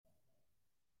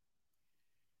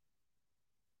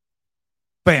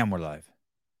Bam, we're live.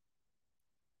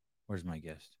 Where's my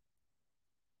guest?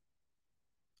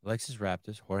 Alexis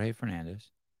Raptis, Jorge Fernandez.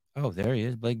 Oh, there he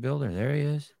is. Blake Bilder. There he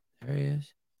is. There he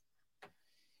is.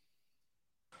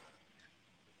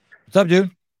 What's up,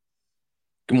 dude?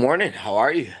 Good morning. How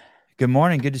are you? Good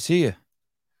morning. Good to see you.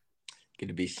 Good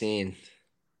to be seen.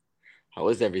 How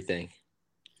is everything?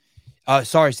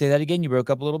 Sorry, say that again. You broke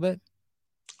up a little bit.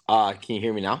 Can you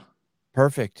hear me now?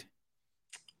 Perfect.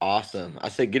 Awesome. I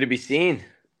said good to be seen.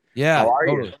 Yeah, How are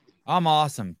you? totally. I'm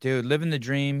awesome, dude. Living the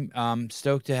dream.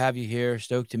 Stoked to have you here.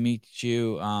 Stoked to meet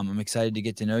you. I'm excited to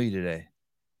get to know you today.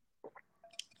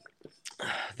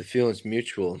 The feeling's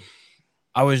mutual.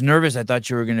 I was nervous. I thought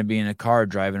you were going to be in a car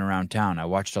driving around town. I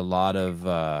watched a lot of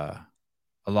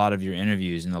your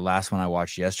interviews, and the last one I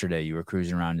watched yesterday, you were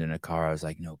cruising around in a car. I was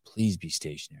like, no, please be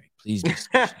stationary. Please be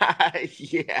stationary.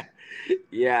 Yeah.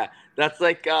 Yeah. That's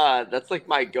like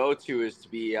my go-to is to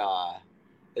be on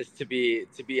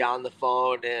the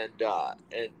phone and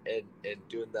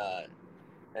doing the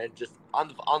and just on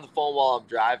the phone while I'm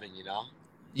driving.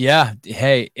 Yeah.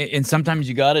 Hey, and sometimes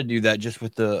you got to do that just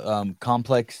with the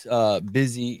complex,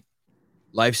 busy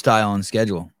lifestyle and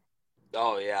schedule.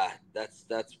 Oh yeah. That's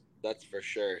for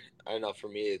sure. I know for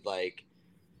me like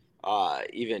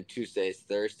even Tuesdays,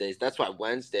 Thursdays. That's why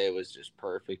Wednesday was just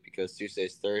perfect because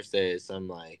Tuesdays, Thursdays, I'm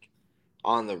like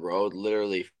on the road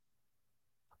literally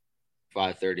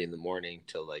 5:30 in the morning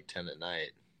till like 10 at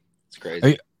night. It's Are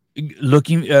you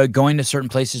crazy. going to certain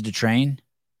places to train?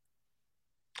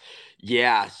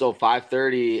 Yeah, so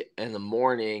 5:30 in the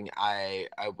morning, I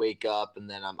wake up and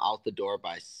then I'm out the door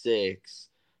by 6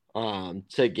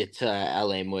 to get to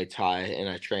LA Muay Thai and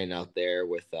I train out there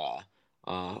with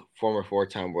former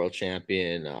four-time world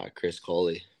champion Chris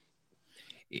Coley.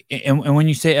 And when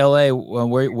you say LA, well,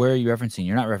 where are you referencing?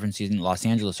 You're not referencing Los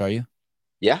Angeles, are you?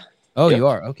 Yeah. Oh, you Yep.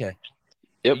 are. Okay.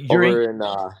 Yep, You're in.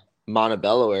 over in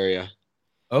Montebello area.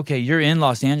 Okay, you're in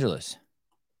Los Angeles.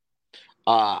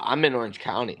 I'm in Orange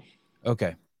County.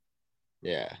 Okay.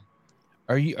 Yeah.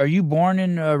 Are you born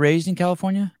and raised in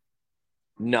California?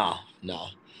 No, no,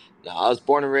 no. I was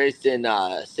born and raised in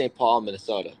St. Paul,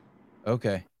 Minnesota.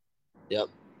 Okay. Yep.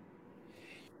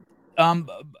 Um,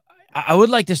 I would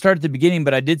like to start at the beginning,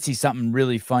 but I did see something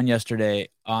really fun yesterday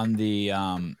on the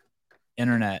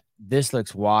internet. This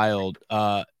looks wild.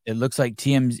 It looks like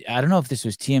TMZ. I don't know if this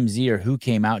was TMZ or who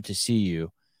came out to see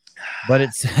you, but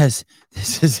it says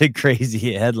this is a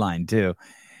crazy headline too.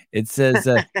 It says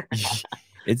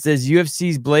it says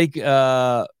UFC's Blake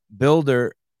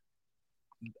Bilder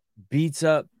beats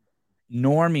up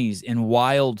normies in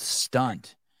wild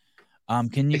stunt.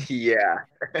 Can you Yeah.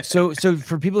 so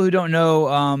for people who don't know,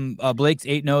 Blake's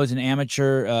 8-0 as an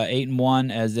amateur,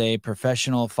 8-1 as a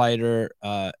professional fighter.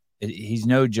 He's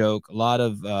no joke. A lot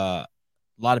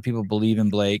of people believe in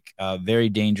Blake. Very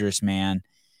dangerous man.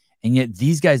 And yet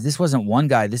these guys, this wasn't one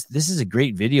guy. This is a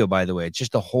great video, by the way. It's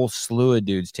just a whole slew of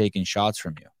dudes taking shots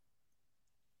from you.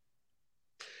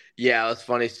 Yeah, it was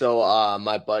funny. So,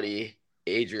 my buddy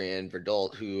Adrian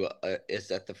Verdolt, who is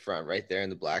at the front right there in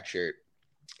the black shirt,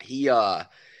 he uh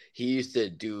he used to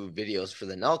do videos for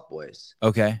the Nelk Boys,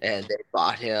 Okay. and they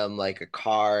bought him like a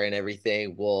car and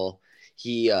everything. Well,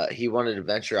 he wanted to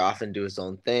venture off and do his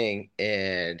own thing,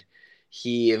 and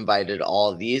he invited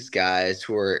all these guys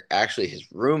who were actually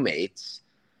his roommates,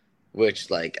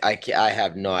 which like I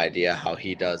have no idea how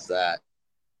he does that.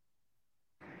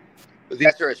 But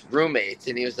these are his roommates,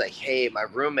 and he was like, "Hey, my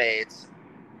roommates,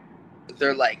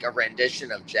 they're like a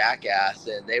rendition of Jackass,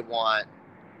 and they want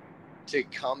to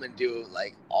come and do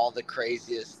like all the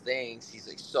craziest things." He's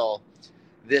like, so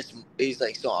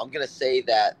I'm gonna say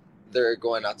that they're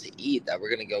going out to eat, that we're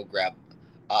gonna go grab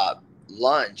uh,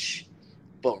 lunch,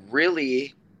 but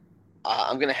really,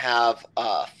 I'm gonna have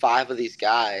 5 of these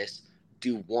guys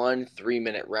do 1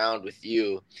 3-minute round with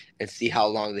you and see how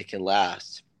long they can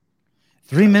last.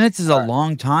 Three I was like, minutes is a all right.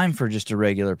 long time for just a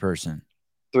regular person.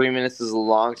 3 minutes is a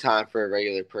long time for a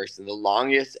regular person. The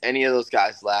longest any of those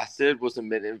guys lasted was a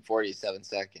minute and 47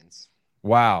 seconds.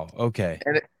 Wow. Okay.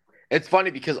 And it's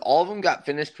funny because all of them got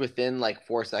finished within like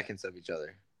 4 seconds of each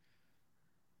other.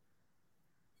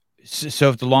 So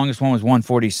if the longest one was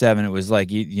 147, it was like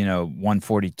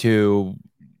 142,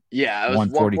 Yeah, it was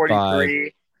 145.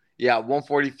 143. Yeah,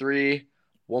 143,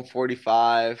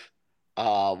 145,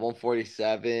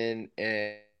 147,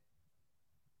 and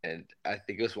I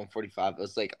think it was 145. It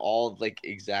was like all like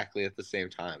exactly at the same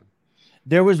time.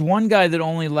 There was one guy that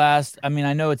only lasts. I mean,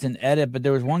 I know it's an edit, but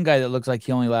there was one guy that looks like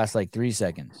he only lasts like 3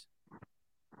 seconds.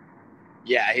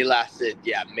 Yeah, he lasted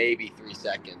maybe 3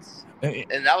 seconds, Eh,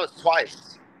 and that was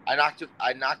twice. I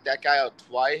knocked that guy out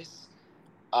twice,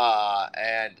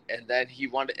 and then he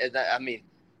wanted. And then, I mean,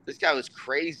 This guy was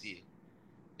crazy.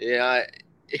 Yeah.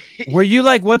 Were you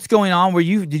like, what's going on?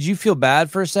 Did you feel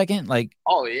bad for a second? Like,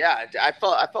 Oh yeah, I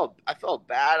felt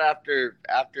bad after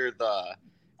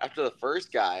the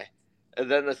first guy, and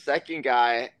then the second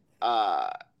guy. Uh,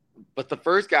 but the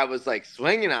first guy was like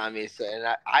swinging on me, so and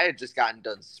I had just gotten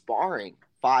done sparring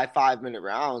 5 minute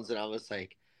rounds, and I was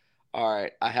like, all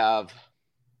right, I have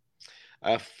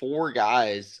four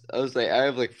guys. I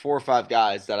have like 4 or 5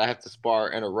 guys that I have to spar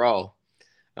in a row.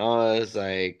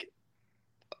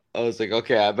 I was like,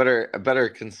 okay, I better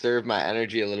conserve my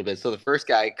energy a little bit. So the first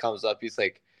guy comes up, he's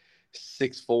like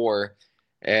 6'4",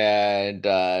 and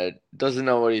doesn't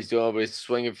know what he's doing, but he's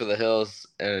swinging for the hills,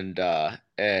 and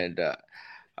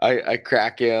I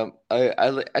crack him.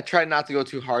 I try not to go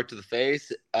too hard to the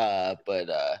face, but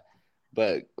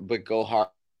go hard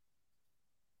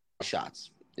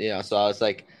shots. So I was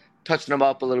like touching him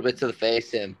up a little bit to the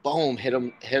face, and boom, hit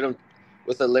him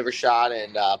with a liver shot,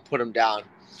 and put him down.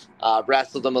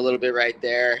 Wrestled him a little bit right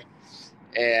there,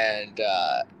 and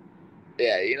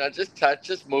yeah,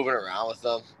 just moving around with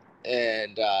him,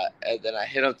 and then I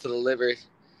hit him to the liver.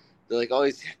 They're like, oh,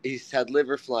 he's had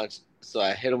liver flunch, so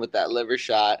I hit him with that liver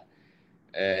shot,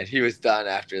 and he was done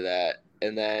after that.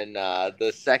 And then uh,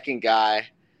 the second guy,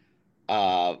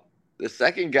 I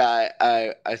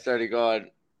started going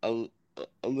a,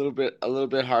 a little bit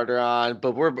harder on,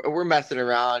 but we're messing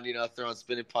around, throwing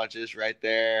spinning punches right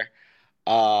there.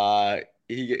 Uh,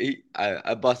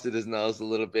 I busted his nose a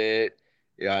little bit,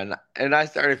 and I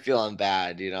started feeling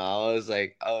bad. I was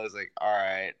like, all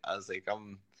right.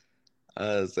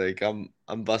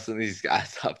 I'm busting these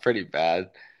guys up pretty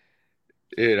bad.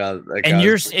 Like I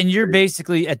was and you're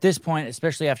basically at this point,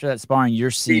 especially after that sparring,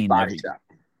 deep body shot.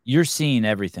 you're seeing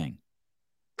everything.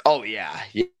 Oh yeah,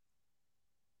 yeah.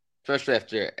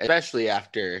 Especially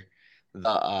after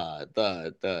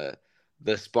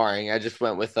the sparring. I just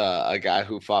went with a guy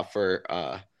who fought for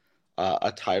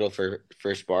a title for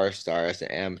first bar star as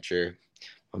an amateur.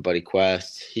 My buddy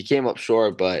Quest. He came up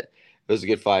short, but it was a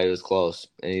good fight. It was close,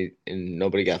 and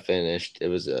nobody got finished. It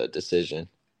was a decision.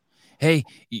 Hey,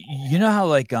 you know how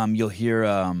like you'll hear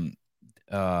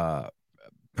uh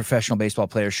professional baseball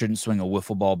players shouldn't swing a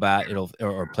wiffle ball bat,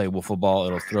 or play wiffle ball,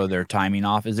 it'll throw their timing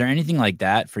off. Is there anything like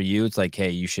that for you? It's like, hey,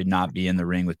 you should not be in the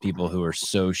ring with people who are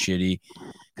so shitty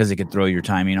because it could throw your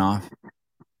timing off.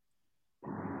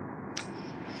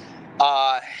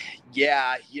 Uh,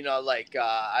 yeah,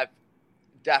 I've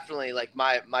definitely like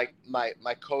my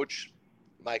coach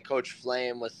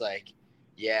Flame was like,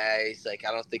 yeah, he's like,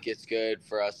 I don't think it's good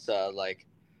for us to like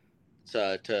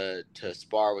to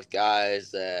spar with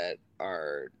guys that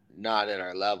are not at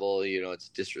our level. It's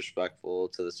disrespectful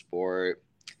to the sport.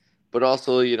 But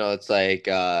also, it's like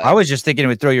I was just thinking it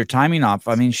would throw your timing off.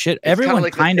 I mean, shit, it's kind of everyone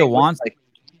like the kind of thing with wants. like,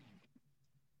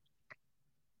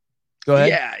 Go ahead.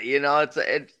 yeah,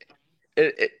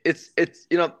 it's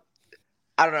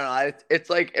I don't know. It's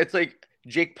like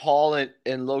Jake Paul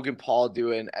and Logan Paul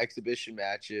doing exhibition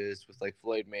matches with like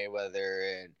Floyd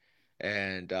Mayweather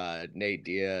and Nate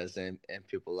Diaz and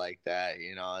people like that.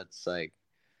 It's like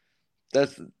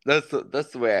that's the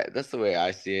way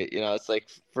I see it. It's like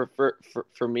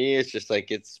for me, it's just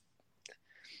like it's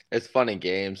fun and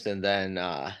games, and then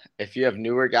if you have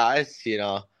newer guys,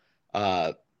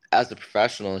 uh, as a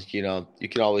professional, you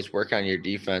can always work on your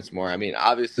defense more. I mean,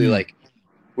 obviously, Hmm. like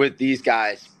with these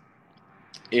guys,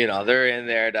 they're in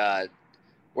there to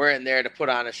we're in there to put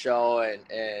on a show and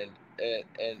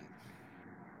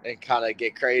kind of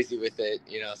get crazy with it.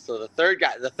 So the third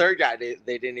guy, they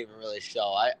didn't even really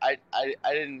show. I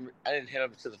didn't hit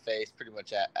him to the face pretty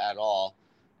much at all.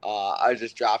 I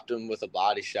just dropped him with a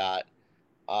body shot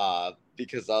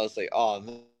because I was like, oh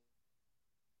man.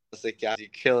 I was like, guys, you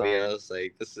killing me. I was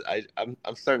like, this is I'm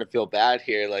starting to feel bad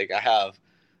here. Like I have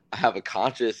a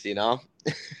conscience, and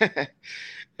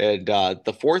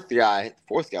the fourth guy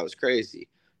was crazy.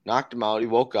 Knocked him out. He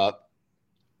woke up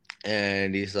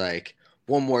and he's like,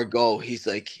 one more go. He's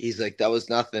like, that was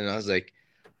nothing. I was like,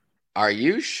 are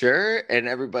you sure? And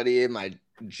everybody in my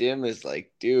gym is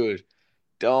like, dude,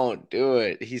 don't do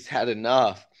it. He's had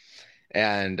enough.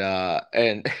 And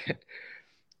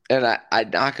and I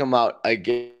knock him out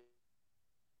again.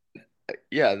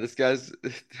 Yeah, this guy's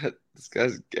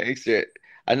gangster.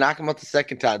 I knock him out the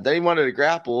second time. Then he wanted to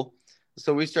grapple,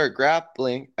 so we start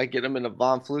grappling. I get him in a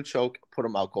Von Flu choke, put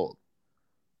him out cold.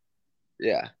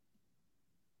 Yeah,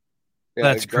 yeah,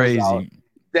 That's it goes out. crazy.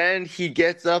 Then he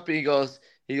gets up and he goes,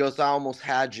 I almost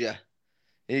had you.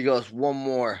 He goes, one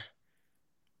more.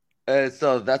 And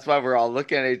so that's why we're all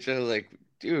looking at each other like,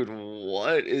 dude,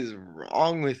 what is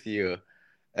wrong with you?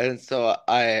 And so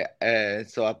I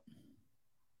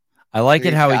I like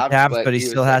it how he tapped, taps, but but he he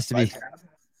still was like, has to "My be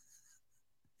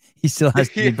he still has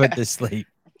to be put yeah, to sleep.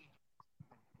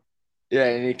 yeah,"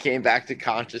 and he came back to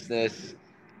consciousness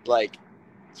like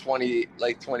 20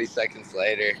 seconds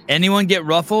later. Anyone get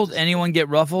ruffled? Anyone get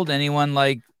ruffled? Anyone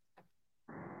like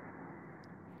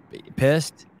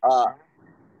pissed? Uh,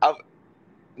 I,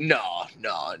 no,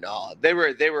 no, no. They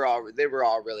were all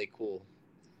really cool.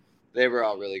 They were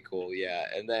all really cool, yeah.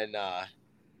 And then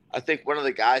I think one of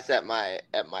the guys at my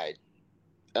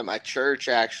church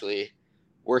actually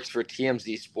works for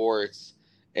TMZ Sports,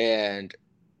 and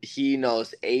he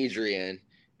knows Adrian,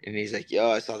 and he's like, "Yo,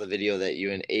 I saw the video that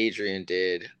you and Adrian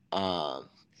did."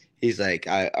 He's like,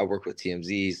 "I work with TMZ."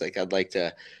 He's like, "I'd like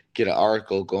to get an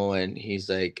article going." He's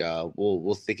like,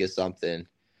 "We'll think of something,"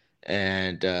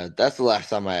 and that's the last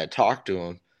time I had talked to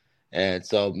him. And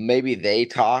so maybe they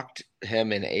talked,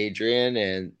 him and Adrian,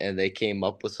 and they came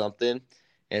up with something,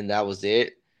 and that was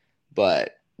it.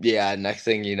 But yeah, next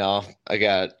thing you know, I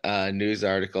got a news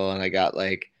article, and I got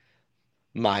like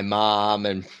my mom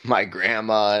and my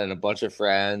grandma and a bunch of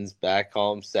friends back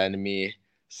home sending me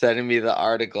the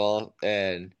article,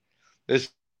 and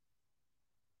it's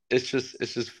it's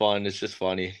just fun. It's just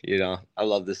funny, you know. I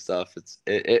love this stuff.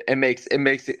 It makes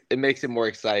it more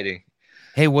exciting.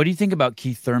 Hey, what do you think about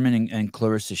Keith Thurman and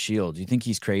Clarissa Shields? Do you think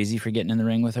he's crazy for getting in the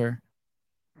ring with her?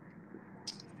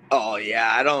 Oh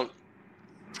yeah, I don't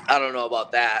know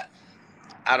about that.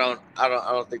 I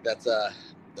don't think that's a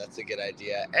good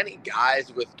idea. Any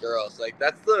guys with girls, like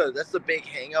that's the big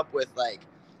hang up with like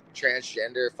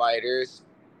transgender fighters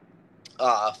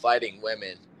fighting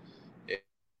women.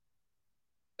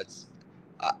 It's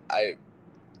I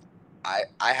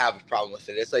I have a problem with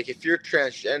it. It's like if you're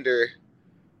transgender,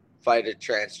 fight a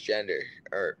transgender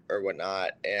or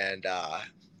whatnot, and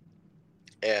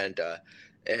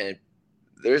and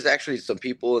there's actually some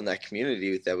people in that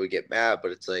community that would get mad,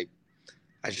 but it's like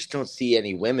I just don't see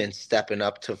any women stepping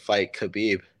up to fight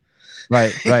Khabib.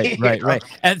 Right, right, You right, know? right.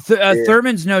 And Yeah.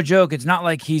 Thurman's no joke. It's not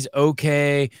like he's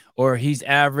okay or he's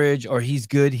average or he's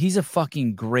good. He's a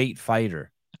fucking great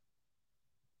fighter.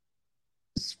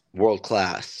 World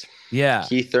class. Yeah,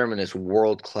 Keith Thurman is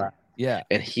world class, yeah.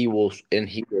 and he will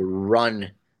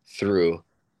run through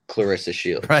Clarissa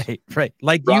Shields. Right, right.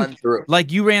 Run through.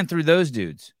 Like you ran through those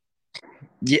dudes.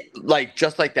 Yeah, like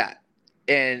just like that.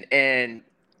 And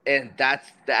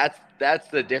that's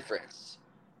the difference.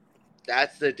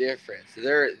 That's the difference.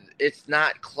 It's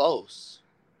not close.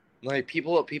 Like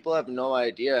people have no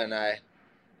idea, and I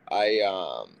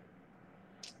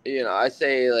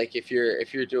say like if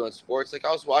you're doing sports, like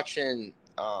I was watching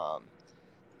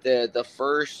the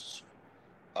first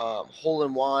hole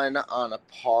in one on a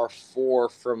par four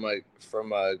from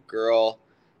a girl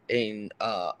in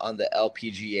on the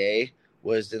LPGA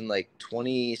was in like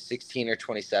 2016 or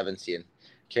 2017.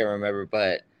 Can't remember,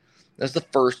 but that's the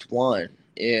first one,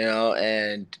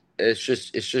 and it's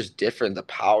just different. The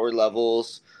power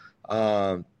levels,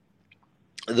 um,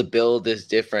 the build is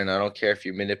different. I don't care if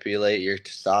you manipulate your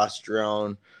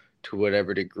testosterone to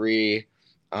whatever degree.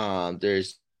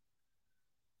 There's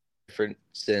different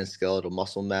in skeletal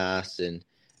muscle mass, and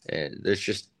there's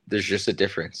just a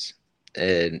difference,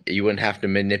 and you wouldn't have to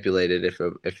manipulate it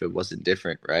if it wasn't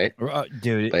different, right?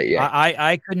 Dude, But yeah,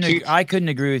 Keith, I couldn't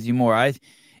agree with you more.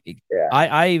 yeah,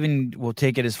 I even will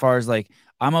take it as far as like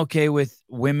I'm okay with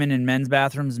women in men's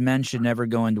bathrooms. Men should never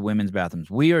go into women's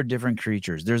bathrooms. We are different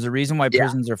creatures. There's a reason why yeah,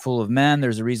 prisons are full of men.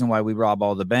 There's a reason why we rob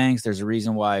all the banks. There's a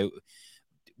reason why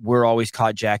we're always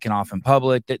caught jacking off in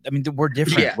public. I mean, we're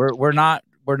different. yeah, We're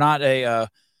not a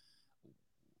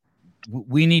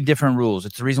we need different rules.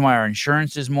 It's the reason why our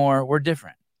insurance is more. We're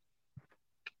different.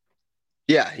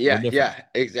 yeah, We're yeah, different. yeah,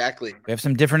 exactly. We have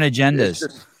some different It's agendas.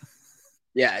 just,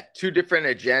 yeah, two different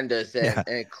agendas, and Yeah.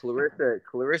 and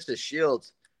Clarissa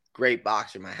Shields, great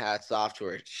boxer. My hat's off to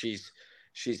her. She's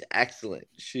excellent.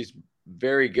 She's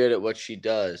very good at what she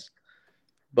does.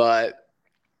 But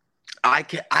I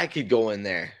could go in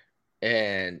there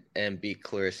and beat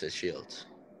Clarissa Shields.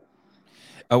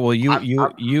 Oh well, you I'm you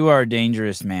I'm you are a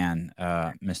dangerous man,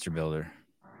 Mr. Builder.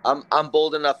 I'm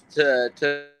bold enough to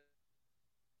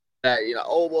that,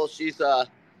 oh well, she's a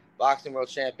boxing world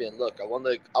champion. Look, I won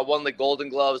the Golden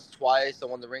Gloves twice. I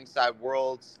won the Ringside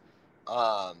Worlds.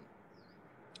 Um,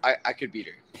 I could beat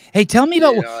her. Hey, You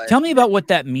know, tell me about what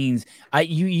that means.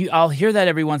 I'll hear that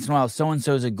every once in a while. So and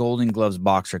so is a Golden Gloves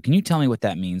boxer. Can you tell me what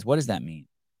that means? What does that mean?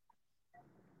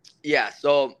 yeah.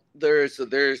 So there's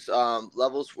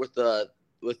levels with the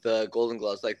Golden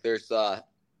Gloves. Like there's I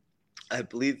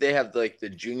believe they have like the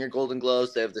junior Golden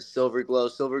Gloves. They have the silver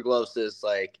gloves. Silver gloves is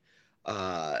like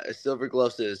silver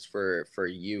gloves is for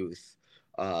youth.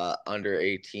 under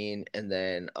 18. And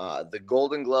then the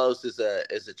Golden Gloves is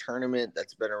a tournament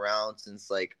that's been around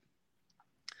since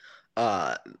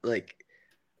uh like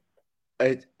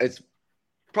it's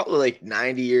probably like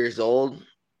 90 years old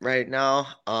right now.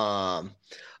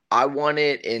 I won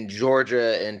it in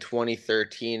Georgia in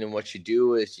 2013, and what you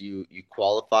do is you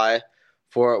qualify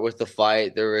for it with the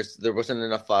fight. There wasn't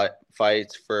enough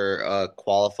fights for a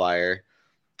qualifier.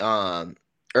 Um,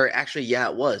 or actually, yeah,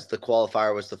 it was the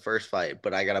qualifier was the first fight,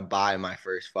 but I gotta buy my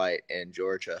first fight in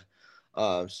Georgia.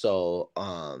 Um, so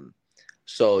um,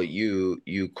 so you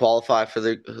qualify for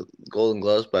the Golden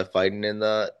Gloves by fighting in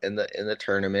the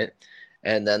tournament,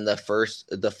 and then the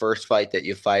first fight that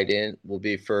you fight in will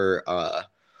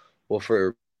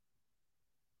for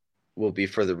will be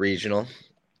for the regional,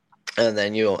 and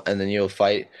then you'll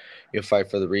fight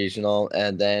for the regional,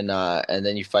 and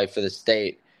then you fight for the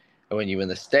state, and when you win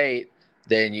the state,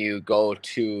 then you go up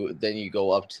to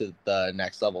the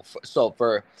next level. So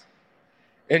for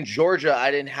in Georgia,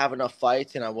 I didn't have enough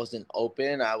fights and I wasn't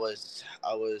open. I was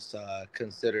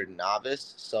considered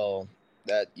novice, so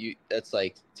that's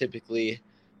like typically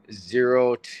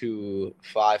 0 to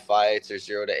 5 fights or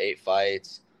 0 to 8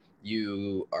 fights.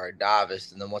 You are a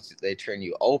novice, and then once they turn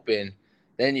you open,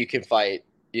 then you can fight.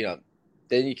 You know,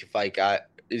 then you can fight guy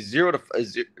 0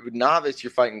 to novice.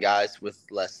 You're fighting guys with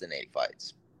less than 8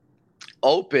 fights.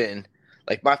 Open,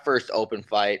 like my first open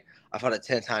fight, I fought a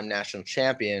 10-time national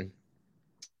champion,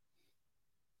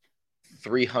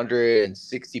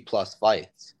 360 plus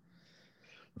fights.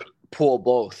 Pull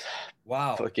both.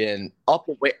 Wow. Fucking up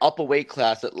a weight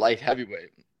class at light heavyweight.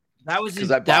 That was Because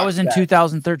in I that was boxed in that.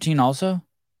 2013 also?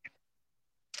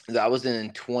 That was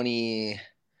in 20.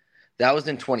 That was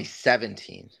in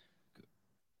 2017.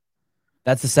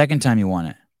 That's the second time you won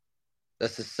it.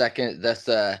 That's the second. That's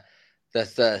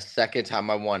the second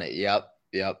time I won it. Yep.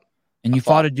 Yep. And I you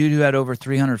fought fought. a dude who had over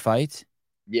 300 fights?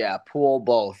 Yeah. Pull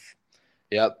both.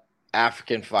 Yep.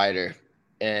 African fighter,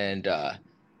 and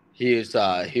he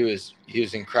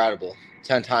was incredible.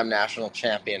 10-time national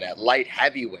champion at light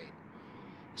heavyweight.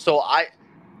 So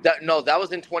that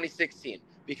was in 2016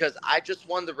 because I just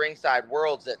won the Ringside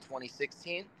Worlds at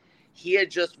 2016. He had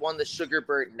just won the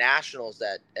Sugarbird Nationals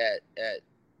at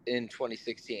in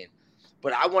 2016,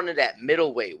 but I won it at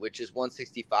middleweight, which is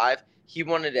 165. He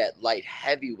won it at light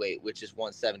heavyweight, which is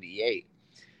 178,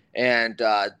 and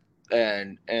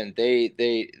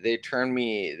they turned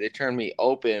me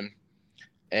open,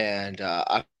 and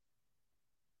I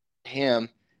him,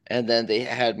 and then they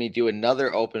had me do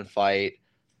another open fight,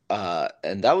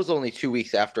 and that was only 2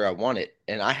 weeks after I won it,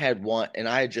 and I had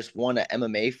just won an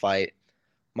MMA fight.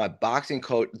 My boxing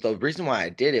coach, the reason why I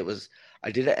did it was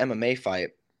I did an MMA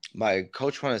fight. My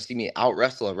coach wanted to see me out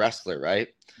wrestle a wrestler, right?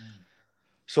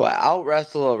 So I out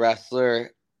wrestle a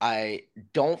wrestler. I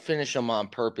don't finish him on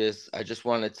purpose. I just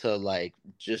wanted to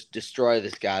just destroy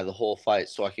this guy the whole fight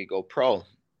so I could go pro.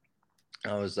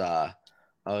 I was I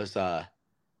was how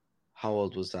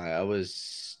old was I? I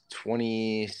was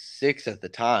 26 at the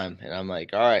time, and I'm like,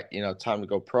 all right, time to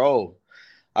go pro.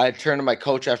 I turned to my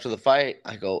coach after the fight.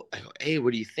 I go, hey,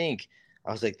 what do you think?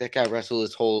 I was like, that guy wrestled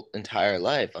his whole entire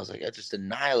life. I was like, I just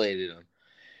annihilated him.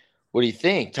 What do you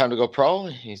think? Time to go pro?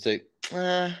 He's like,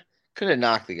 could have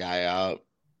knocked the guy out.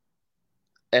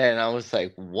 And I was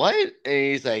like, what? And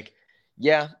he's like,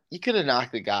 yeah, you could have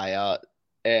knocked the guy out.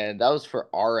 And that was for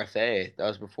RFA. That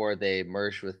was before they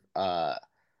merged with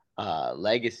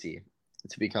Legacy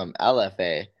to become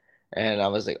LFA. And I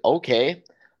was like, okay.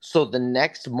 So the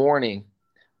next morning,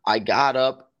 I got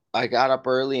up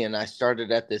early and I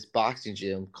started at this boxing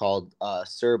gym called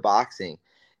Sir Boxing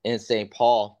in St.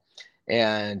 Paul,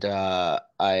 and I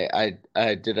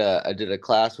did a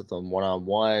class with him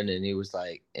 1-on-1, and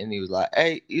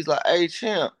hey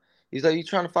champ, he's like, you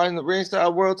trying to fight in the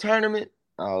ringside world tournament?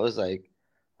 I was like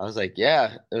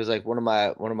yeah. It was like one of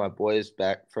my boys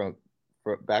back from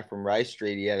Rice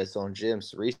Street. He had his own gym,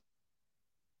 Cerise.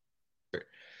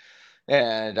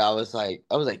 And I was like,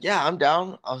 yeah, I'm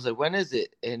down. I was like, when is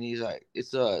it? And he's like,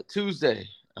 it's a Tuesday.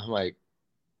 I'm like,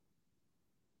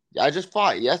 I just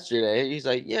fought yesterday. He's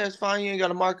like, yeah, it's fine. You ain't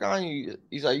got a mark on you.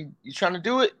 He's like, you trying to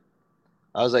do it?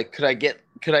 I was like, could I get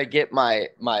my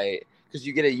because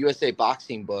you get a USA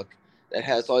boxing book that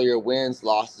has all your wins,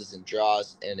 losses, and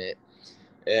draws in it.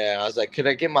 And I was like, could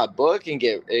I get my book and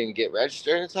get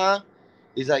registered in time?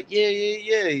 He's like, yeah, yeah,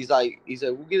 yeah. He's like,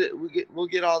 we'll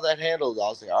get all that handled. I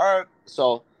was like, all right.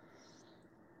 So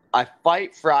I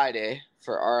fight Friday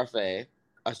for RFA.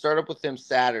 I start up with him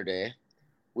Saturday.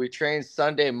 We train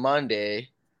Sunday, Monday.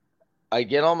 I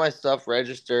get all my stuff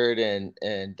registered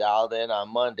and dialed in on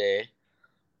Monday.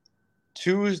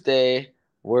 Tuesday,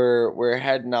 we're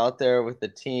heading out there with the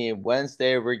team.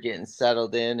 Wednesday we're getting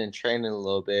settled in and training a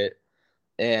little bit,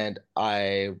 and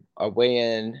I weigh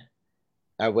in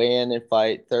and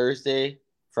fight Thursday,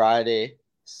 Friday,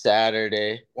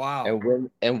 Saturday, Wow.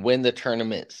 and win the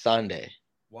tournament Sunday.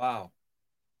 Wow.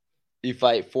 You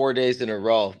fight 4 days in a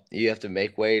row. You have to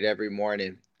make weight every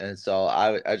morning, and so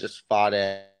I just fought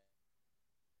at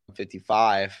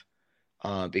 55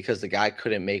 because the guy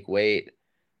couldn't make weight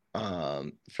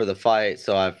for the fight.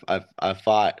 So I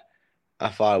fought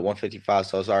at 155,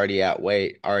 so I was already at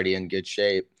weight, already in good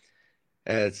shape.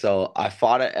 And so I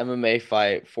fought an MMA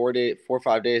fight 4 or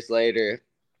 5 days later.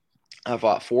 I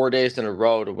fought 4 days in a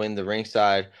row to win the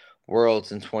ringside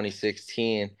worlds in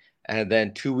 2016. And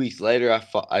then 2 weeks later,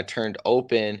 I turned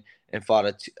open and fought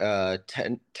a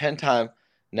 10 time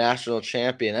national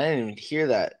champion. I didn't even hear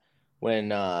that when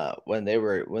they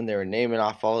were naming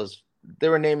off they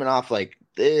were naming off like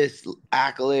this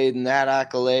accolade and that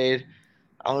accolade.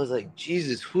 I was like,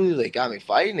 Jesus, who they got me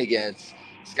fighting against?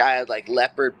 This guy had like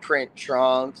leopard print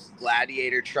trunks,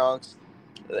 gladiator trunks,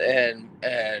 and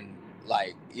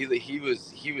like he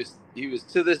was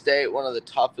to this day one of the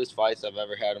toughest fights I've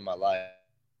ever had in my life.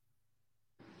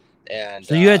 And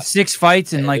So you had 6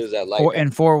 fights in and it like was at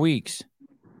light. 4 weeks.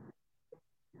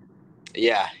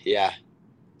 Yeah,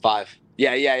 5.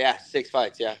 Yeah, 6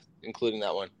 fights, yeah, including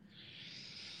that one.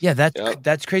 Yeah, Yep.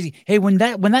 that's crazy. Hey, when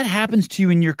that happens to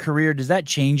you in your career, does that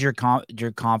change your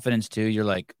confidence too? You're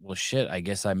like, well, shit, I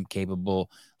guess I'm capable.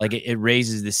 Like it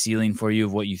raises the ceiling for you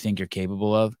of what you think you're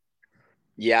capable of.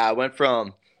 Yeah, I went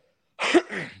from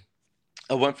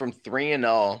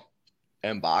 3-0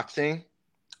 in boxing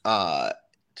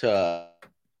to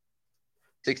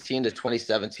 16 to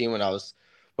 2017 when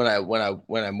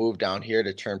I moved down here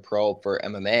to turn pro for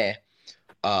MMA.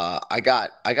 I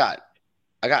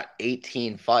got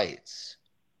 18 fights.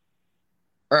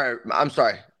 Or I'm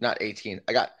sorry, not 18.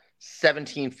 I got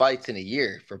 17 fights in a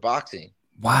year for boxing.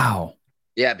 Wow.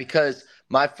 Yeah, because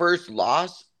my first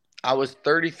loss, I was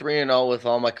 33-0 with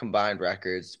all my combined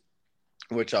records,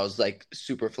 which I was like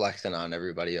super flexing on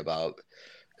everybody about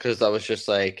because I was just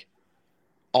like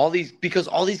all these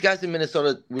guys in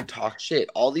Minnesota would talk shit.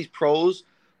 All these pros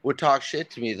would talk shit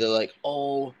to me. They're like,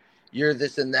 "Oh, you're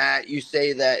this and that. You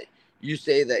say that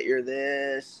you're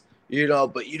this,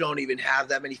 but you don't even have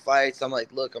that many fights." I'm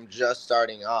like, "Look, I'm just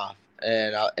starting off."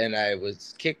 And I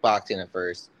was kickboxing at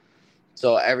first.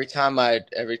 So every time I'd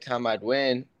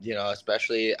win,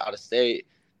 especially out of state,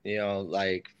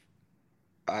 like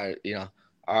I,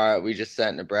 all right, we just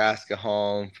sent Nebraska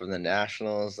home from the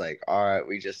Nationals. Like, all right,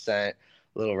 we just sent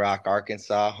Little Rock,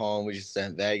 Arkansas home. We just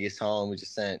sent Vegas home. We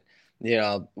just sent,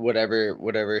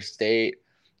 whatever state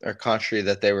or country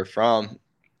that they were from,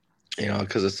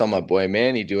 because of some of my boy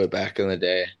Manny do it back in the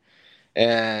day.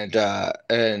 And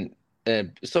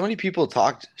so many people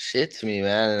talked shit to me,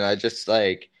 man. And I just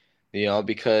like,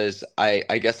 because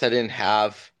I guess I didn't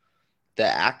have the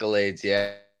accolades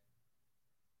yet,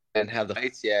 didn't have the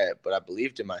fights yet, but I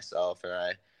believed in myself, and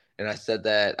I said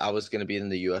that I was going to be in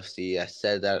the UFC. I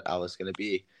said that I was going to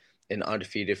be an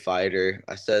undefeated fighter.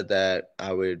 I said that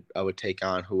I would take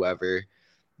on whoever,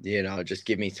 just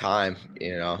give me time,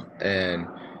 and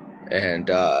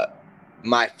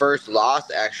my first loss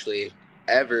actually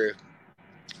ever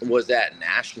was at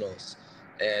Nationals,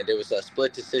 and it was a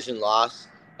split decision loss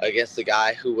against the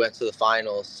guy who went to the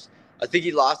finals. I think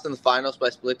he lost in the finals by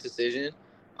split decision.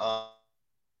 Um,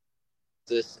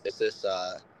 this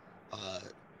uh,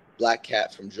 black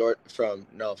cat from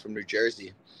from New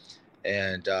Jersey,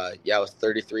 and yeah, I was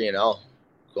 33-0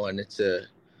 going into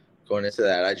going into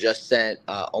that. I just sent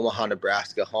Omaha,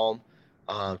 Nebraska home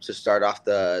to start off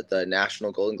the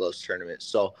National Golden Gloves tournament.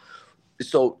 So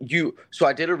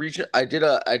I did a regional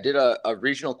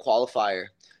qualifier.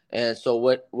 And so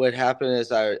what happened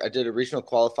is I did a regional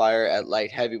qualifier at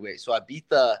light heavyweight. So I beat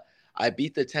the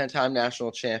 10-time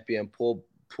national champion pool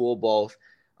both.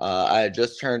 I had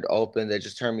just turned open. They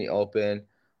just turned me open.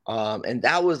 And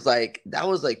that was like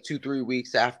 2-3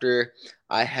 weeks after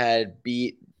I had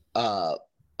beat uh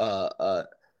uh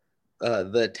uh,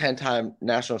 the 10-time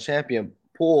national champion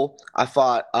pool. I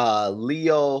fought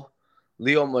Leo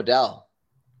Model,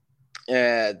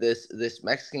 this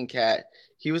Mexican cat.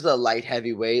 He was a light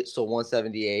heavyweight, so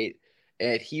 178,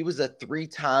 and he was a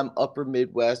 3-time Upper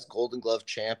Midwest Golden Glove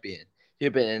champion. He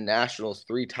had been in nationals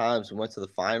 3 times and went to the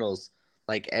finals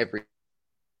like every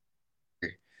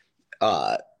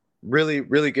uh really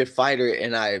really good fighter,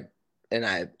 and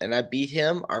I beat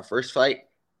him our first fight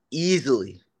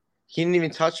easily. He didn't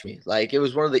even touch me. Like, it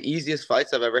was one of the easiest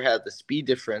fights I've ever had. The speed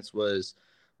difference was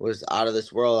out of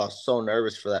this world. I was so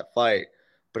nervous for that fight,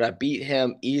 but I beat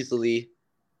him easily.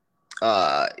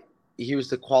 uh, he was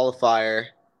the qualifier.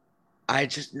 I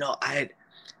just know I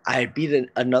had beat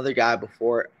another guy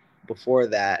before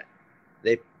that.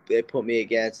 They they put me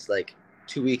against like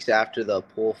 2 weeks after the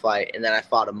pool fight, and then I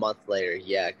fought a month later.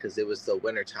 Yeah, because it was the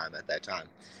winter time at that time.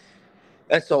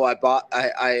 And so I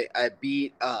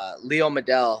beat Leo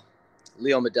Medell.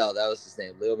 Leo Medell, that was his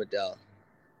name. Leo Medell.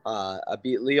 I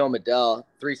beat Leo Medell,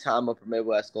 3-time Upper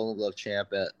Midwest Golden Glove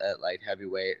champ at light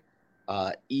heavyweight,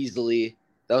 easily.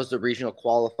 That was the regional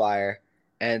qualifier.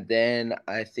 And then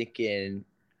I think it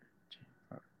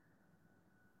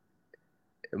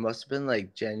must have been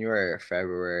like January or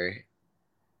February.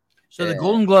 So the And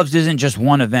Golden Gloves isn't just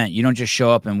one event. You don't just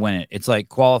show up and win it. It's like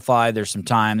qualify, there's some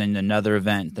time, then another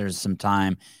event, there's some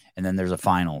time, and then there's a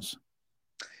finals.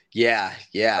 yeah,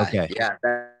 yeah, Okay. yeah.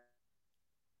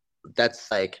 That's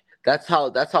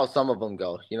how some of them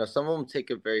go. You know, some of them take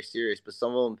it very serious, but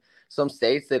some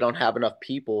states they don't have enough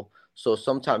people, so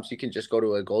sometimes you can just go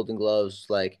to a Golden Gloves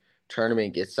like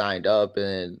tournament, get signed up,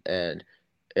 and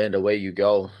away you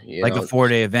go. You Like a know,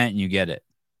 4-day event and you get it.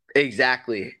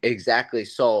 exactly.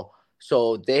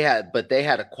 So they had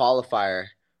a qualifier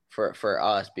for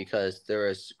us because there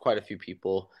was quite a few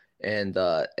people in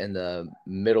the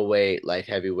middleweight, light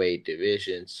heavyweight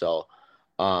division. So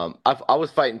I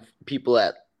was fighting people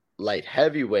at light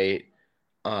heavyweight,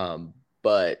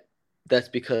 but that's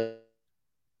because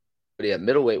somebody at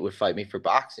middleweight would fight me for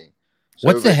boxing. So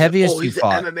What's the everybody said, "Oh, heaviest you he's an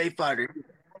fought? MMA fighter."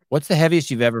 What's the heaviest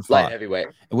you've ever Light fought? heavyweight,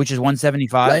 Which is light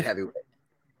 175? heavyweight.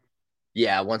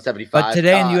 Yeah, But 175.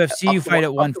 today in UFC Up you to fight at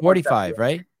up to 170. 145,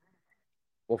 right?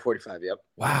 145. Yep.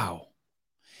 Wow.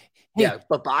 Hey, Yeah,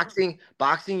 but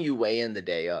boxing, you weigh in the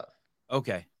day of.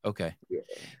 okay. Yeah.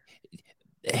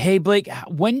 Hey Blake,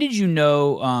 when did you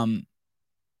know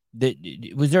that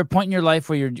was there a point in your life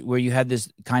where you had this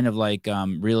kind of like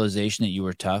realization that you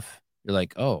were tough? You're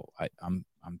like, "Oh, I'm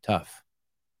tough."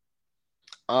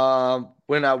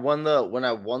 When I won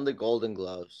the Golden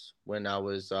Gloves when I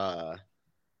was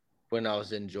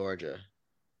in Georgia,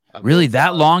 I Really moved that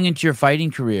down. long into your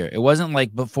fighting career? It wasn't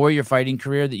like before your fighting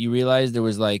career that you realized there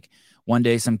was like one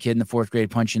day some kid in the 4th grade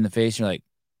punched you in the face, you're like,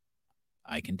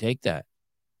 "I can take that."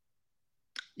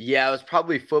 Yeah, it was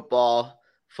probably football.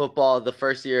 Football, the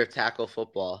first year of tackle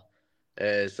football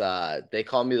is they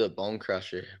call me the bone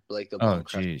crusher, like the Oh, bone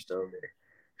crusher geez.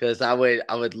 because I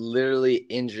would literally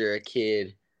injure a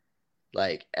kid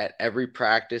like at every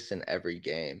practice and every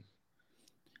game.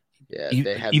 Yeah,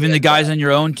 they had me Even the as guys on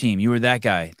your own team, you were that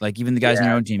guy. Like even the guys on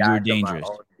your yeah, own team, you were guys on my dangerous.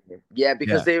 own team. Yeah,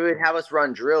 because Yeah. they would have us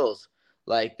run drills.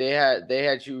 Like they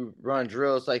had you run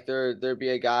drills. Like there'd be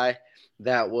a guy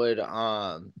that would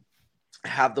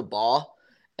have the ball,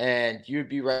 and you'd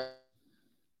be right.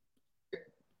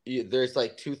 There's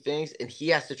like two things, and he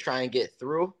has to try and get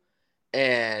through.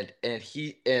 And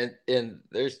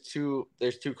there's two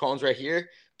cones right here,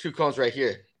 two cones right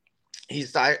here. He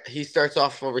starts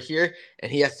off over here,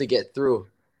 and he has to get through.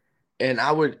 And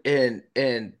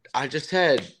I just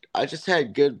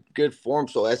had good form.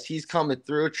 So as he's coming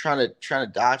through, trying to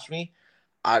dodge me,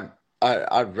 I'd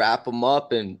I'd wrap him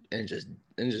up and just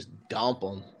dump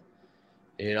him.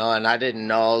 You know, and I didn't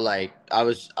know like I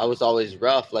was always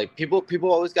rough. Like people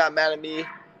always got mad at me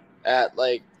at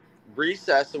like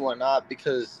recess and whatnot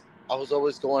because I was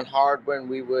always going hard when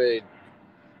we would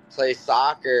play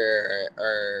soccer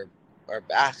or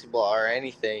basketball or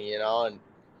anything, you know, and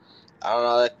I don't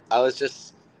know. I was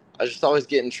just always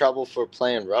getting in trouble for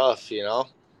playing rough, you know.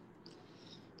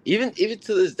 Even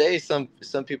to this day, some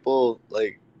people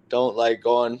like don't like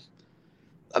going.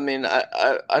 I mean,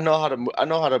 I know how to I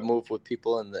know how to move with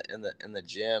people in the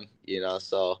gym, you know.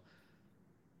 So,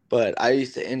 but I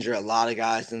used to injure a lot of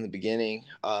guys in the beginning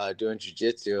doing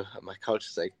jujitsu. My coach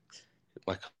is like,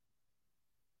 my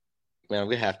man, I'm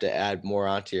gonna have to add more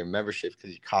onto your membership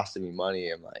because you're costing me money.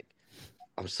 I'm like,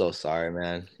 I'm so sorry,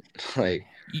 man. Like,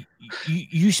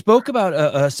 You spoke about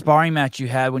a sparring match you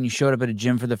had when you showed up at a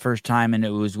gym for the first time, and it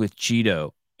was with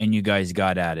Cheeto, and you guys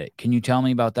got at it. Can you tell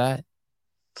me about that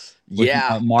with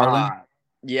yeah, Marlon?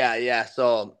 yeah.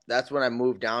 So that's when I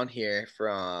moved down here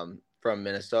from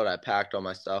Minnesota. I packed all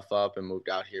my stuff up and moved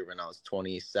out here when I was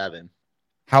 27.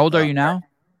 How old are Uh, you now?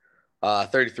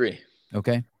 33.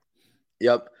 Okay.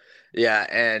 Yep. Yeah,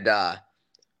 and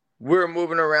we were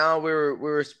moving around. We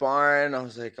were sparring. I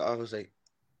was like,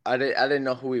 I didn't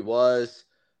know who he was,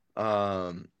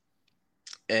 um,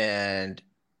 and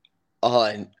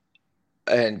oh,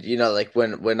 and you know, like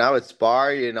when I would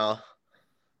spar, you know,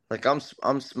 like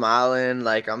I'm smiling,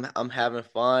 like I'm having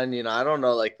fun. You know, I don't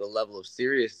know like the level of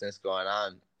seriousness going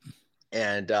on,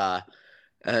 and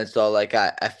so like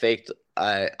I faked.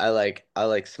 I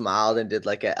like smiled and did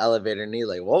like an elevator knee,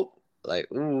 like whoa.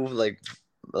 like ooh, like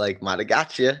might have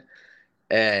got you.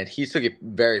 And he took it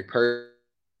very personal.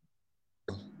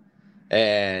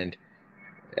 And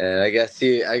I guess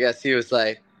he was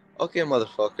like, okay,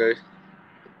 motherfucker,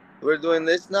 we're doing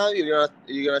this now. You're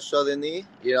gonna show the knee,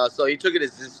 So he took it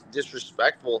as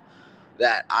disrespectful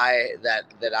that I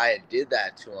did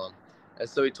that to him, and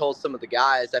so he told some of the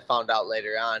guys. I found out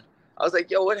later on. I was like,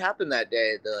 yo, what happened that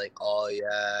day? They're like, oh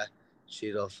yeah,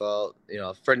 Cheeto felt,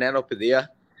 Fernando Padilla.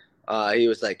 He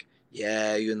was like,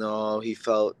 yeah, he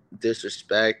felt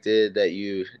disrespected that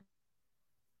you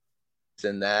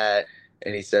and that,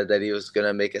 and he said that he was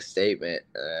gonna make a statement,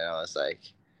 and I was like,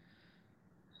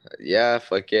 yeah,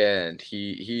 fuck yeah. And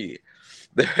he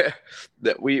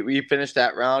that we finished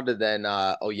that round, and then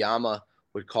Oyama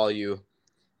would call you.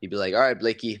 He'd be like, all right,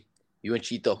 Blakey, you and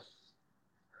Chito,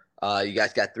 you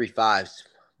guys got 3 5s,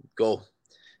 go.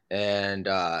 And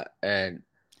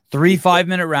Three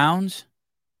 5-minute rounds.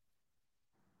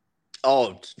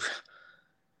 oh,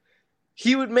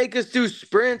 he would make us do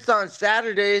sprints on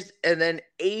Saturdays and then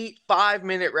 8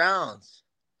 5-minute rounds,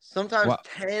 sometimes Wow.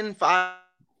 10 5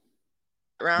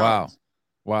 Wow. rounds.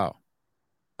 Wow.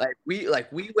 We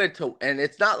went to, and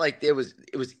it's not like it was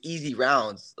easy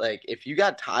rounds. Like if you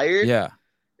got tired, Yeah.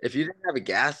 if you didn't have a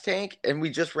gas tank, and we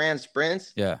just ran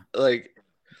sprints, Yeah. like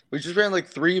we just ran like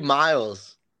 3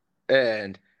 miles,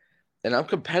 and I'm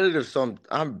competitive, so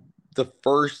I'm the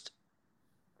first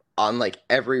on like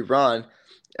every run,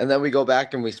 and then we go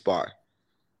back and we spar.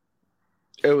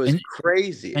 It was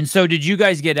crazy. And so did you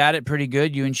guys get at it pretty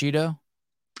good, you and Cheeto?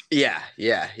 Yeah.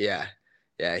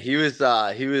 He was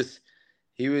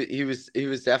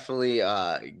definitely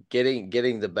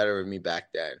getting the better of me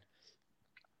back then.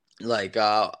 Like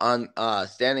on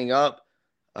standing up,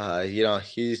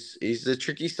 he's a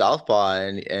tricky southpaw,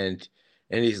 and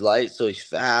he's light, so he's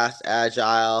fast,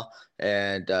 agile,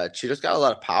 and Cheeto's got a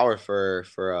lot of power for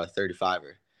a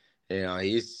 35er.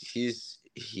 He's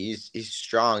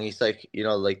strong. He's like,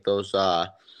 like those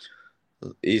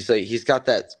he's got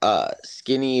that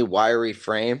skinny, wiry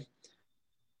frame.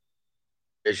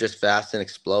 It's just fast and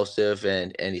explosive,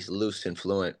 and he's loose and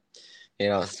fluent.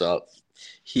 So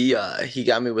he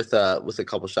got me with a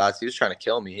couple shots. He was trying to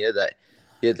kill me. He had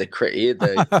the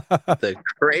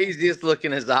craziest look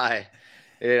in his eye.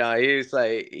 He was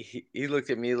like, he looked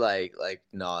at me like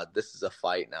no, this is a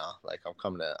fight now. Like I'm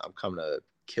coming to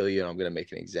kill you, and I'm gonna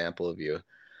make an example of you.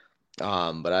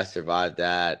 But I survived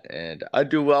that, and I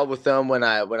do well with them when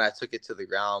I took it to the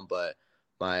ground. But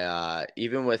my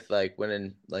even with like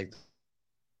winning like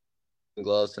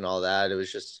gloves and all that, it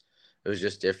was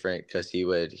just different because he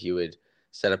would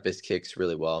set up his kicks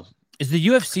really well. Is the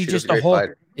UFC Cheeto's just a a great whole?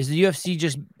 fighter. Is the UFC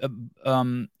just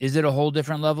is it a whole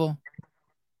different level?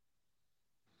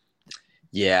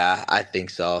 Yeah, I think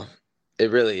so.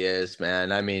 It really is,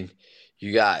 man. I mean,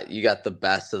 you got the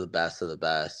best of the best of the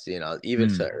best. Even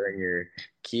to earn your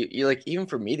key, even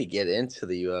for me to get into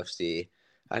the UFC,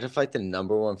 I had to fight the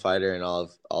number one fighter in all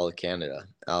of Canada,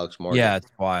 Alex Morgan. Yeah, it's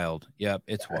wild. Yep,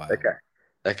 it's That wild. guy,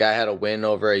 that guy had a win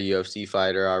over a UFC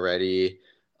fighter already.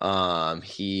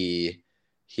 He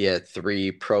had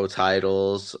 3 pro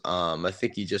titles. I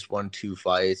think he just won 2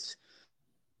 fights.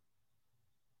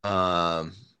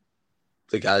 Um,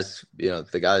 the guy's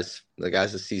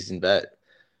a seasoned vet.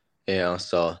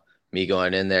 So me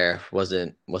going in there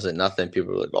wasn't nothing.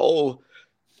 People were like, "Oh,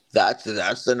 that's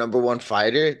the number one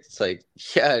fighter." It's like,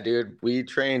 yeah, dude, we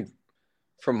trained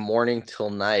from morning till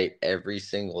night every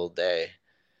single day.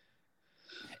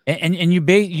 And you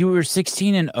were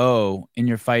 16-0 in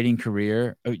your fighting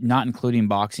career, not including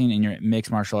boxing, in your mixed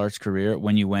martial arts career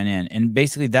when you went in. And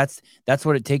basically that's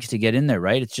what it takes to get in there,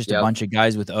 right? It's just a Yep. bunch of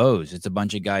guys with O's. It's a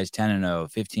bunch of guys 10-0,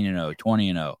 15-0,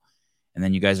 20-0. And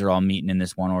then you guys are all meeting in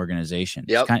this one organization.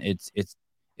 Yep.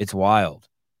 It's wild.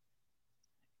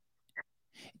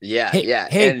 Yeah, Hey, yeah,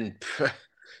 hey, and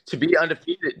to be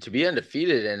undefeated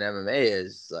in MMA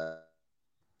is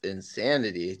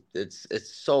insanity. It's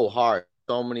so hard.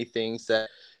 So many things that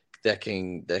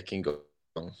can go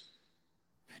wrong.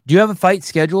 do you have a fight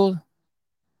scheduled?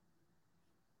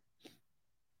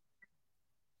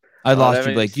 I I don't lost have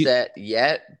you, anything Blake. set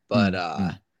yet, but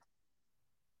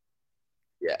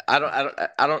yeah, I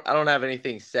don't have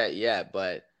anything set yet,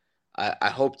 but I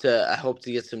hope to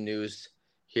get some news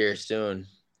here soon.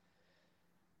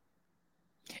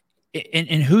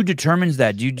 And who determines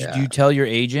that? Do you Yeah. tell your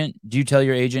agent? Do you tell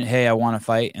your agent, hey, I want to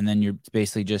fight, and then you're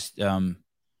basically just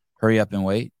hurry up and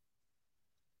wait?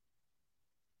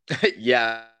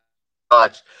 Yeah,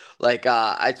 much. Like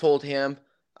I told him,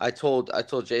 I told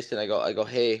Jason, I go,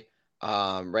 hey,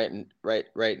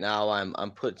 right now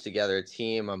I'm putting together a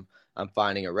team. I'm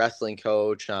finding a wrestling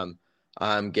coach.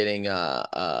 I'm getting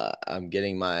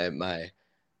my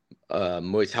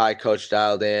Muay Thai coach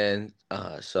dialed in.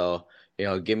 So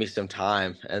give me some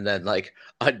time. And then like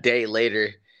a day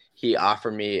later, he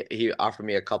offered me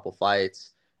a couple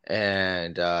fights,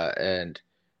 and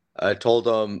I told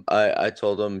him,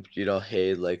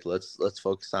 hey, like let's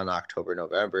focus on October,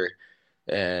 November.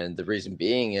 And the reason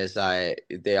being is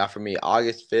they offered me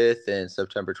August 5th and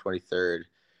September 23rd.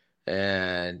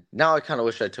 And now I kind of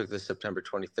wish I took the September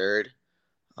 23rd,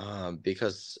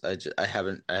 because I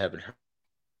haven't heard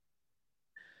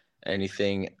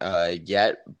anything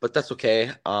yet, but that's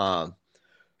okay. I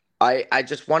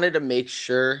just wanted to make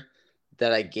sure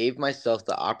that I gave myself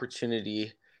the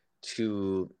opportunity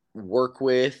to work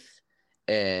with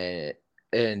and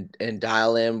and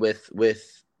dial in with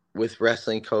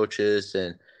wrestling coaches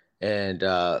and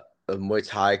a Muay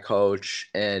Thai coach.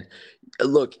 And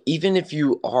look, even if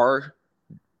you are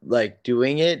like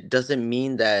doing it, doesn't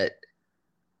mean that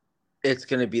it's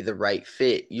going to be the right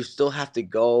fit. You still have to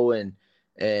go and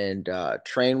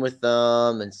train with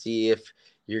them and see if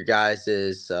your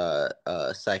guys'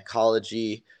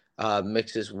 psychology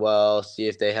mixes well. See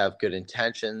if they have good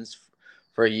intentions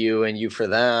for you and you for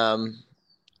them.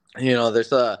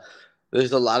 There's a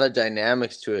lot of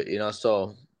dynamics to it.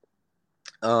 So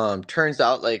turns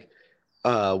out like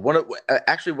one of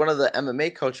the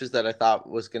MMA coaches that I thought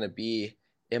was going to be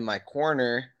in my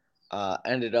corner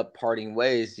ended up parting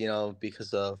ways,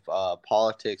 because of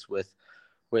politics with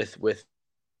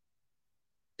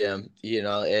him.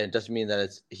 And it doesn't mean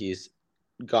that he's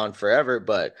gone forever,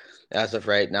 but as of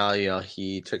right now,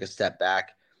 he took a step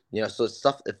back. So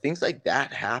things like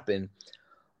that happen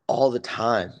all the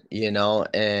time.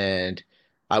 And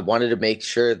I wanted to make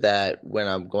sure that when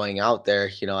I'm going out there,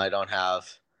 I don't have,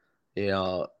 you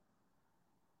know,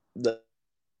 the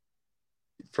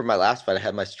for my last fight, I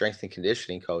had my strength and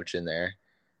conditioning coach in there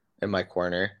in my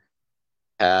corner.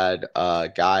 Had a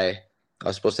guy. I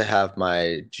was supposed to have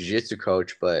my jiu-jitsu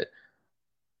coach, but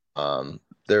um,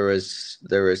 there was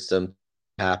some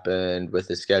happened with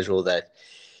his schedule that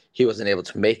he wasn't able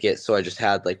to make it. So I just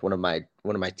had like one of my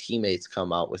teammates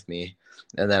come out with me,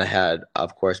 and then I had,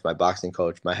 of course, my boxing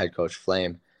coach, my head coach,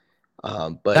 Flame.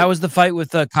 That But was the fight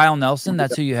with Kyle Nelson.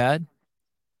 That's who you had.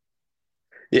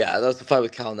 yeah, that was the fight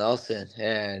with Cal Nelson,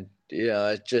 and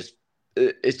it's just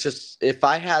if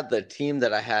I had the team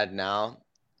that I had now,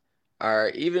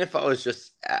 or even if I was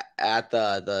just at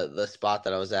the spot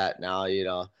that I was at now,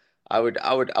 I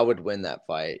would win that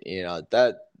fight.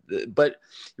 But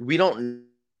we don't.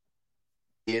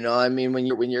 I mean, when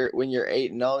you're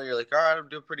 8-0, you're like, all right, I'm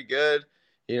doing pretty good.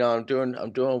 I'm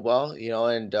doing well.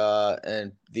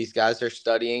 And these guys are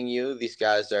studying you. These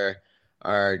guys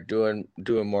are doing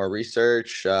more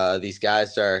research. These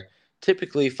guys are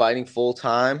typically fighting full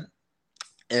time,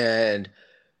 and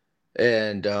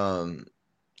and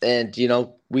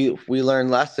we learn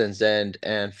lessons.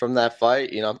 And from that fight,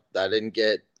 I didn't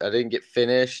get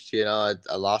finished. I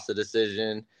lost the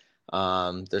decision.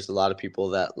 There's a lot of people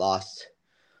that lost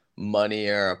money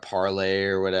or a parlay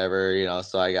or whatever,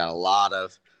 so I got a lot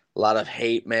of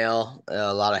hate mail,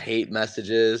 a lot of hate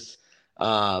messages.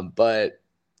 But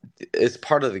it's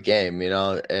part of the game,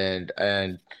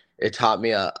 and it taught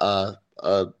me a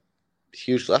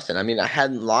huge lesson. I mean, I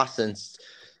hadn't lost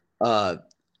uh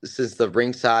since the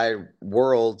ringside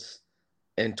worlds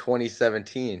in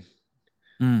 2017.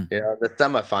 Mm. The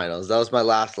semifinals. That was my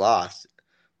last loss.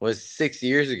 Was 6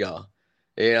 years ago.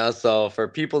 So for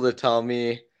people to tell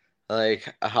me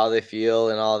like how they feel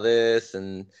and all this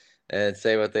and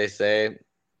say what they say,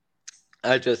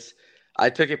 I just I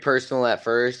took it personal at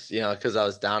first, because I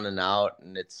was down and out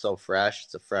and it's so fresh.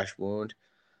 It's a fresh wound.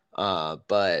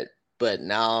 But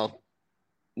now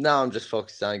I'm just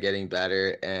focused on getting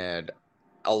better. And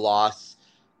a loss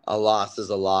a loss is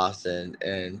a loss, and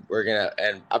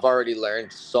I've already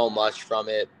learned so much from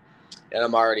it, and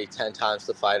I'm already 10 times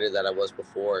the fighter that I was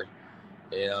before.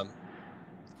 You know,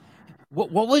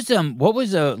 What was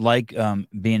like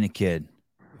being a kid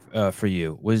for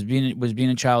you? Was being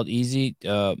a child easy?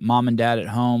 Mom and dad at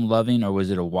home, loving, or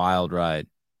was it a wild ride?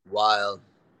 wild,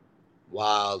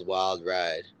 wild, wild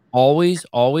ride. Always.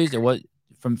 It was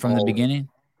from the Always, beginning.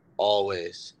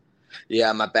 always.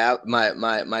 Yeah, my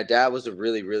dad was a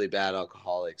really, really bad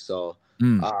alcoholic. So,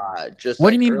 Mm. just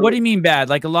What do you like mean? What do early. you mean bad?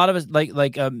 Like a lot of us, like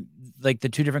the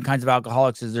two different kinds of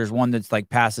alcoholics is there's one that's like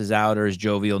passes out or is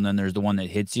jovial, and then there's the one that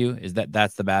hits you.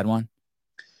 That's the bad one?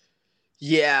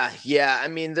 Yeah, yeah. I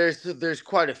mean, there's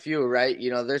quite a few, right?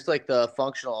 There's like the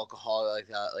functional alcoholic,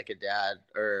 like a dad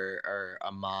or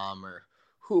a mom or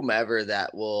whomever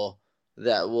that will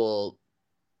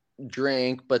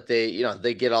drink, but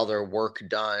they get all their work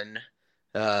done,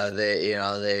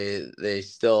 they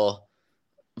still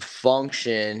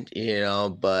function,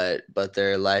 but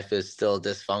their life is still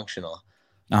dysfunctional.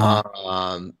 Uh-huh.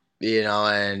 Um,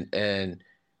 and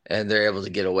they're able to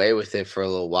get away with it for a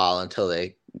little while until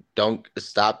they don't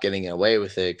stop getting away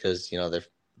with it because they're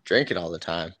drinking all the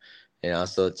time.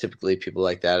 So typically people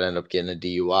like that end up getting a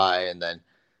DUI,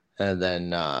 and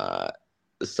then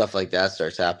stuff like that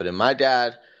starts happening. My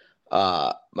dad,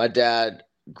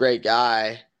 great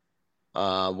guy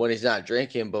when he's not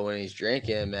drinking, but when he's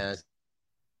drinking, man, it's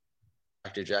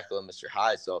Dr. Jekyll and Mr.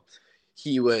 Hyde. So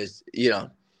he was,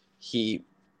 he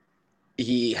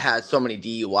he had so many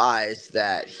DUIs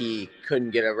that he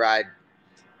couldn't get a ride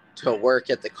to work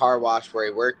at the car wash where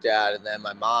he worked at, and then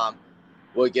my mom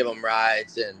would give him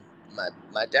rides, and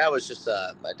my dad was just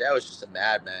a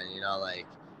madman,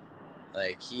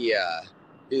 like he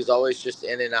was always just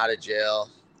in and out of jail,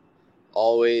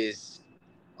 always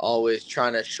always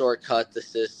trying to shortcut the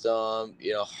system,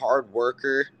 hard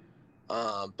worker,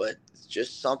 but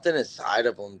just something inside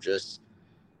of him just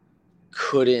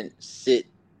couldn't sit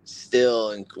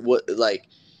still, and what like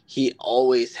he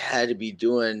always had to be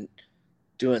doing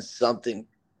something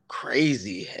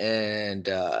crazy, and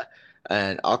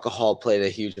alcohol played a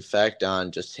huge effect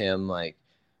on just him, like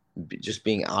just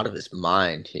being out of his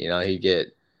mind. He'd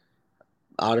get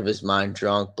out of his mind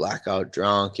drunk, blackout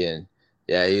drunk, and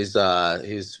yeah, he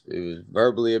was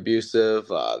verbally abusive,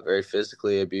 very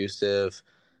physically abusive,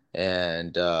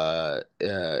 and I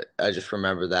just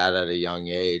remember that at a young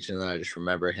age, and then I just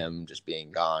remember him just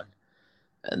being gone,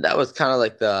 and that was kind of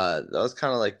like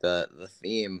the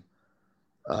theme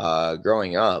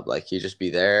growing up. Like he'd just be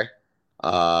there,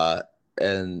 uh,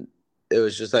 and it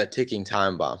was just that ticking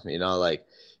time bomb. Like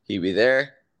he'd be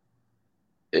there,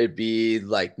 it'd be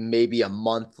like maybe a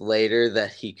month later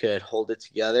that he could hold it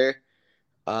together,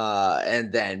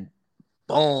 and then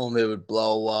boom, it would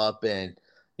blow up, and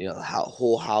the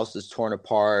whole house is torn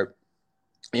apart.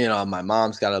 My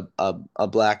mom's got a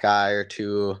black eye or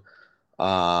two,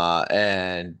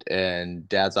 and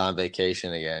dad's on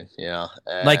vacation again,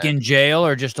 Like and in jail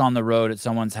or just on the road at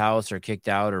someone's house or kicked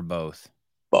out or both?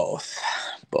 both,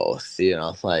 both,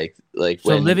 like So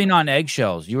when living on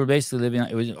eggshells. You were basically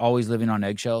it was always living on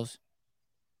eggshells?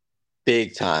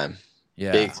 big time,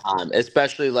 big Yeah. time,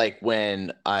 especially like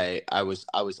when I was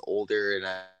older, and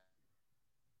I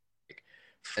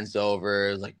friends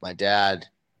over, like my dad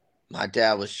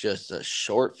was just a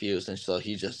short fuse, and so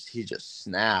he just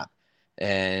snapped,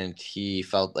 and he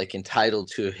felt like entitled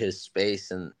to his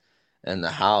space in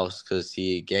the house because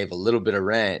he gave a little bit of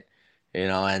rent,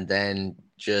 and then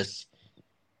just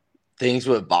things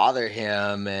would bother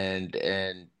him, and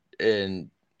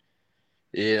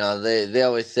they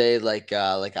always say like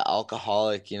an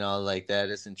alcoholic, like that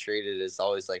isn't treated as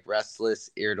always like restless,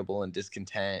 irritable, and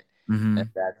discontent. And Mhm.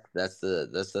 that's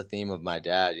the theme of my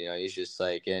dad. He's just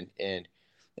like, and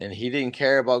he didn't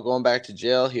care about going back to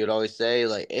jail. He would always say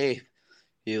like, hey,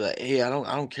 I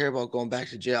don't care about going back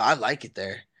to jail. I like it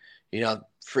there.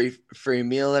 Free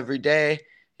meal every day.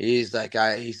 He's like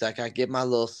I get my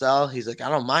little cell. He's like, I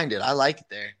don't mind it. I like it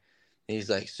there. And he's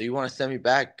like, so you want to send me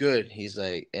back? Good. He's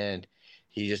like, and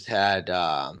he just had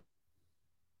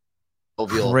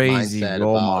jovial Crazy mindset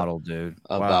role about model, dude.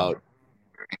 Wow. about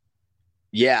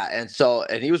yeah, and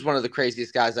he was one of the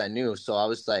craziest guys I knew. So I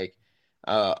was like,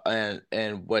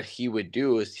 and what he would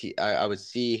do is I would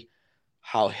see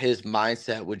how his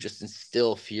mindset would just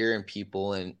instill fear in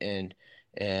people, and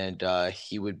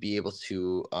he would be able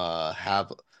to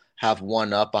have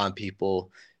one up on people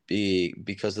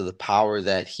because of the power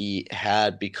that he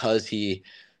had, because he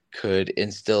could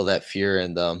instill that fear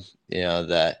in them.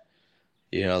 That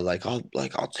like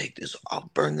I'll take this, I'll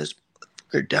burn this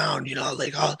her down,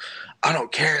 like I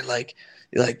don't care, like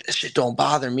this shit don't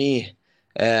bother me.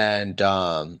 And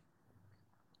in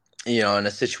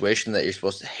a situation that you're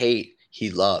supposed to hate,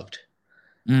 he loved.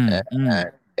 Mm,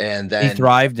 mm. And He then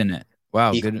thrived in it.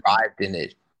 Wow, he good. thrived in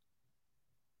it.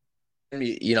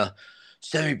 You know,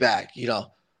 send me back. He's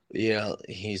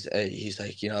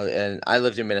like, and I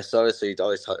lived in Minnesota, so he'd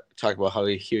always talk about how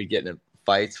he would get in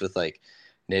fights with like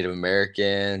Native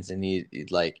Americans, and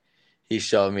he'd like he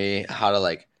showed me how to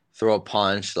like throw a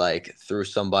punch like through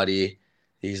somebody.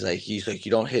 He's like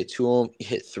you don't hit to him, you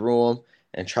hit through them,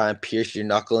 and try and pierce your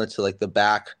knuckle into like the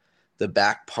back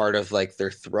part of like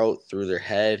their throat through their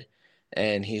head.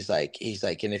 And he's like,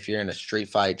 and if you're in a street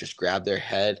fight, just grab their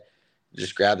head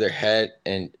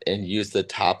and use the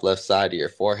top left side of your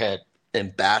forehead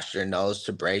and bash their nose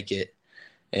to break it.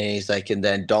 And he's like, and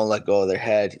then don't let go of their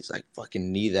head. He's like,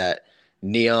 fucking knee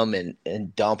them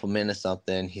and dump them into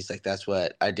something. He's like, that's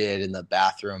what I did in the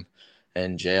bathroom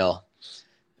in jail.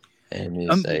 And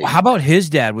he's How like, about his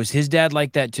dad? Was his dad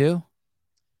like that too?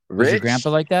 Was your grandpa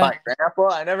Rich, like my that? grandpa.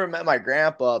 I never met my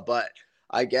grandpa, but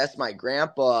I guess my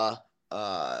grandpa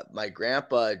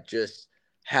just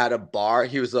had a bar.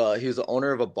 He was the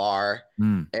owner of a bar,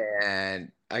 Mm,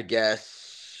 and I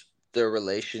guess their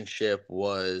relationship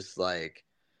was like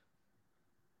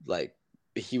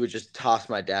he would just toss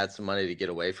my dad some money to get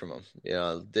away from him.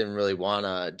 Didn't really want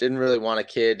a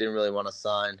kid, didn't really want a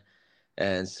son,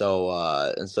 and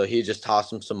so he just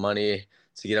tossed him some money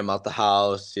to get him out the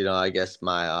house. I guess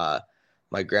my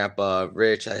grandpa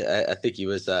Rich, I think he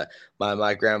was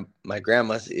my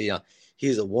grandma's,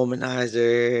 he's a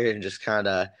womanizer and just kind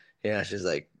of,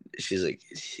 she's like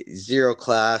zero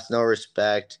class, no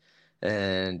respect,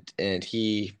 and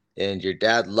your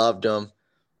dad loved him,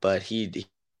 but he did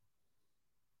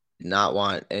not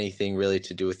want anything really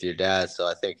to do with your dad. So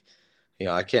I think,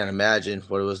 I can't imagine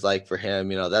what it was like for him.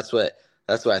 That's what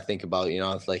I think about.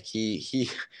 It's like he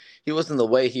wasn't the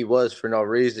way he was for no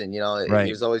reason. He right.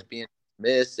 was always being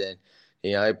missed, and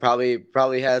he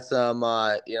probably had some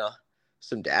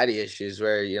daddy issues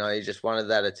where he just wanted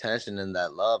that attention and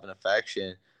that love and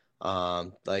affection,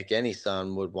 like any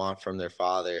son would want from their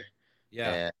father.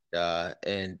 Yeah.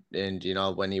 And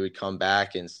when he would come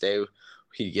back and stay,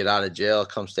 he'd get out of jail,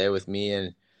 come stay with me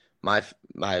and my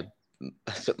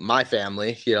my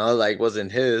family, like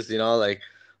wasn't his, like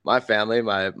my family,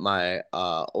 my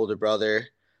older brother,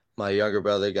 my younger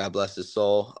brother, God bless his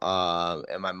soul,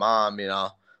 and my mom.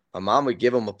 My mom would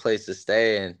give him a place to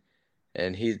stay,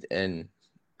 and he'd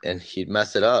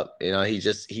mess it up. He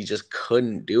just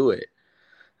couldn't do it.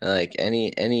 And, like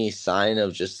any sign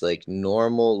of just like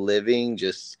normal living,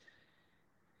 just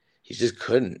he just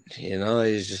couldn't.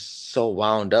 He's just so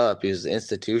wound up. He was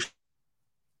institutional.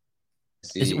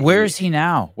 Where He is he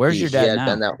now? Where's he your he dad had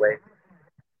been now? that way.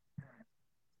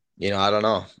 I don't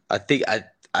know. I think I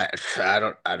I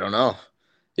don't know.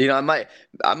 I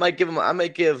might give him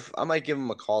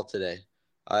a call today.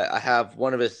 I have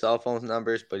one of his cell phone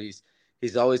numbers, but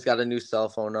he's always got a new cell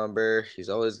phone number. He's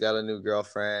always got a new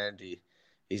girlfriend.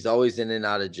 He's always in and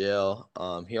out of jail.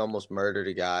 He almost murdered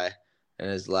a guy in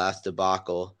his last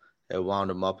debacle. It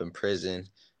wound him up in prison.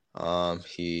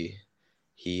 He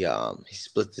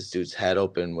split this dude's head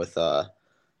open with a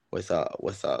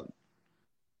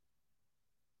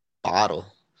bottle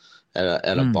at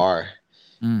a Mm, bar,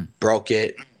 mm. broke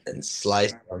it and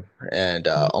sliced him, and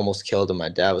almost killed him. My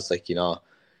dad was like,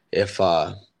 if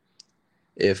uh,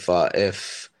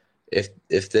 if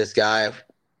this guy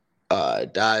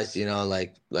dies,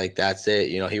 like that's it.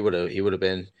 He would have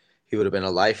been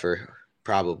a lifer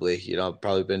probably.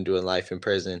 Probably been doing life in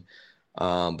prison.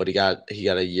 But he got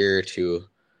a year or two,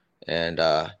 and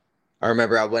I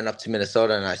remember I went up to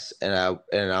Minnesota and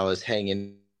I was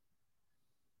hanging.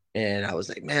 And I was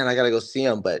like, man, I gotta go see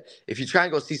him. But if you try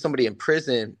and go see somebody in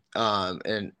prison,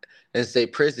 and say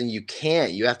prison, you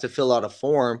can't. You have to fill out a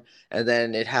form, and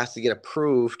then it has to get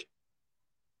approved,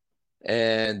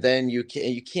 and then you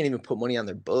can't even put money on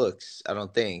their books. I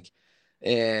don't think,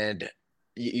 and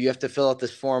you have to fill out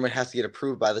this form. It has to get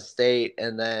approved by the state,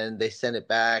 and then they send it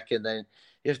back, and then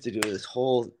you have to do this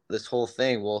whole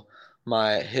thing. Well,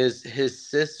 his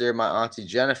sister, my auntie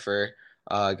Jennifer,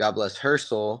 God bless her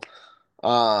soul,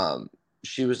 um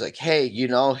she was like, hey,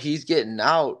 he's getting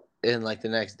out in like the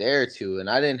next day or two. And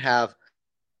I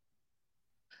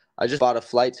just bought a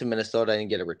flight to Minnesota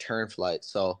and get a return flight.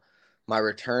 So my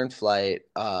return flight,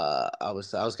 I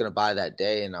was gonna buy that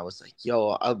day, and I was like,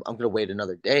 yo, I'm gonna wait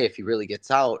another day. If he really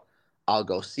gets out, I'll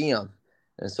go see him.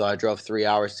 And so I drove 3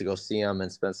 hours to go see him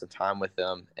and spend some time with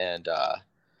him. And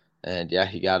yeah,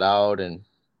 he got out, and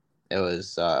it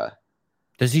was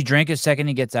Does he drink a second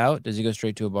he gets out? Does he go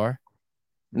straight to a bar?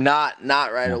 not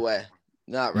right No. away.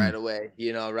 Not Mm, right away.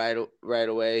 Right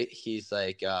away he's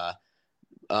like,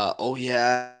 oh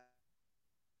yeah,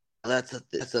 that's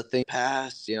a thing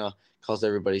past. Calls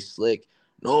everybody slick.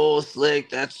 No, slick.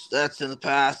 That's in the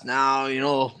past now.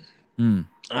 mm.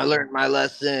 I learned my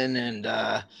lesson, and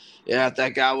yeah, if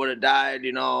that guy would have died,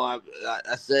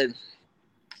 I said,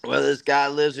 whether this guy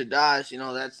lives or dies,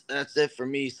 that's it for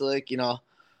me, slick.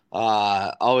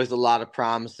 Always a lot of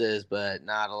promises, but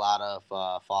not a lot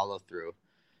of follow through.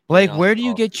 Blake, So where do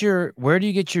you get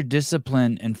your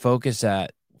discipline and focus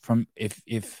at from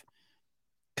if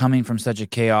coming from such a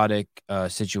chaotic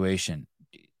situation?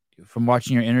 From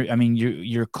watching your I mean,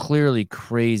 you're clearly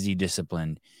crazy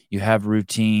disciplined. You have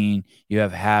routine, you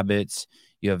have habits,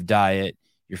 you have diet.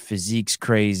 Your physique's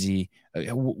crazy.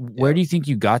 Where yeah. do you think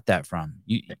you got that from?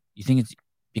 You think it's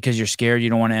because you're scared you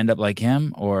don't want to end up like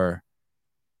him, or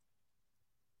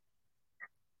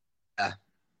Yeah.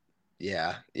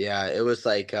 Yeah, yeah. It was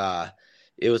like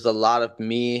it was a lot of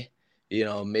me,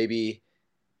 maybe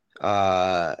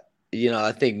uh,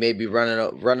 I think maybe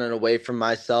running away from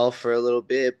myself for a little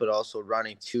bit, but also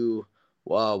running to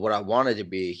what I wanted to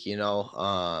be.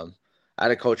 I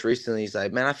had a coach recently. He's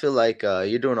like, "Man, I feel like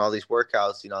you're doing all these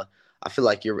workouts. I feel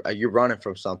like you're running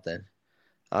from something."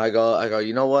 I go.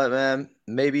 You know what, man?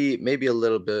 Maybe a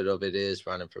little bit of it is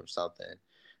running from something.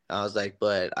 I was like,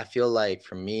 but I feel like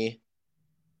for me,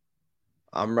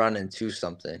 I'm running to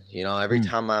something. Every Mm.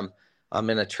 time I'm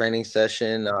in a training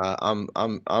session,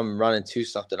 I'm running to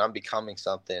something. I'm becoming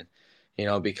something.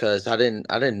 Because I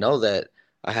didn't know that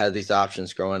I had these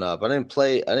options growing up. I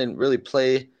didn't really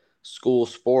play school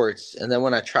sports, and then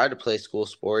when I tried to play school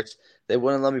sports, they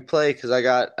wouldn't let me play because I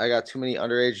got too many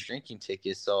underage drinking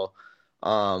tickets. So,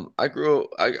 I grew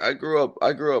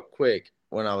up quick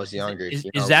when I was Is, younger.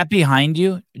 is that behind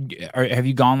you? Or have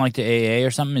you gone like to AA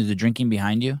or something? Is the drinking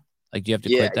behind you? Like, do you have to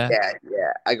Yeah, quit that? yeah,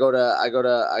 yeah. I go to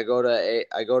AA. I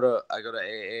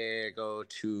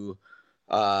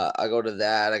go to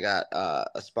that. I got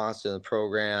a sponsor in the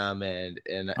program,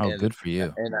 Oh, good for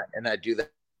you. and I do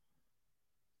that,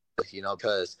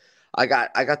 because I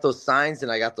got those signs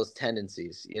and I got those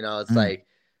tendencies. It's Mm, like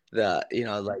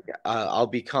I'll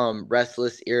become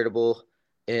restless, irritable,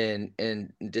 and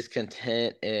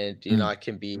discontent, and mm. I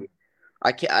can be.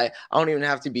 I don't even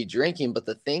have to be drinking, but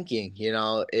the thinking,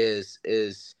 is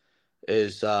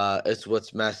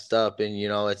what's messed up. And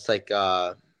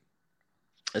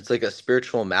it's like a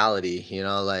spiritual malady,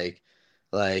 it's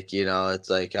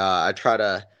like I try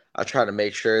to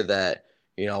make sure that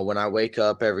when I wake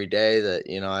up every day, that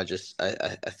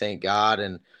I thank God,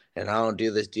 and I don't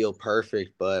do this deal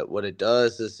perfect, but what it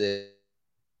does is it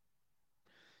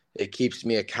keeps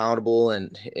me accountable,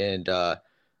 and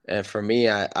for me,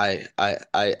 I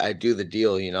do the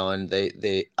deal, and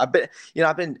I've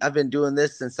been doing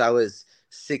this since I was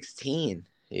 16.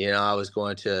 I was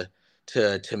going to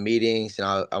meetings,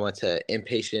 and I went to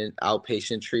inpatient,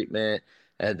 outpatient treatment,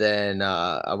 and then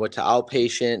I went to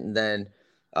outpatient, and then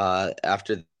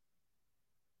after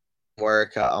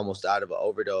work, I almost out of an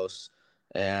overdose,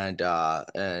 and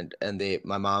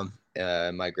my mom,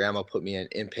 my grandma put me in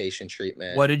inpatient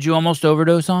treatment. What did you almost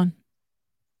overdose on?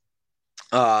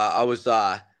 I was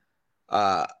I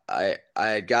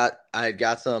had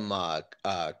got some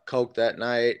coke that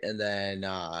night, and then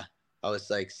I was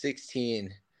like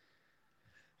 16.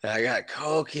 And I got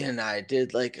coke, and I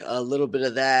did like a little bit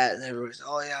of that, and everyone was,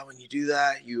 "Oh yeah, when you do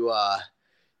that, you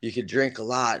could drink a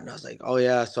lot." And I was like, "Oh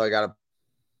yeah." So I got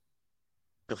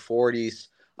the 40s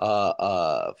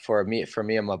for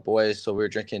me and my boys. So we were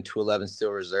drinking 211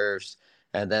 Steel Reserves.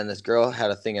 And then this girl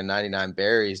had a thing of 99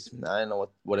 berries. I didn't know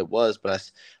what it was,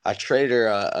 but I traded her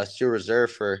a Steel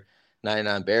Reserve for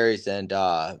 99 berries, and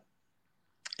I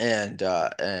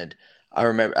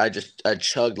remember I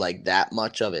chugged like that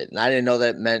much of it, and I didn't know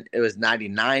that meant it was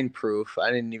 99 proof.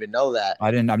 I didn't even know that.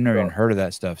 I've never even So heard of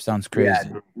that stuff. Sounds yeah,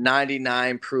 crazy.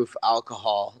 99 proof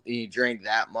alcohol. You drink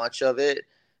that much of it.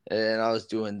 And I was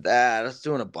doing that. I was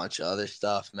doing a bunch of other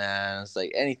stuff, man. It's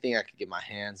like anything I could get my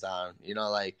hands on,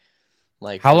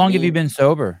 like How for long have you me, been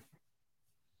sober?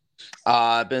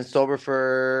 I've been sober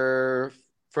for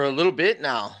a little bit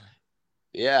now.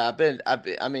 Yeah,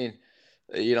 I mean,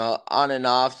 on and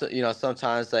off. So,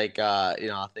 sometimes like I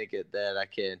think that I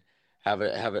can have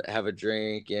a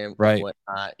drink and Right.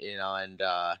 whatnot.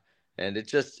 And it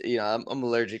just I'm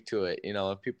allergic to it.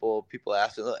 If people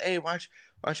ask me, "Hey, why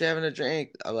aren't you having a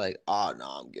drink?" I'm like, "Oh no,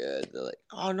 I'm good." They're like,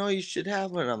 "Oh no, you should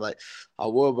have one." I'm like, "I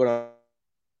would, but I'm allergic."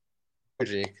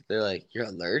 They're like, "You're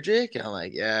allergic?" And I'm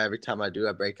like, "Yeah." Every time I do,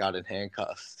 I break out in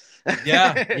handcuffs.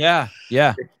 Yeah. Yeah.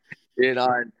 Yeah.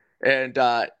 And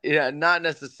not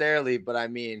necessarily, but I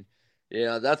mean,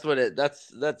 that's what it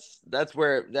that's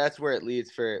where it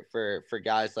leads for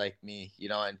guys like me,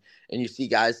 and you see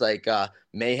guys like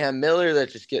Mayhem Miller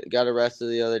that just got arrested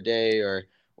the other day,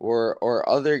 or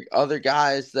other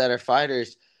guys that are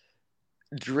fighters.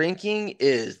 Drinking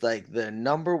is like the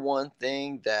number one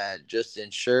thing that just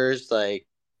ensures like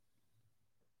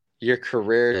your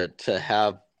career to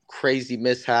have crazy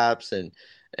mishaps, and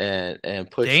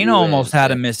put Dana you almost in.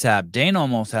 had a mishap. Dana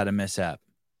almost had a mishap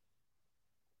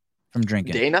from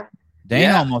drinking. Dana.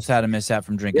 Dana Yeah, almost had a mishap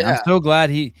from drinking. yeah,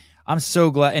 I'm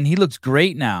so glad. And he looks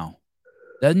great now,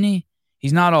 doesn't he?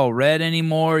 He's not all red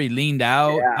anymore. He leaned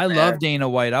out. yeah, I love man. Dana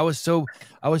White. I was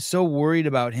so worried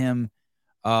about him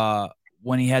uh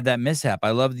when he had that mishap.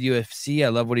 I love the UFC. I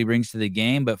love what he brings to the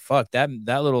game, but fuck that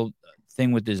little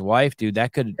thing with his wife, dude,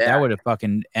 that Yeah, would have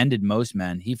fucking ended most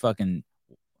men. He fucking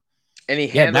and he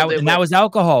yeah, handled it that with. was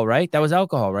alcohol, right? That was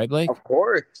alcohol, right, Blake? Of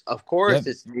course, Yep.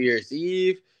 it's New Year's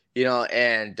Eve.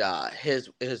 and his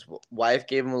wife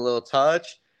gave him a little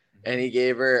touch, and he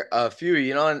gave her a few,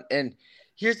 and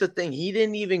here's the thing, he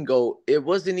didn't even go, it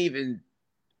wasn't even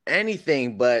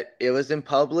anything, but it was in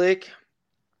public.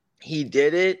 He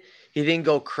did it. He didn't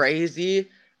go crazy.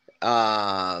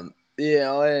 And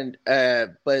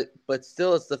but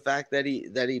still, it's the fact that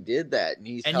he did that, and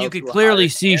he's And you held could to a higher clearly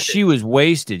see standard. she was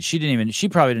wasted. She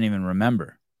probably didn't even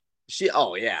remember.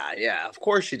 Oh yeah, yeah, of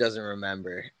course she doesn't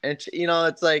remember, and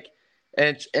it's like,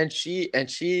 and she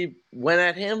went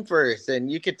at him first,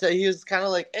 and you could tell he was kind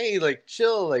of like, hey, like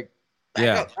chill, like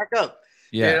Yeah. back up,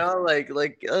 Yeah. like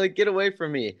get away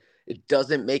from me. It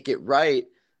doesn't make it right.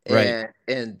 Right.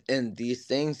 And these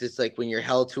things, it's like when you're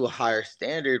held to a higher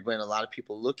standard, when a lot of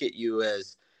people look at you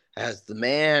as the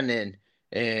man,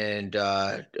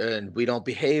 and we don't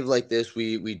behave like this,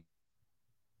 we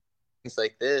things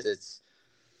like this,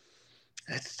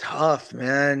 it's tough,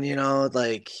 man.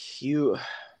 Like you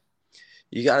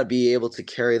got to be able to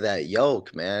carry that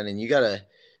yoke, man, and you got to,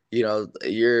 you're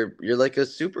like you're like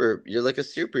a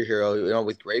superhero.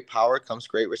 With great power comes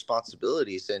great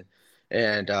responsibilities, and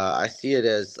I see it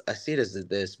as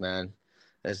this, man.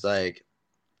 It's like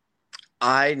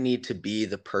I need to be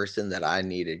the person that I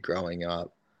needed growing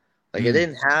up. Like I Mm,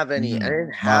 didn't have any, I mm.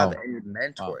 didn't have Wow. any Wow.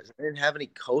 mentors. I didn't have any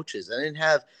coaches. I didn't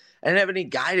have any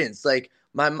guidance. Like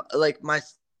my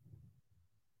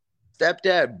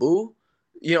stepdad, Boo,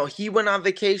 he went on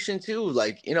vacation too.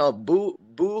 Like,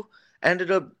 Boo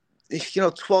ended up,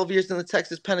 12 years in the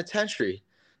Texas penitentiary,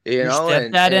 Your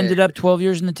and stepdad ended up 12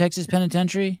 years in the Texas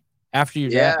penitentiary after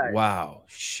your dad? yeah, Wow.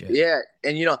 Shit. yeah.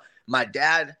 And, my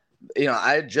dad,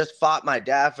 I had just fought my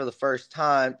dad for the first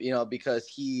time, because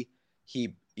he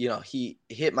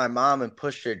hit my mom and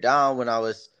pushed her down when I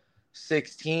was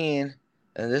 16.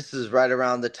 And this is right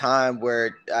around the time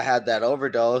where I had that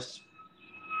overdose.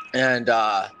 And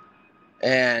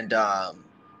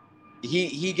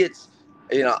he gets,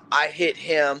 I hit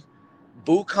him.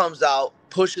 Boo comes out,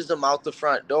 pushes him out the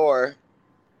front door.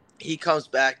 He comes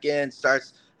back in,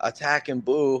 starts attacking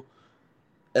Boo.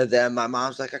 And then my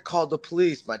mom's like, I called the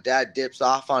police. My dad dips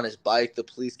off on his bike. The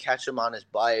police catch him on his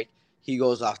bike. He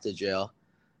goes off to jail.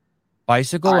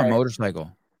 Bicycle or I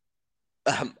motorcycle?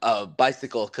 A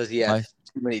bicycle, because he Bike. has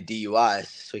too many DUIs,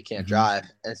 so he can't Mhm. drive.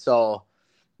 And so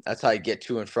that's how I get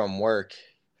to and from work.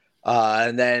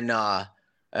 And then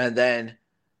and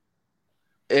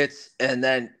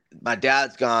then my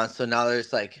dad's gone, so now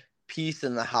there's like peace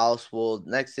in the house. Well,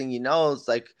 next thing you know, it's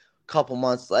like a couple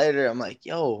months later, I'm like,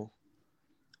 yo,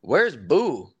 where's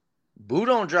Boo? Boo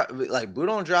don't drive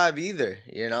either,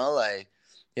 like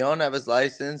he don't have his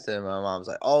license. And my mom's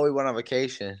like, oh, we went on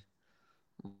vacation.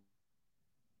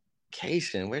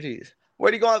 Vacation? Where do you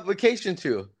go on vacation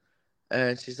to?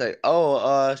 And she's like,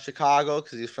 oh, Chicago,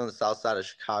 because he's from the south side of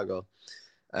Chicago.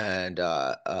 And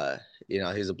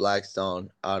he's a Blackstone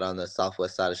out on the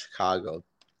southwest side of Chicago,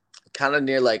 kind of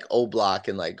near like O Block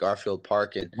and like Garfield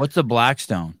Park. And What's a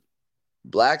Blackstone?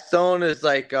 Blackstone is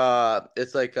like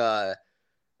it's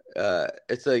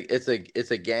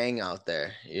a gang out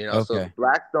there. So the Okay.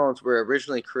 Blackstones were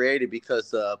originally created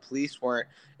because police weren't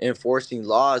enforcing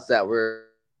laws that were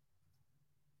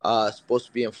supposed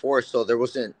to be enforced, so there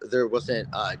wasn't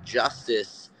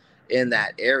justice in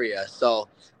that area. So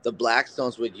the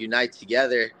Blackstones would unite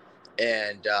together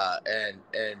and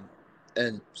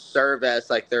serve as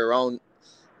like their own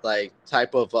like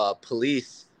type of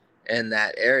police in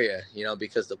that area,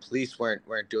 because the police weren't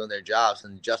doing their jobs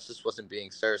and justice wasn't being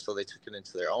served, so they took it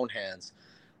into their own hands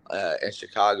in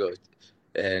Chicago.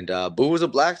 And Boo was a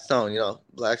Blackstone,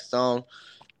 Blackstone,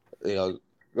 you know,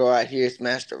 go right here,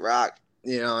 smash the rock,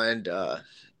 and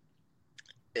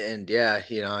yeah,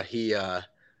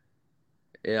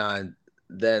 and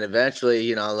then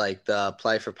eventually, like the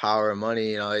apply for power and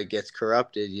money, it gets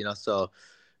corrupted, so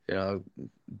you know,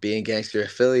 being gangster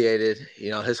affiliated,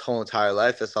 his whole entire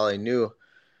life, that's all he knew.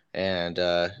 And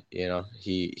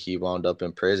he wound up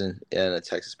in prison in a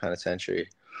Texas penitentiary.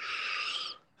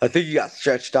 I think he got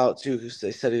stretched out too, because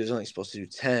they said he was only supposed to do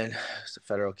 10. It's a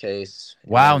federal case.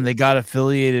 Wow, and they got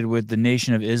affiliated with the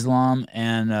Nation of Islam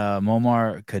and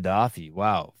Muammar Gaddafi.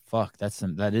 Wow, fuck,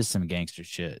 that is some gangster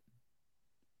shit.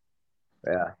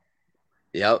 Yeah.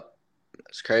 Yep.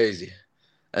 It's crazy.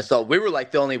 And so we were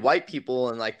like the only white people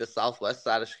in like the southwest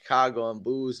side of Chicago, and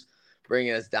Boo's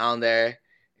bringing us down there.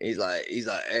 He's like,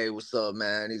 hey, what's up,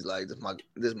 man? He's like, this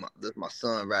my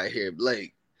son right here,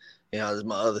 Blake. This is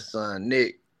my other son,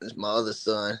 Nick. This is my other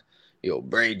son,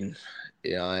 Braden.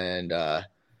 And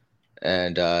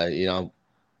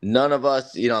none of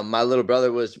us, my little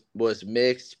brother was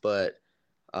mixed, but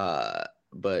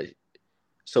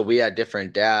So we had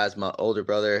different dads. My older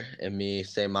brother and me,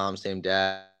 same mom, same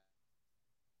dad.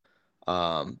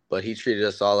 But he treated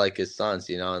us all like his sons,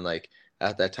 and like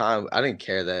at that time, I didn't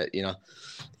care that, he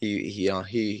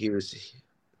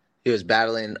was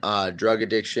battling drug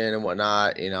addiction and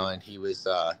whatnot, and he was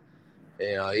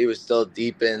still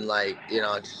deep in like,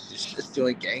 just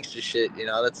doing gangster shit,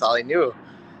 that's all he knew,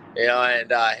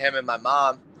 and him and my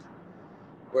mom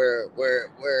were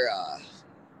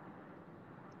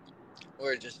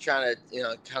we're just trying to,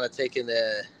 kind of taking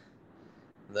the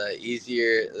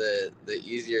easier,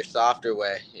 softer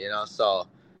way, so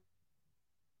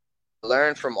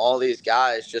learn from all these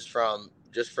guys just from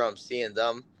seeing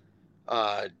them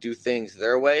do things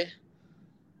their way,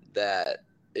 that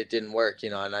it didn't work,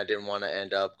 and I didn't want to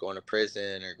end up going to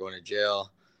prison or going to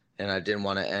jail, and I didn't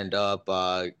want to end up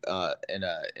in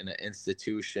an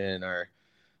institution, or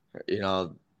you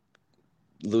know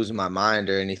losing my mind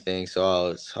or anything.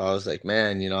 So I was like,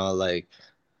 man, like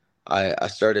I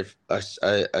started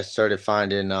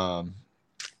finding I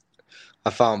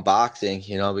found boxing,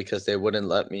 because they wouldn't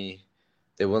let me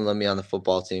on the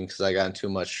football team because I got in too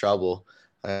much trouble.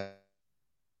 I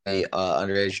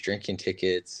underage drinking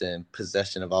tickets and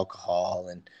possession of alcohol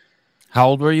and How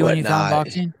old were you when you found whatnot.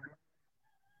 boxing?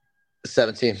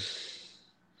 17.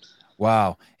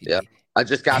 Wow. Yeah. Hey, I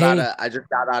just got out of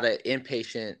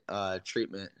inpatient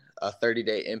treatment, a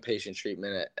 30-day inpatient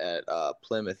treatment at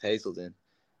Plymouth Hazelden.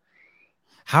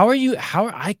 how are you?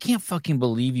 I can't fucking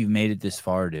believe you've made it this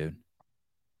far, dude.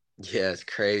 Yeah, it's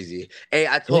crazy. Hey,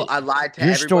 It, I lied to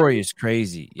your story everybody. is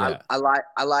crazy. I, Yeah.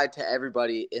 I lied to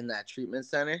everybody in that treatment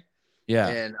center,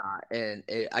 Yeah. and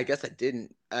I guess I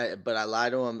didn't, but I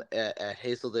lied to them at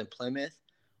Hazelden Plymouth,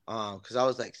 because I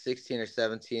was like 16 or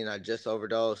 17. I just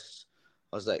overdosed.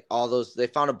 I was like, all those, they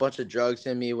found a bunch of drugs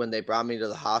in me when they brought me to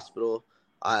the hospital.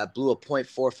 I blew a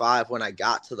 .45 when I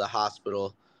got to the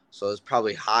hospital, so it was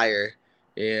probably higher,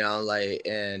 like,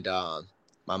 and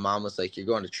my mom was like, "You're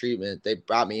going to treatment." They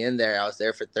brought me in there. I was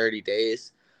there for 30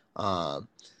 days. Um,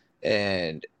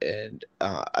 and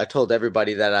I told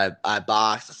everybody that I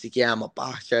boxed. I said, "Yeah, I'm a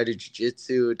boxer. I do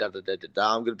jiu-jitsu. Da, da, da, da,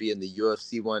 da. I'm gonna be in the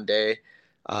UFC one day."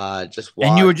 Just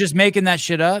And you were watch. just making that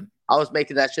shit up? I was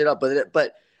making that shit up,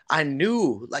 but I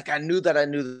knew that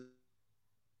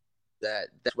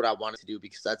that's what I wanted to do,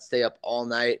 because I'd stay up all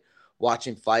night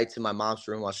watching fights in my mom's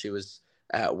room while she was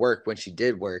at work, when she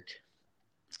did work.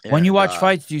 When you And watch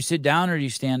fights, do you sit down or do you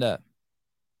stand up?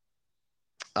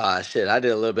 shit, I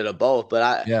did a little bit of both.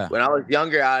 But Yeah. when I was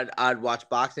younger, I'd watch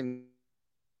boxing,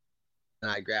 and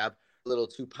I grab little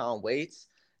 2 pound weights,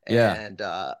 Yeah. and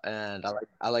I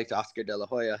liked Oscar De La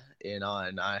Hoya, and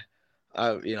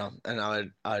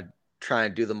I'd try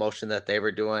and do the motion that they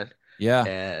were doing, Yeah.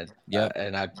 and Yep.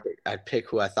 I'd pick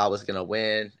who I thought was gonna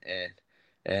win,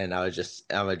 and I would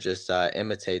just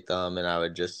imitate them, and I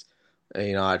would just,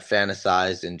 I'd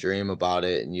fantasize and dream about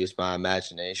it and use my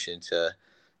imagination to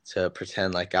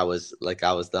pretend like I was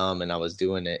them and I was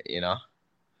doing it. Do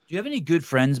you have any good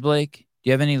friends, Blake? Do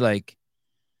you have any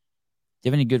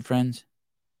good friends?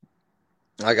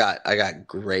 I got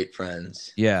great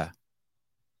friends. Yeah.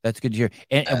 That's good to hear.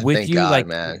 And with Thank you, God, like,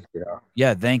 man.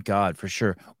 yeah, thank God for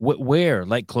sure. Where?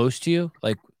 Like close to you?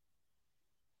 Like,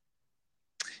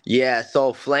 Yeah,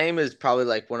 so Flame is probably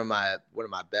like one of my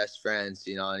best friends,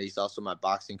 and he's also my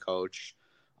boxing coach.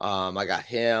 I got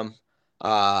him.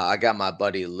 I got my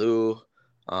buddy Lou.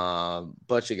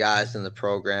 Bunch of guys in the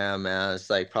program, man.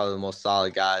 It's like probably the most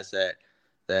solid guys that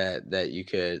you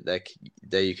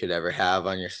could ever have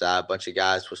on your side. Bunch of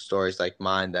guys with stories like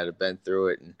mine that have been through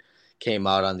it and came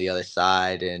out on the other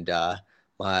side. And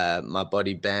my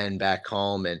buddy Ben back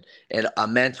home, and a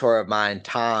mentor of mine,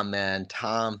 Tom, man,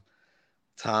 Tom,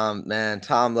 man,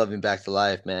 Tom loved me back to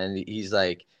life, man. He's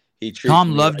like, he treats Tom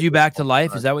me loved like you his back to own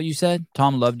life? Is son. that what you said?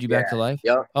 Tom loved you back to Yeah. life?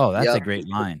 Yep. Oh, that's a Yep. great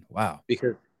line. Wow.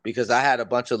 Because I had a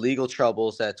bunch of legal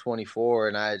troubles at 24,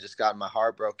 and I had just gotten my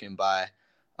heart broken by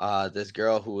this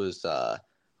girl who was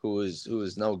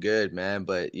no good, man.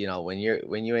 But when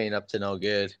you ain't up to no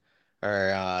good,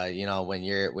 or when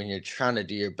you're trying to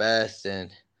do your best,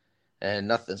 and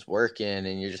nothing's working,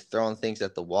 and you're just throwing things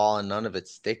at the wall and none of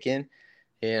it's sticking,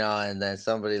 and then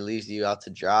somebody leaves you out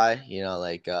to dry,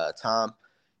 like Tom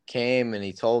came and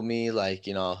he told me, like,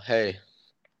 hey,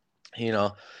 you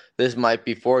know this might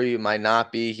be for you, might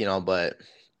not be, but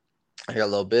I got a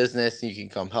little business, you can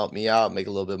come help me out, make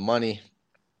a little bit of money.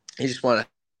 He just want to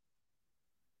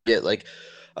get like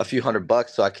a few $100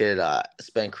 so I could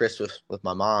spend Christmas with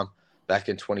my mom back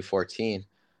in 2014,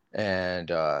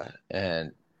 and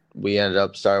we ended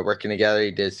up started working together. He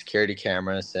did security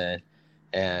cameras, and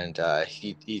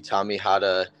he taught me how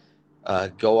to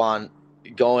going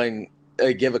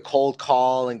give a cold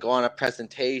call and go on a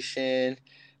presentation,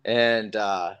 and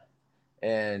Tom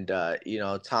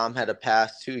had a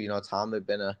past too. Tom had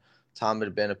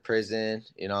been a prison.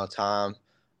 Tom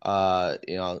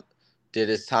did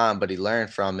his time, but he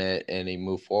learned from it and he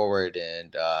moved forward.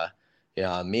 And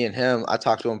me and him, I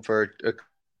talked to him for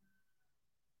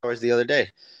hours the other day.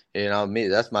 Me,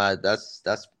 that's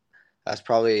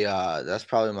probably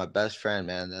my best friend,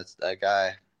 man. That's that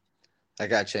guy. That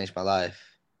guy changed my life.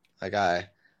 That guy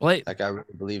Blake, that guy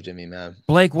really believed in me, man.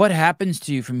 Blake, what happens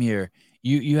to you from here?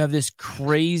 You have this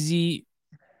crazy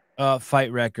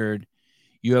fight record.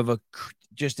 You have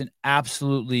just an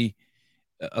absolutely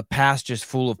a past just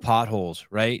full of potholes,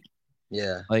 right?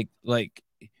 Yeah. Like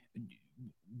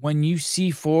when you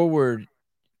see forward,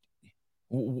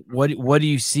 what do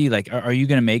you see? Like, are you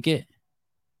gonna make it?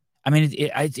 I mean,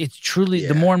 it's truly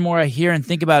the Yeah. more and more I hear and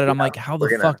think about it, I'm Yeah. like, how the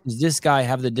We're gonna. fuck does this guy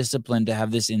have the discipline to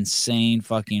have this insane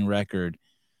fucking record?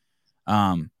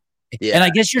 Um, and I Yeah.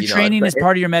 guess your It's training like is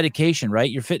part of your medication, right?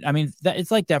 You're fit. I mean, it's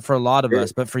like that for a lot of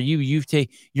us, but for you,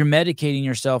 you're medicating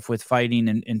yourself with fighting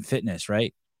and fitness,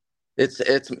 right?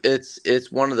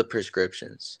 it's one of the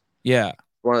prescriptions. Yeah.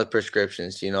 One of the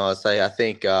prescriptions. It's like I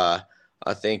think my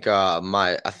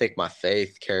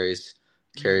faith carries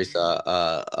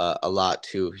a lot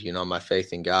too. My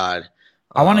faith in God.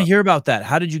 I want to Um, hear about that.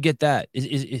 How did you get that?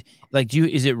 Is like,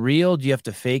 is it real? Do you have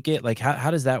to fake it? Like,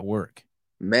 how does that work?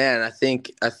 Man, I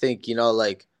think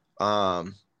like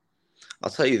I'll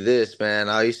tell you this, man.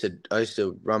 I used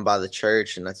to run by the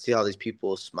church and I'd see all these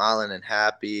people smiling and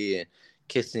happy and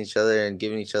kissing each other and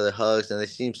giving each other hugs, and they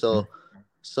seem so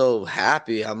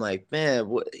happy. I'm like, man,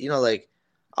 like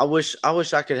I wish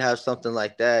I could have something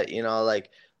like that.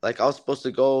 Like I was supposed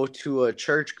to go to a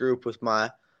church group with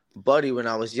my buddy when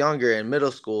I was younger in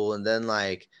middle school, and then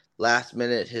like last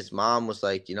minute, his mom was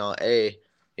like, hey,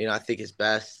 I think it's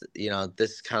best,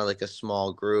 this is kind of like a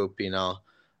small group,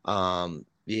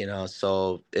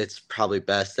 so it's probably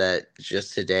best that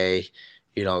just today,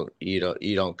 you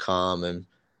don't come.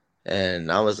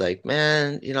 And I was like,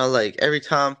 man, like every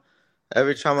time I'm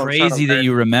trying to Crazy that learn,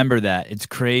 you remember that. It's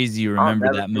crazy you I'll remember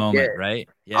never that moment, forget. right?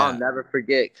 I'll Yeah. never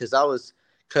forget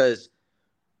because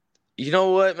you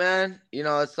know what, man?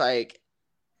 It's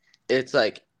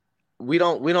like we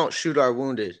don't shoot our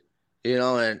wounded,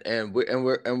 and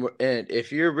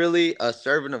if you're really a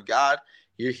servant of God,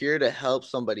 you're here to help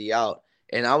somebody out.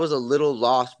 And I was a little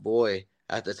lost boy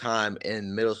at the time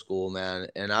in middle school, man,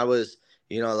 and I was,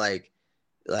 man,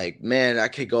 I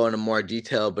could go into more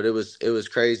detail, but it was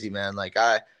crazy, man. Like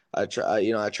I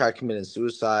tried committing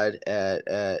suicide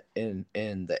in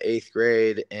the eighth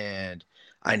grade, and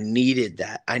I needed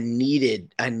that. I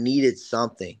needed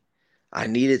something. I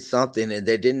needed something, and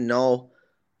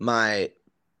my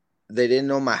they didn't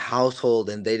know my household,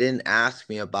 and they didn't ask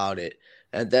me about it.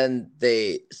 And then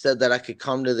they said that I could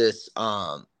come to this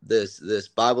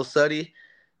Bible study,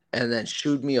 and then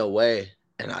shooed me away.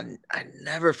 And I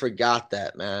never forgot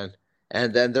that, man.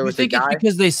 And then there You was a think it's guy.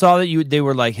 because they saw that they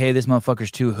were like, hey, this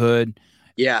motherfucker's too hood.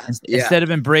 Yeah, yeah, Instead of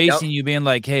yep, embracing you, being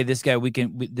like, hey, this guy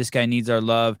needs our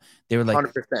love. They were like,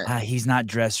 100%. he's not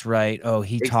dressed right. Oh,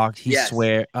 he Yes,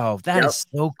 swear. Oh, that yep, is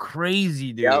so crazy,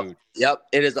 yep, dude. yep.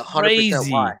 It is 100%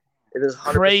 why. Crazy. It is It's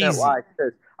 100% why. crazy.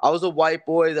 Because I was a white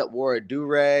boy that wore a do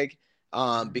rag,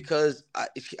 because I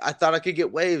thought I could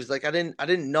get waves. Like I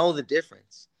didn't know the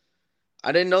difference.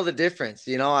 I didn't know the difference.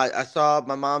 I saw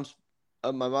my mom's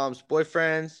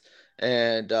boyfriends,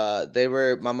 and they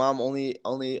were my mom only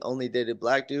dated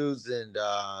black dudes, and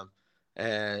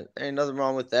ain't nothing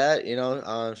wrong with that.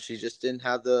 She just didn't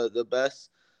have the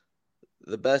best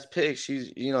pick.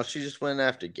 She just went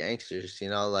after gangsters.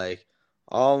 Like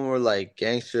all of them were like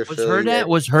gangster affiliated.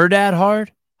 Was her dad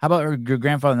hard? How about your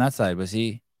grandfather on that side? Was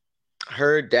he?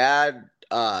 Her dad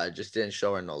just didn't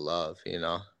show her no love.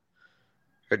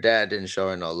 Her dad didn't show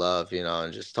her no love,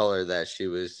 and just told her that she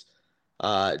was,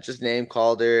 just name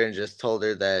called her and just told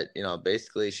her that,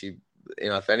 basically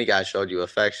if any guy showed you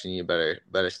affection, you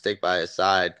better stick by his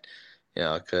side,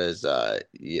 because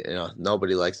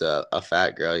nobody likes a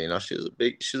fat girl. She was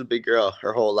a big girl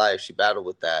her whole life. She battled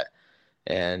with that,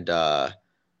 and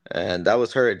that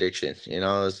was her addiction. It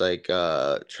was like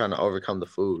trying to overcome the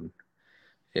food,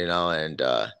 and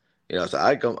so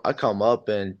I come up,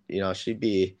 and she'd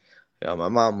be, my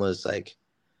mom was like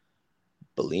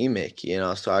bulimic,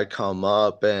 so I'd come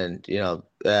up, and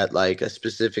at like a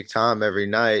specific time every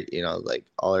night, like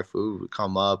all her food would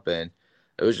come up, and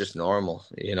it was just normal,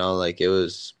 like it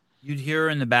was. You'd hear her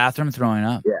in the bathroom throwing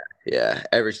up. Yeah, yeah,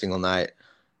 every single night.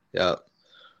 Yep,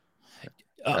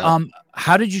 yep.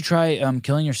 How did you try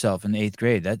killing yourself in the eighth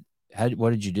grade?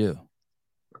 What did you do?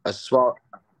 I swallowed.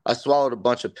 I swallowed a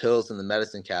bunch of pills in the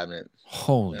medicine cabinet. You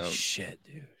Holy know, shit,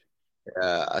 dude.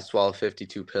 I swallowed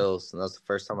 52 pills, and that was the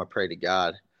first time I prayed to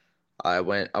God. I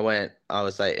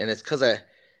was like, and it's because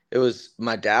it was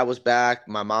my dad was back,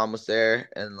 my mom was there,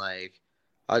 and like,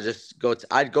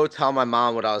 I'd go tell my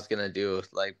mom what I was gonna do,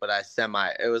 like, but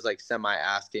it was like semi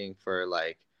asking for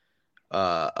like,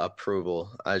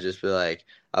 approval. I'd just be like,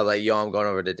 I'm like, yo, I'm going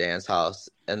over to Dan's house,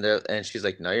 and she's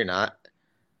like, no, you're not,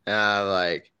 and I'm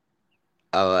like,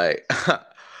 all right,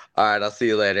 I'll see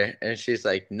you later, and she's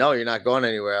like, no, you're not going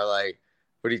anywhere. I'm like,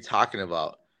 what are you talking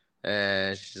about?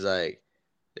 And she's like,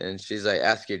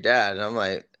 ask your dad. And I'm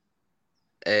like,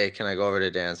 hey, can I go over to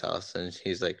Dan's house? And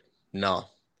he's like, no.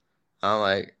 I'm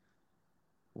like,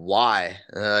 why?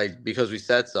 And they're like, because we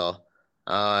said so.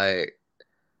 I'm like,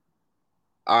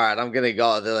 all right, I'm gonna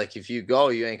go. They're like, if you go,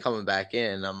 you ain't coming back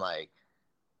in. And I'm like,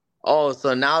 oh,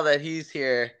 so now that he's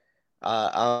here,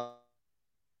 now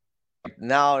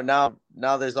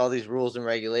there's all these rules and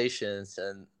regulations,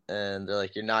 and they're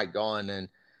like, you're not going. And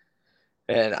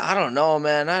I don't know,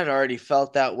 man. I'd already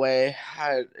felt that way.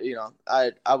 I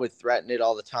would threaten it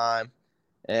all the time.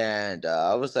 And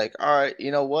I was like, all right,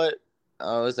 you know what?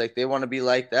 I was like, they want to be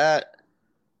like that.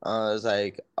 I was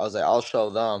like, I'll show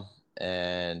them.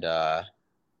 And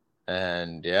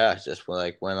yeah, just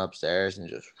went upstairs and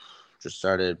just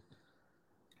started.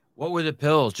 What were the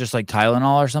pills? Just like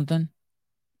Tylenol or something?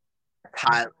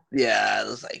 Yeah, it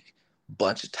was like a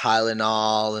bunch of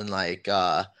Tylenol and like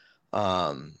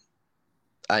um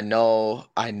I know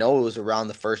it was around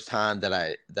the first time that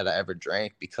I ever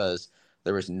drank because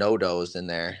there was no dose in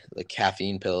there, like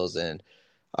caffeine pills, and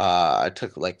I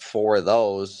took like four of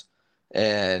those,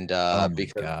 and Oh my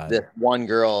because God. this one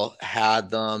girl had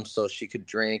them, so she could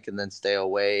drink and then stay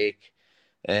awake,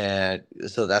 and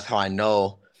so that's how I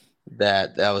know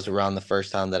that was around the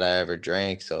first time that I ever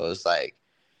drank. So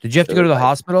Did you have it to go was to the like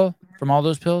hospital from all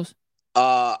those pills?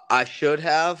 I should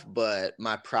have, but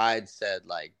my pride said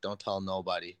like, don't tell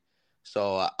nobody.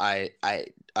 So I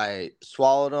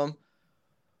swallowed them,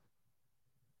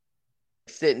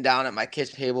 sitting down at my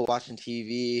kitchen table watching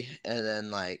TV, and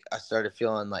then like I started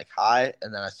feeling like high,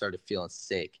 and then I started feeling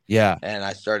sick, Yeah. and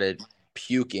I started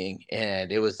puking,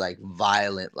 and it was like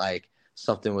violent, like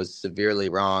something was severely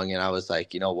wrong, and I was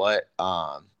like, you know what?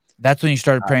 That's when you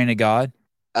started praying to God?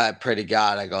 I pray to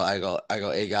God. I go,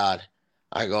 hey God,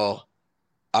 I go.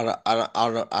 I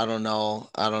don't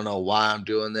know why I'm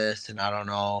doing this, and I don't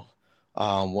know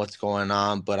what's going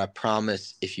on. But I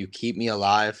promise, if you keep me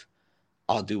alive,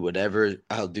 I'll do whatever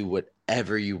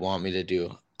you want me to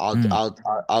do. I'll Mm.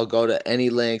 I'll I'll go to any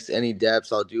lengths, any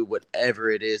depths. I'll do whatever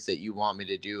it is that you want me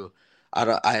to do. I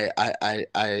don't.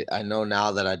 I know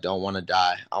now that I don't want to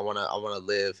die. I wanna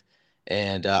live,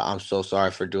 and I'm so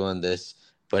sorry for doing this.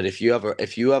 But if you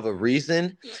have a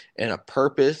reason and a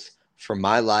purpose for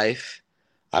my life,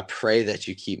 I pray that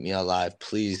you keep me alive.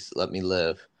 Please let me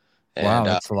live. Wow, And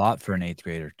that's a lot for an eighth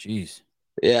grader. Jeez.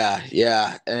 yeah,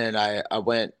 yeah. And I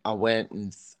went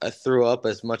and I threw up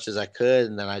as much as I could,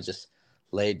 and then I just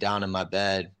laid down in my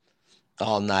bed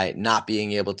all night, not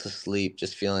being able to sleep,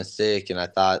 just feeling sick. And I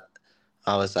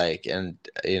was like, and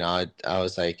I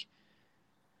was like,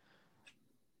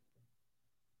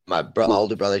 my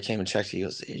older brother came and checked. He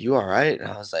goes, "Are you all right?" And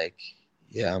I was like,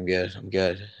 "Yeah, I'm good. I'm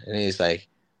good." And he's like,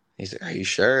 "Are you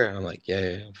sure?" And I'm like, "Yeah,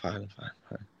 yeah, I'm fine. I'm fine.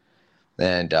 I'm fine."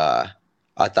 And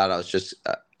I thought I was just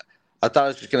I thought I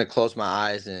was just gonna close my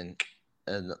eyes and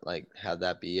like have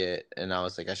that be it. And I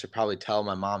was like, I should probably tell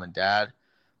my mom and dad,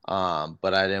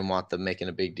 but I didn't want them making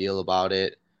a big deal about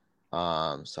it.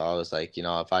 So I was like,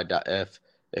 if I die,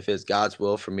 if it's God's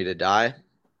will for me to die,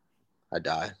 I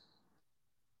die.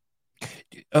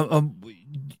 Uh, um,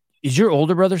 is your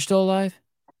older brother still alive?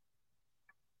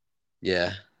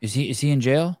 Yeah, Is he in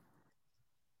jail?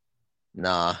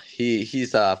 nah.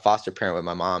 He's a foster parent with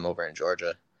my mom over in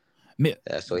Georgia. Me-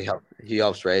 Yeah, so he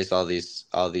helps raise all these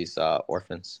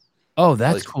orphans. Oh, All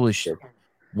that's these coolish. kids. Yeah,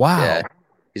 Wow.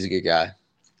 he's a good guy.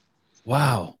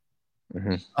 Wow.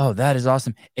 Hmm. Oh, that is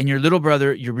awesome. And your little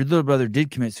brother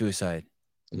did commit suicide.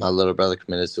 My little brother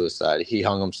committed suicide. He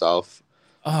hung himself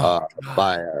Oh uh,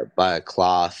 God. by a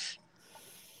cloth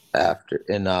after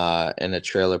in a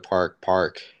trailer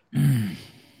park. Mm.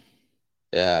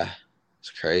 Yeah, it's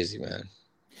crazy, man.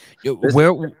 This is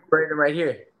Where Brandon right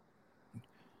here.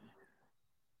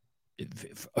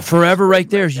 That's forever right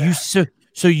Brandon there. right You there.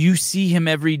 so you see him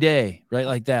every day, right?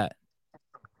 Like that.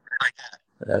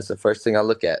 That's the first thing I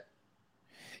look at.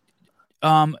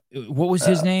 What was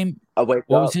his Uh, name? I wake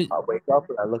What was up. his I wake up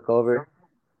and I look over.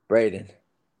 Braden.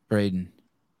 Braden?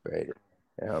 Braden.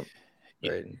 Yeah,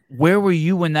 Braden. Where were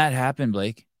you when that happened,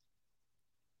 Blake?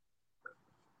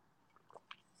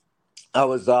 I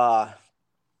was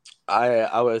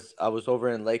I was over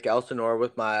in Lake Elsinore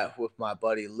with my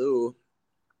buddy Lou,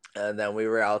 and then we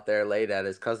were out there late at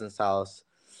his cousin's house,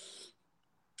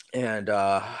 and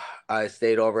I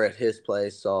stayed over at his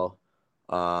place. So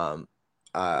um,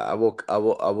 I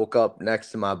woke up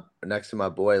next to my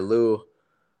boy Lou,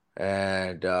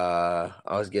 and I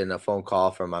was getting a phone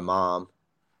call from my mom,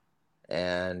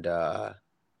 and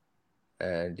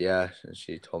yeah,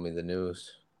 she told me the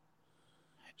news.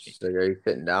 She's like, "Are you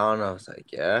sitting down?" I was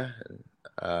like, "Yeah." And,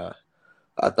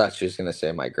 I thought she was gonna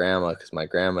say my grandma because my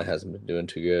grandma hasn't been doing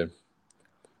too good.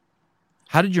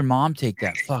 How did your mom take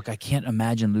that? Fuck, I can't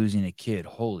imagine losing a kid.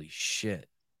 Holy shit.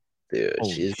 Dude,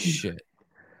 Holy she's shit.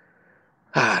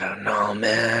 I don't know,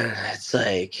 man. It's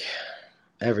like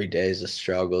every day is a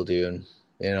struggle, dude.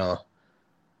 You know,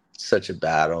 it's such a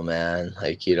battle, man.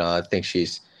 Like, I think she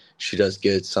does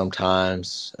good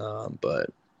sometimes, but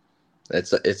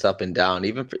it's up and down.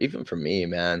 Even for me,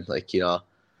 man. Like,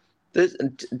 this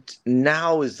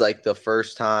now is like the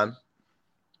first time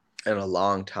in a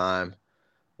long time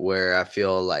where I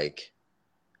feel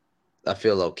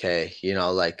okay.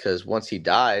 Like because once he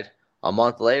died, a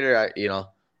month later,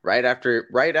 right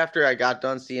after I got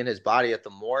done seeing his body at the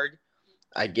morgue,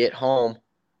 I get home.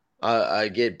 I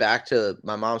get back to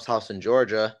my mom's house in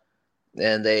Georgia,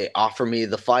 and they offer me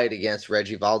the fight against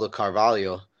Regivaldo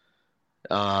Carvalho,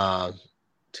 um,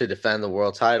 to defend the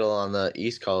world title on the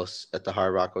East Coast at the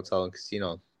Hard Rock Hotel and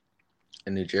Casino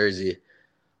in New Jersey.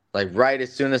 Like right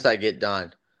as soon as I get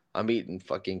done, I'm eating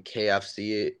fucking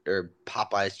KFC or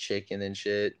Popeye's chicken and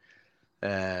shit,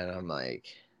 and I'm like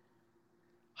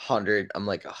 100. I'm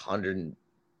like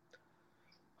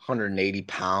 180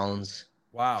 pounds,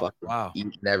 Wow. fucking Wow.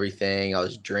 eating everything. I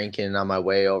was drinking on my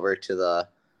way over to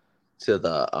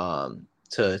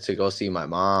go see my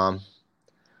mom.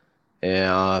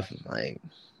 Like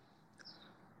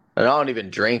I don't even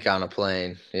drink on a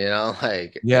plane,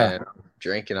 like Yeah. and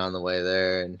drinking on the way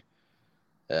there, and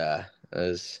yeah, it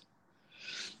was.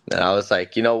 And I was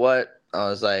like, you know what? I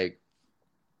was like,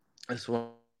 this one of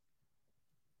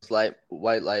those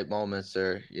white light moments,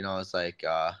 or it's like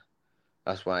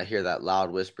that's when I hear that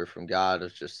loud whisper from God.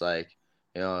 It's just like,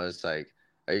 it's like,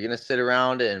 are you gonna sit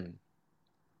around and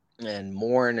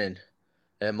mourn and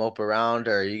mope around,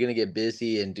 or are you gonna get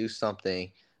busy and do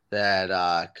something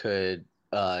that could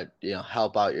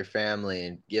help out your family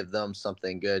and give them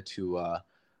something good to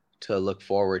look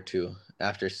forward to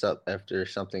after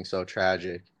something so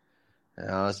tragic? And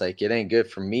I was like, it ain't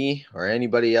good for me or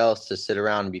anybody else to sit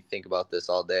around and be think about this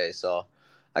all day. So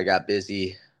I got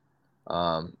busy.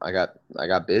 I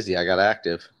got busy. I got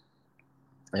active,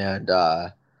 and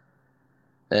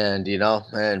and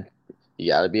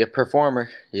you got to be a performer,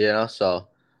 So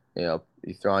you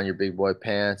throw on your big boy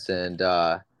pants and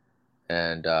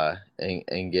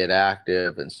get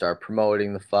active and start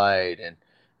promoting the fight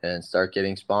and start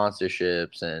getting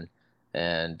sponsorships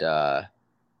and uh,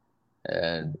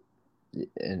 and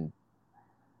and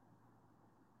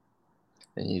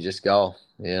and you just go,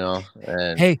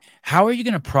 and Hey, how are you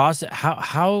gonna process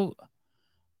how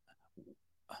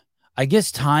I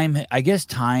guess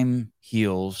time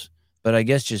heals, but I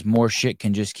guess just more shit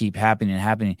can just keep happening and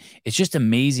happening. It's just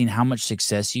amazing how much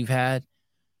success you've had,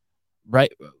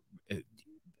 right?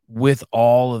 With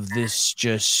all of this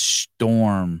just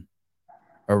storm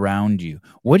around you.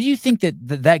 What do you think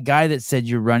that guy that said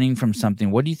you're running from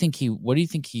something, what do you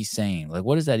think he's saying? Like,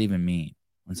 what does that even mean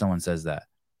when someone says that?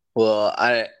 well,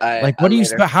 Like, I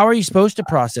later how are you supposed to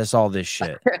process all this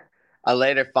shit? I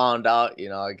later found out,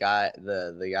 a guy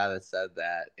the guy that said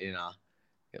that,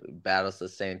 battles the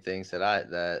same things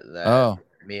that Oh,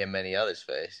 me and many others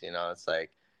face.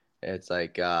 It's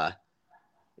like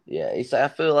yeah, he said I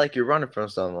feel like you're running from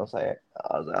something.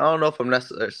 I don't know if I'm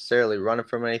necessarily running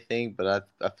from anything, but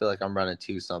I feel like I'm running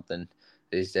to something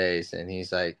these days. And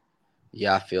he's like,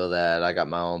 yeah, I feel that. I got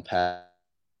my own path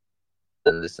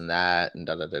and this and that and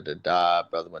da da da da da.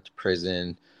 Brother went to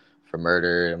prison for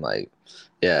murder. I'm like,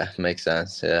 yeah, makes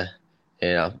sense. Yeah,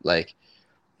 like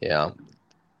you know,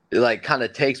 it like kind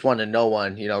of takes one to know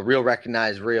one. Real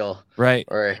recognize real, right.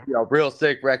 or real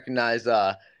sick recognize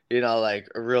like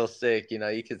real sick.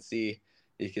 You can see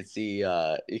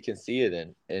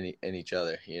it in each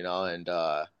other. And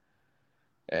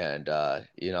a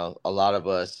lot of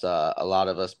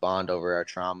us bond over our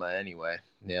trauma anyway.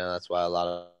 That's why a lot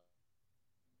of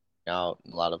out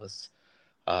and a lot of us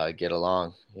get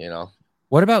along.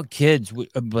 What about kids?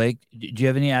 Blake, do you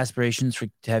have any aspirations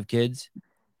to have kids?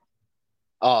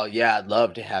 Oh yeah, I'd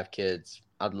love to have kids.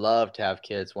 I'd love to have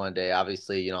kids one day.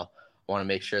 Obviously, I want to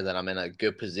make sure that I'm in a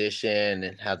good position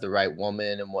and have the right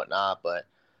woman and whatnot. But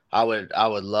I would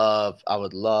love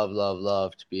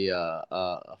to be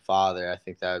a father. I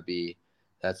think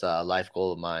that's a life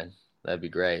goal of mine. That'd be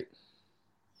great.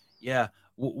 Yeah.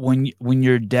 When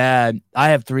your dad, I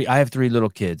have three little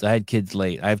kids. I had kids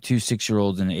late. I have two 6-year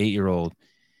olds and an 8-year old.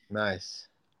 Nice.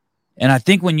 And I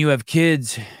think when you have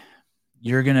kids,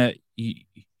 you're gonna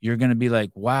you're gonna be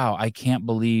like, wow, I can't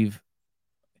believe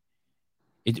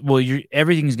it. Well, you're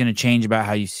everything's gonna change about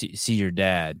how you see your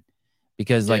dad,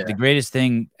 because like the Yeah. greatest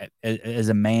thing as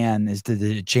a man is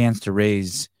the chance to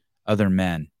raise other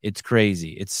men. It's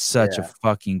crazy. It's such a Yeah.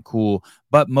 fucking cool.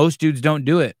 But most dudes don't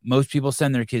do it. Most people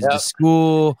send their kids to Yep.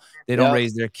 school. They don't Yep.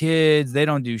 raise their kids. They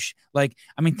don't do like.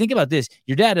 I mean, think about this.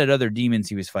 Your dad had other demons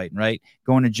he was fighting, right?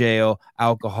 Going to jail,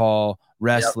 alcohol, Yep.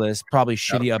 restless, probably Yep.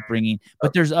 shitty upbringing. But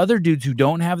Yep. there's other dudes who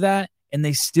don't have that, and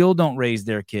they still don't raise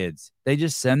their kids. They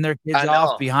just send their kids I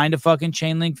off know. behind a fucking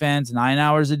chain link fence 9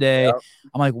 hours a day. Yep.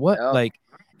 I'm like, what? Yep. Like,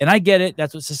 and I get it.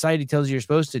 That's what society tells you you're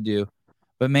supposed to do.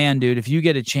 But man, dude, if you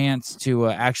get a chance to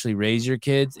actually raise your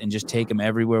kids and just take them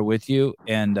everywhere with you,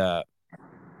 and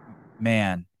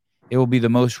man, it will be the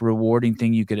most rewarding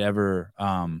thing you could ever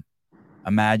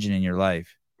imagine in your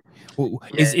life. Yeah.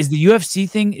 Is the UFC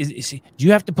thing? Do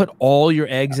you have to put all your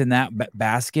eggs in that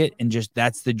basket and just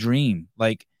that's the dream?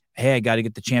 Like, hey, I got to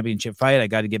get the championship fight. I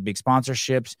got to get big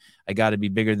sponsorships. I got to be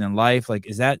bigger than life. Like,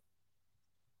 is that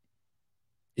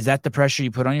the pressure you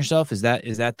put on yourself? Is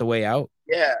that the way out?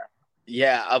 Yeah.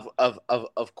 Yeah,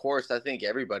 of course. I think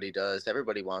everybody does.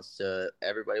 Everybody wants to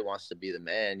be the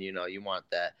man. You want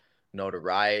that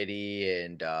notoriety,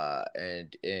 and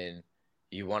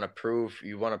you want to prove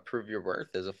your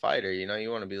worth as a fighter. You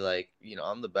want to be like,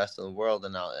 I'm the best in the world,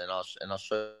 and I'll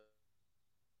show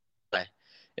you,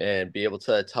 and be able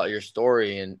to tell your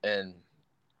story, and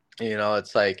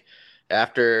it's like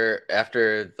after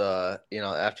the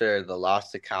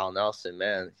loss to Kyle Nelson,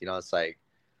 man, it's like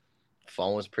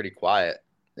phone was pretty quiet.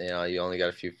 You only got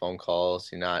a few phone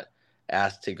calls. You're not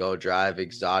asked to go drive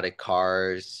exotic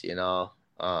cars.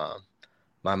 My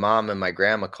mom and my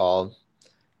grandma called,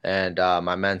 and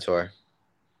my mentor,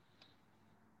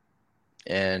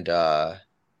 and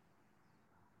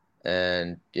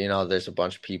there's a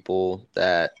bunch of people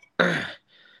that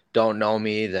don't know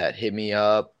me that hit me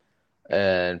up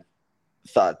and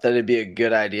thought that it'd be a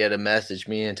good idea to message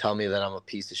me and tell me that I'm a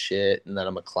piece of shit and that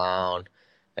I'm a clown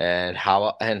and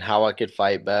how I could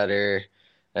fight better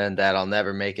and that I'll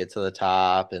never make it to the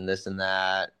top and this and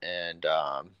that and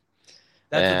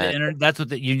That's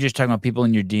what you're just talking about. People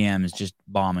in your DMs just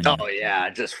bombing you. oh yeah,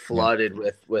 just Yeah. flooded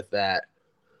with that.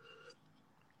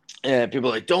 And people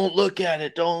are like, don't look at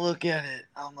it, don't look at it.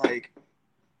 I'm like,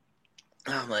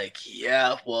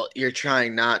 yeah, well, you're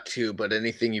trying not to, but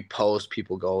anything you post,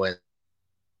 people go in and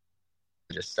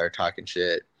just start talking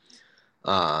shit.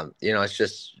 It's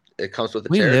just it comes with the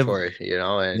We live. territory,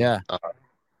 and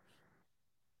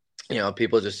Yeah.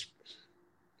 people just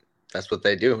that's what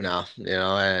they do now,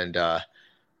 and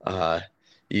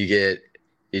you get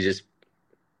you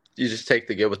just take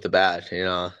the good with the bad.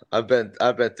 I've been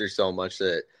through so much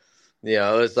that it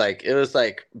was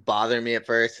like bothering me at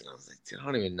first, and I was like, dude, I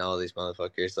don't even know these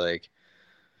motherfuckers. Like,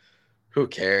 who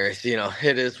cares?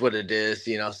 It is what it is.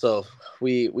 So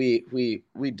we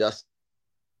dust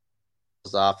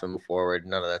off and move forward.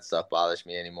 None of that stuff bothers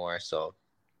me anymore. So,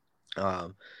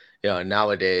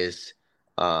 nowadays,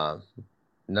 um,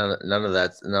 none of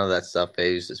that stuff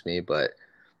phases me. But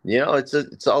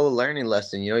it's all a learning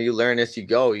lesson. You learn as you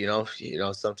go.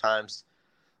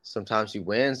 Sometimes you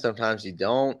win, sometimes you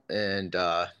don't, and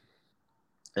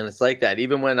it's like that.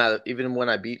 Even when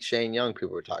I beat Shane Young,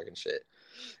 people were talking shit.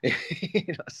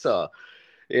 So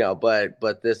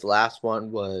but this last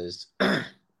one was a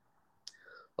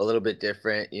little bit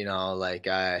different. Like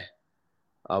I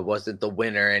wasn't the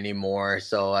winner anymore,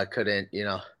 so I couldn't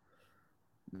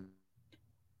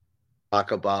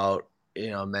talk about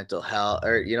mental health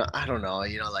or I don't know.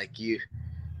 Like you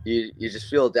just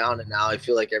feel down and out. I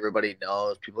feel like everybody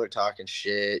knows people are talking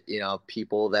shit.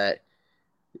 People that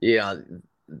you know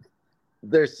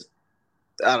there's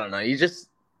I don't know. You just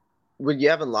when you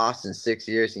haven't lost in 6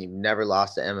 years and you've never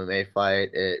lost an MMA fight,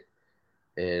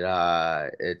 Your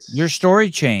it's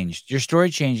story changed. Your story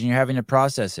changed, and you're having to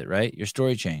process it, right? Your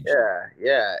story changed.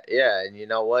 yeah. And you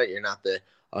know what? You're not the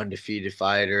undefeated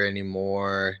fighter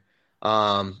anymore.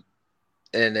 Um,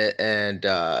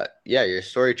 yeah, your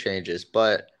story changes,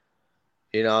 but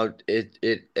it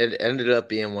ended up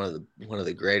being one of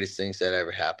the greatest things that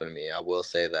ever happened to me. I will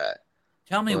say that.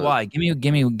 Tell me One of the why.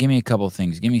 Give me a couple of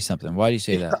things. Give me something. Why do you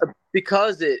say that?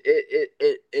 because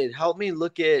it helped me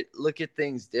look at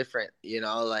things different,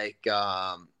 like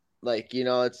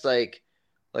it's like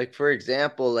like for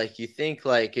example, like you think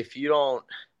like if you don't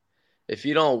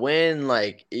win,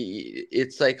 like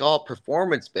it's like all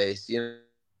performance based, you know.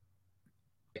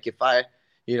 Like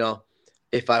you know,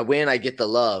 if I win, I get the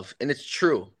love, and it's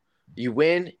true. You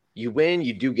win,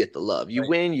 you do get the love. You Right.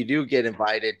 win, you do get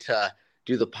invited to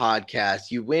do the podcast.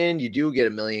 You win, you do get a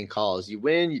million calls. You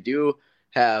win, you do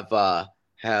have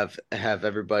have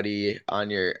everybody on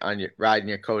your riding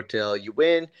your coattail. You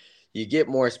win, you get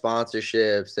more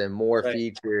sponsorships and more Right.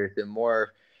 features and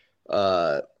more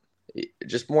uh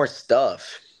just more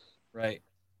stuff. Right.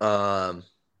 Um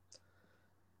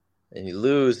and you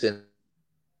lose, and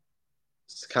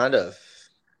it's kind of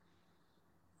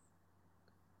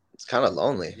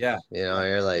lonely. Yeah. You know, Yeah.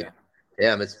 you're like, Yeah.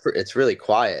 damn, it's really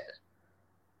quiet.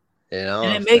 You And know,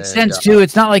 it makes and sense too.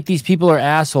 It's not like these people are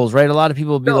assholes, right? A lot of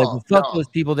people will be like, no, "Well, fuck no, those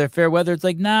people. They're fair weather." It's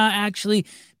like, nah, actually,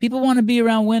 people want to be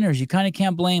around winners. You kind of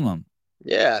can't blame them.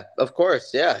 yeah, of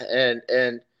course, yeah, and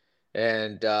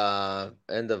the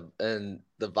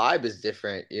vibe is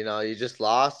different. You know, you just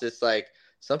lost. It's like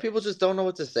some people just don't know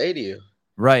what to say to you.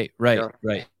 Right. You Right. know,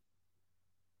 Right.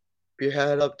 keep your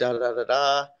head up, da da da da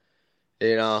da.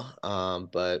 You know,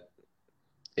 but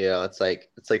you know, it's like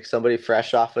somebody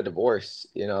fresh off a divorce.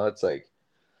 You know, it's like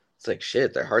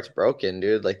shit. Their heart's broken,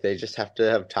 dude. Like they just have to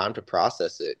have time to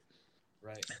process it.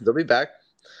 Right. They'll be back.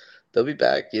 They'll be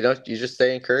back. You know, you just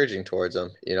stay encouraging towards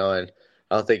them. You know, and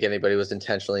I don't think anybody was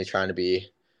intentionally trying to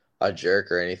be a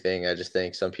jerk or anything. I just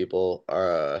think some people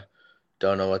are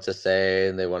don't know what to say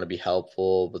and they want to be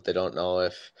helpful, but they don't know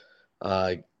if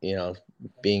you know,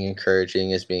 being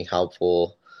encouraging is being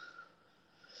helpful.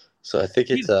 So I think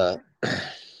it's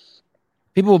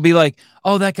People will be like,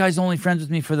 "Oh, that guy's only friends with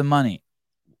me for the money."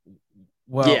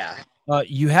 Well, yeah,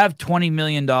 you have $20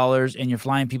 million and you're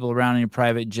flying people around in your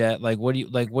private jet. Like, what do you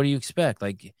like? What do you expect?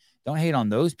 Like, don't hate on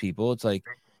those people. It's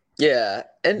yeah,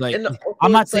 like and I'm also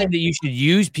not it's saying like that you should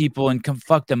use people and come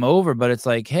fuck them over, but it's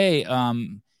like, hey,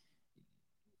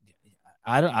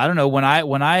 I don't know. When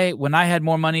I had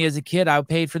more money as a kid, I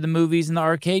paid for the movies and the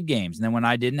arcade games. And then when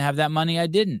I didn't have that money, I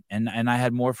didn't. And I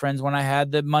had more friends when I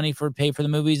had the money for pay for the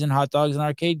movies and hot dogs and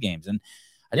arcade games. And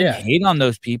I didn't yeah, hate on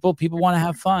those people. People want to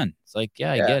have fun. It's like,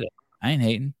 yeah, I yeah, get it. I ain't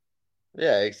hating.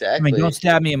 yeah, I mean, don't exactly.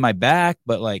 stab me in my back,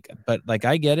 but like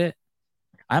I get it.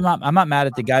 I'm not mad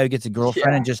at the guy who gets a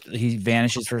girlfriend Yeah, and just he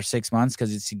vanishes for 6 months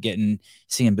because it's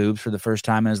seeing boobs for the first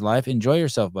time in his life. Enjoy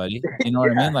yourself, buddy. You know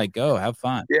what I mean? yeah, Like, go have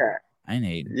fun. yeah. I ain't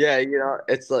hating. Yeah, you know,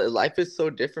 it's like life is so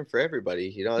different for everybody.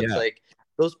 You know, it's Yeah. like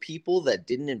those people that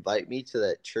didn't invite me to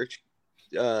that church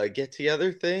get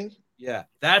together thing Yeah.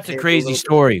 That's a hit a crazy little bit.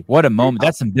 story. What a moment. Yeah,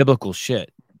 That's some biblical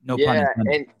shit. No pun yeah,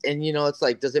 intended. and you know, it's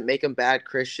like, does it make them bad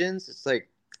Christians? It's like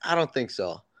I don't think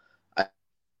so. I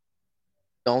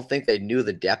don't think they knew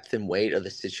the depth and weight of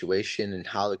the situation and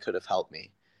how it could have helped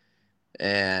me. Well,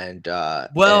 And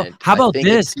how I about think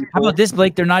if this? How about people, this,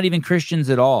 Blake? They're not even Christians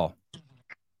at all.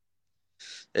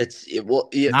 well,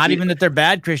 Not even that they're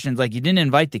bad Christians. Like you didn't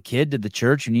invite the kid to the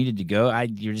church who needed to go.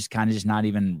 You're just kind of just not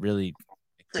even really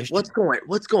a like Christian.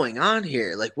 what's going on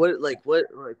here,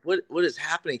 what is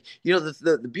happening, you know.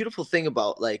 The beautiful thing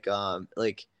about in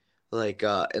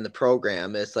the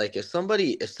program is like if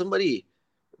somebody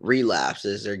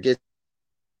relapses or gets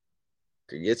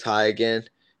high again,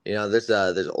 you know, there's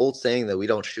an old saying that we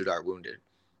don't shoot our wounded.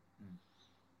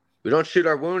 We don't shoot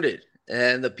our wounded,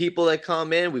 and the people that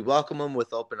come in, we welcome them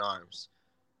with open arms.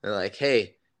 They're like,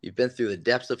 hey, you've been through the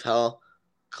depths of hell.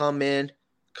 Come in,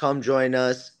 come join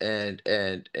us, and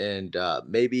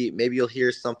maybe you'll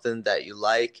hear something that you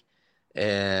like,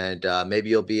 and maybe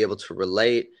you'll be able to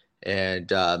relate,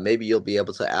 and maybe you'll be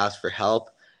able to ask for help.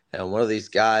 And one of these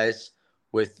guys,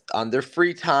 with on their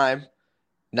free time,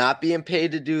 not being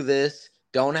paid to do this,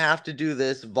 don't have to do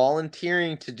this,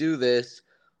 volunteering to do this,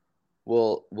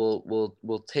 will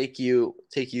take you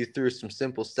through some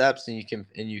simple steps, and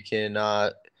you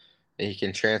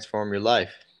can transform your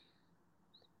life.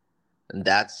 And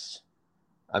that's,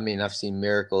 I mean, I've seen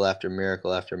miracle after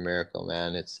miracle after miracle,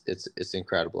 man. It's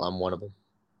incredible. I'm one of them.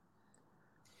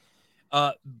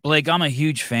 Blake, I'm a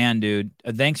huge fan, dude.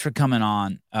 Thanks for coming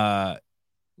on.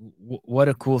 What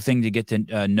a cool thing to get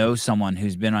to know someone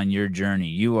who's been on your journey.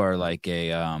 You are like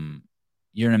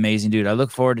you're an amazing dude. I look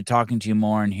forward to talking to you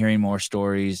more and hearing more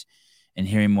stories and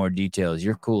hearing more details.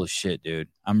 You're cool as shit, dude.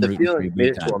 I'm The rooting for feeling's you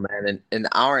big time. mutual, man. And an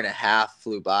hour and a half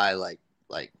flew by like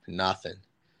nothing.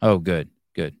 Oh, good,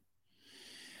 good.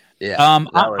 Yeah, I'm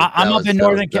up in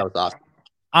that was awesome.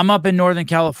 I'm up in Northern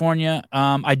California.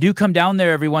 I do come down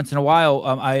there every once in a while.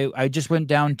 I just went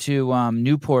down to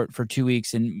Newport for 2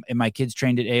 weeks, and my kids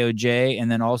trained at AOJ,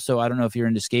 and then also I don't know if you're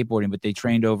into skateboarding, but they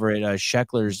trained over at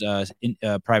Scheckler's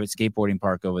private skateboarding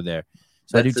park over there.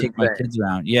 So I do That's take my insane. kids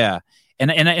around. Yeah.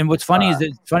 And what's funny is that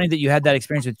it's funny that you had that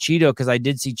experience with Cheeto, because I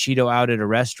did see Cheeto out at a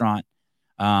restaurant.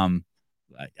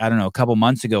 I don't know, a couple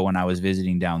months ago when I was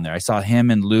visiting down there. I saw him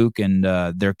and Luke and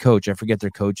their coach. I forget their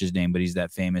coach's name, but he's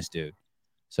that famous dude.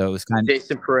 So it was kind of,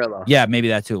 Jason Perillo. yeah, maybe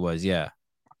that's who it was. Yeah.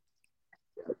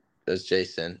 That's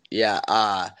Jason. Yeah.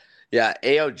 Yeah.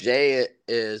 AOJ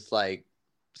is like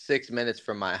 6 minutes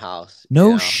from my house.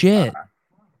 No shit.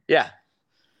 Yeah.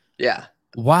 Yeah.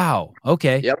 Wow.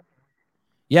 Okay. Yep.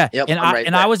 Yeah. Yep. And I'm right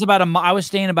I there. was I was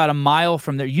staying about a mile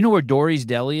from there. You know where Dory's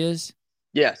Deli is?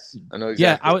 Yes, I know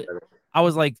Yeah. exactly. What that is. I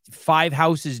was like 5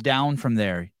 houses down from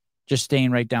there, just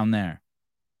staying right down there.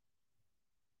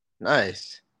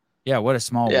 Nice. Yeah. What a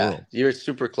small Yeah, world. you're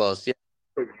super close. Yeah.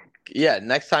 Yeah.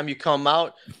 Next time you come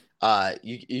out,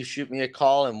 you shoot me a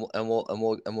call and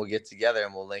we'll get together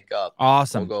and we'll link up.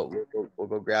 Awesome. We'll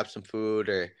go grab some food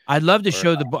or. I'd love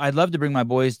to I'd love to bring my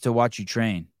boys to watch you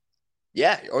train.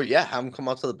 Yeah. Or yeah, have them come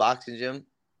out to the boxing gym.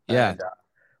 Yeah. And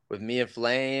with me and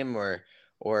Flame or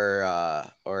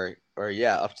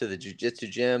yeah, up to the jiu-jitsu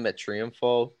gym at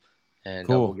Triunfo, and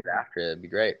Cool. we'll get after it. It'd be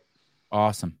great.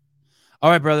 Awesome. All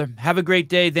right, brother. Have a great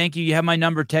day. Thank you. You have my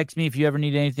number. Text me if you ever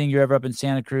need anything. You're ever up in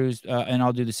Santa Cruz, and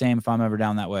I'll do the same if I'm ever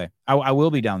down that way. I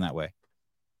will be down that way.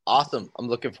 Awesome. I'm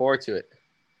looking forward to it.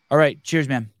 All right. Cheers,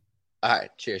 man. All right.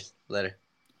 Cheers. Later.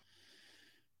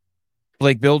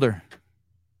 Blake Bilder.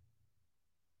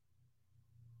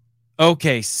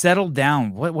 Okay, settle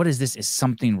down. What is this? Is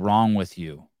something wrong with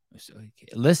you?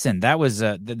 Listen, that was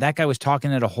that guy was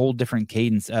talking at a whole different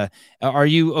cadence. Are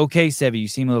you okay, Sevi? You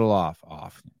seem a little off.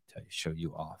 Off. Show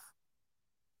you off.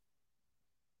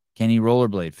 Can he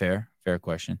rollerblade? Fair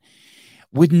question.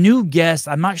 With new guests,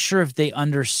 I'm not sure if they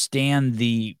understand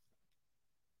the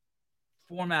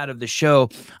format of the show.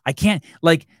 I can't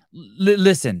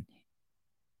listen.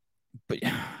 But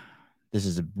this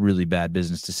is a really bad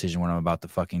business decision, what I'm about to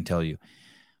fucking tell you.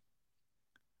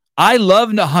 I love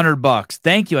 $100.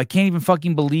 Thank you. I can't even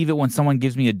fucking believe it when someone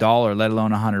gives me $1, let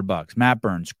alone $100. Matt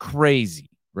Burns, crazy,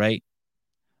 right?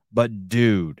 But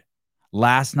dude,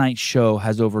 last night's show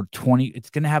has over 20. It's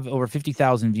gonna have over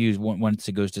 50,000 views once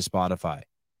it goes to Spotify.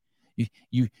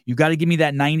 You got to give me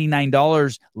that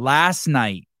 $99 last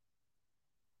night,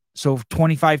 so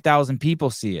 25,000 people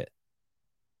see it.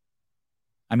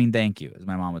 I mean, thank you, as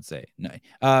my mom would say. No.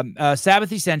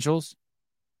 Sabbath Essentials,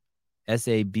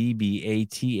 SABBATHA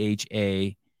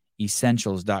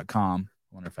essentials.com.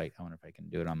 I wonder if I can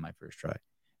do it on my first try.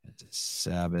 It's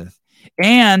Sabbath.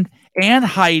 And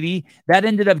Heidi. That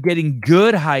ended up getting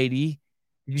good, Heidi.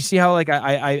 Did you see how like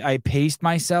I paced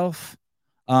myself?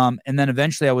 And then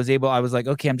eventually I was like,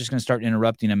 okay, I'm just gonna start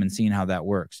interrupting him and seeing how that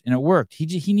works. And it worked.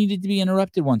 He needed to be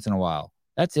interrupted once in a while.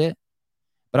 That's it.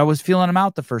 But I was feeling him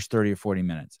out the first 30 or 40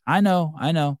 minutes. I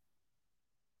know.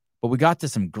 But we got to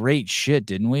some great shit,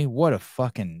 didn't we? What a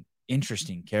fucking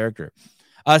interesting character.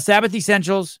 Sabbath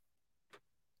Essentials,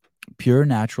 pure,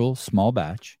 natural, small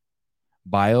batch,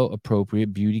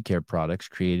 bio-appropriate beauty care products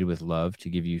created with love to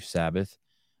give you Sabbath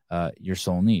your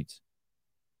soul needs.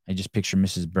 I just picture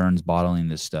Mrs. Burns bottling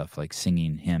this stuff, like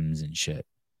singing hymns and shit.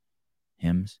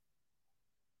 Hymns?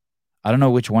 I don't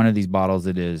know which one of these bottles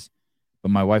it is, but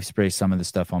my wife sprays some of the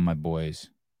stuff on my boys.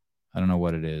 I don't know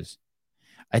what it is.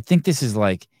 I think this is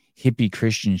like hippie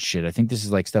Christian shit. I think this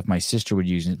is like stuff my sister would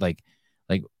use. Like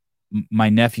my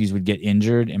nephews would get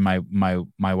injured, and my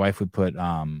wife would put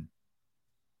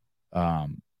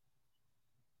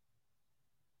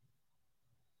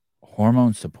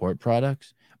hormone support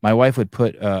products. My wife would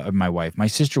put my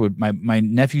sister would my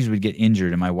nephews would get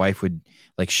injured, and my wife would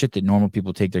like shit that normal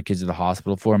people take their kids to the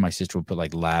hospital for. And my sister would put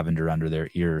like lavender under their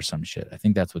ear or some shit. I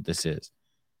think that's what this is.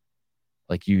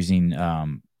 Like using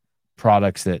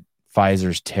products that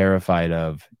Pfizer's terrified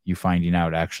of you finding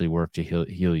out actually work to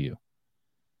heal you.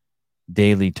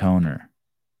 Daily toner.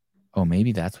 Oh,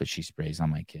 maybe that's what she sprays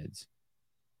on my kids.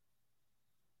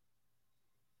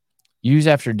 Use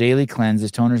after daily cleanse.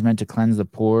 This toner is meant to cleanse the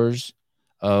pores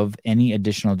of any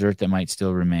additional dirt that might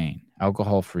still remain.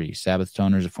 Alcohol-free. Sabbath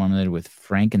toners are formulated with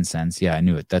frankincense. Yeah, I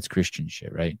knew it. That's Christian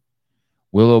shit, right?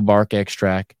 Willow bark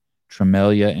extract,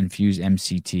 Tremelia infused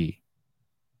MCT.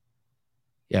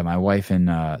 Yeah, my wife and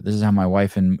this is how my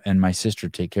wife and my sister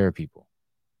take care of people.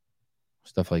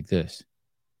 Stuff like this.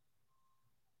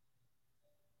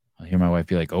 I'll hear my wife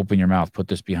be like, open your mouth, put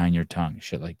this behind your tongue,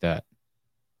 shit like that.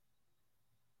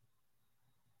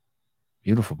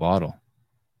 Beautiful bottle.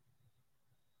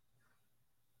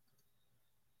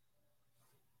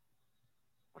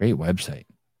 Great website.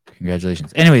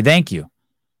 Congratulations. Anyway, thank you.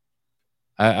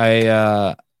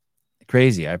 I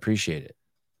crazy. I appreciate it.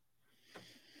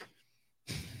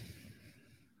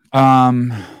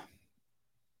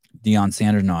 Deion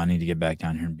Sanders. No, I need to get back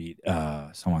down here and beat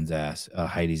someone's ass,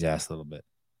 Heidi's ass a little bit.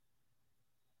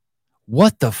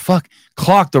 What the fuck?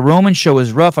 Clock, the Roman show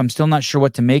is rough. I'm still not sure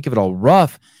what to make of it all.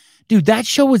 Rough. Dude, that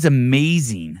show was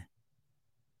amazing.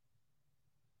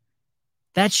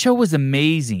 That show was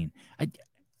amazing.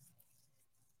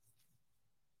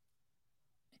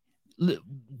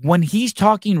 When he's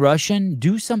talking Russian,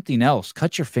 do something else.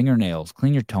 Cut your fingernails,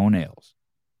 clean your toenails.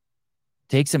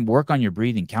 Take some work on your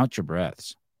breathing, count your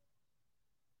breaths.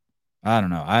 I don't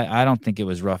know. I don't think it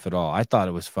was rough at all. I thought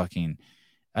it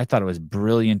was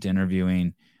brilliant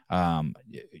interviewing.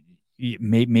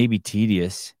 Maybe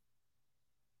tedious.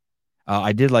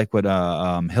 I did like what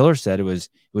Hiller said. It was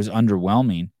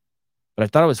underwhelming, but I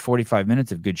thought it was 45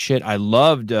 minutes of good shit. I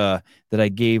loved that I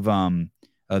gave the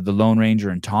Lone Ranger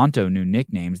and Tonto new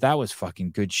nicknames. That was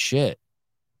fucking good shit.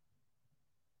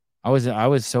 I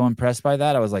was so impressed by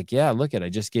that. I was like, yeah, look I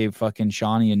just gave fucking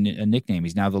Shawnee a nickname.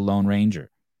 He's now the Lone Ranger.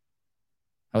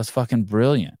 That was fucking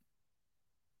brilliant.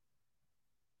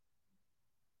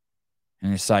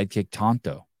 And his sidekick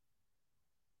Tonto.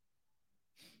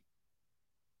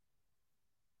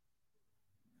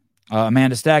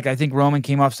 Amanda Stack, I think Roman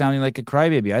came off sounding like a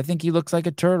crybaby. I think he looks like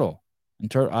a turtle. And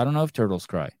I don't know if turtles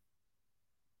cry.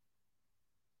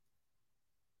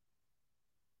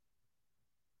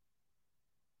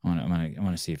 I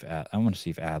want to see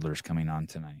if Adler's coming on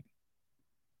tonight.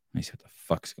 Let me see what the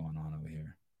fuck's going on over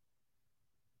here.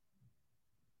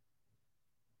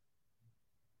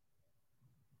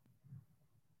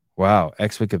 Wow,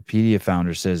 ex-Wikipedia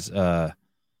founder says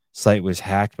site was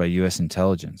hacked by U.S.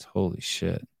 intelligence. Holy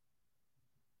shit.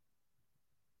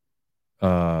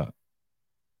 What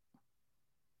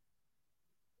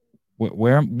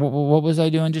was I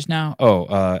doing just now? Oh,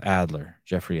 Adler,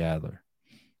 Jeffrey Adler.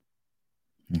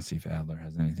 Let's see if Adler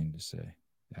has anything to say,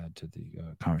 add to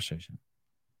the conversation.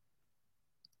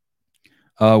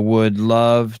 Would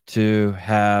love to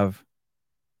have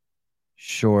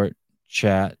short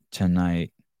chat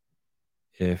tonight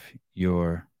if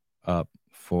you're up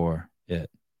for it.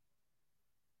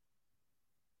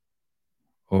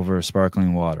 Over a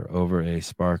sparkling water.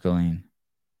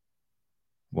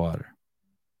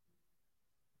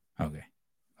 Okay.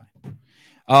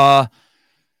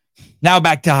 Now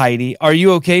back to Heidi. Are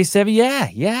you okay, Sevy?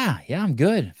 Yeah, I'm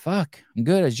good. Fuck. I'm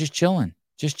good. I was just chilling.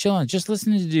 Just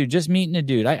listening to the dude, just meeting the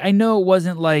dude. I know it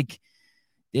wasn't like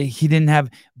he didn't have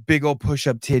big old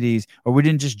push-up titties, or we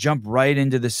didn't just jump right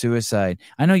into the suicide.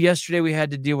 I know yesterday we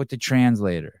had to deal with the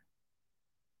translator.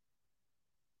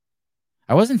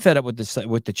 I wasn't fed up with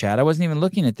the chat. I wasn't even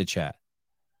looking at the chat.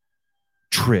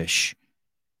 Trish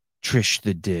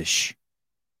the dish.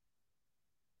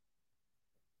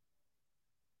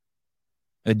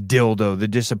 A dildo, the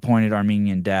disappointed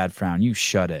Armenian dad frown. You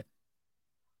shut it.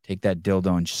 Take that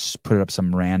dildo and just put it up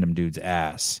some random dude's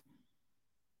ass.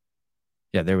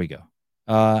 Yeah, there we go.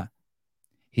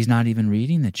 He's not even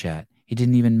reading the chat. He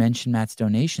didn't even mention Matt's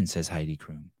donation, says Heidi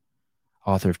Kroom,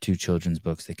 author of 2 children's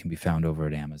books that can be found over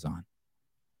at Amazon.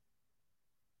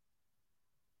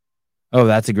 Oh,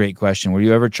 that's a great question. Were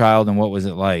you ever a child and what was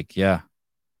it like? Yeah.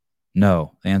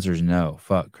 No. The answer is no.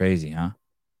 Fuck, crazy, huh?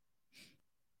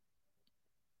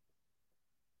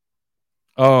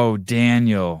 Oh,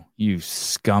 Daniel, you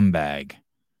scumbag.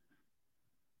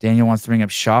 Daniel wants to bring up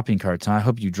shopping carts, huh? I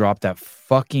hope you drop that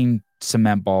fucking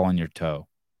cement ball on your toe.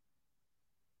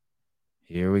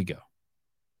 Here we go.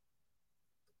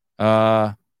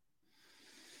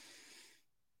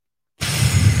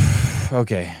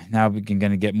 Okay, now we're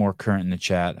going to get more current in the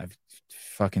chat. I've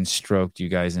fucking stroked you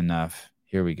guys enough.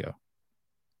 Here we go.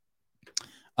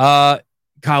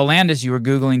 Kyle Landis, you were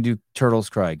Googling, do turtles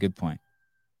cry? Good point.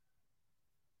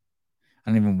 I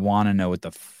don't even want to know what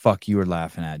the fuck you were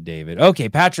laughing at, David. Okay,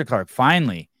 Patrick Clark,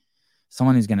 finally.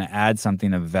 Someone who's going to add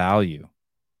something of value.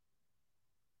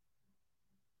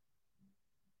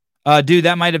 Dude,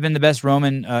 that might have been the best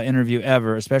Roman interview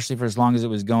ever, especially for as long as it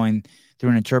was going through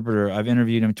an interpreter. I've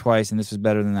interviewed him twice, and this was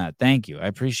better than that. Thank you. I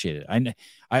appreciate it.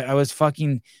 I was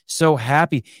fucking so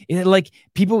happy.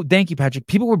 Thank you, Patrick.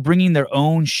 People were bringing their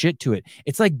own shit to it.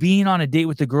 It's like being on a date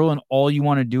with a girl, and all you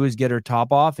want to do is get her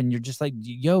top off, and you're just like,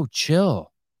 yo,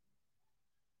 chill.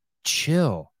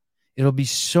 It'll be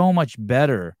so much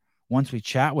better once we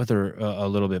chat with her a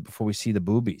little bit before we see the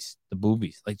boobies.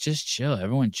 Like, just chill.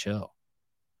 Everyone chill.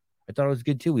 I thought it was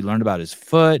good too. We learned about his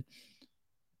foot.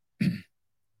 We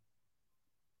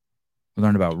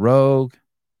learned about Rogue.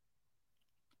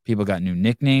 People got new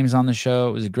nicknames on the show.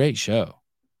 It was a great show.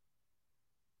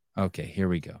 Okay, here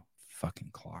we go.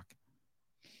 Fucking clock.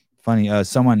 Funny.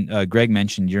 Greg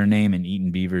mentioned your name and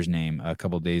Eaton Beaver's name a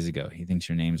couple days ago. He thinks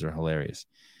your names are hilarious.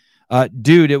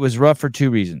 Dude, it was rough for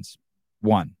two reasons.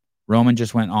 One, Roman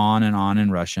just went on and on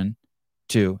in Russian.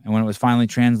 Two, and when it was finally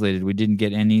translated, we didn't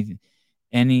get any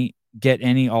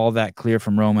all that clear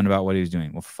from Roman about what he was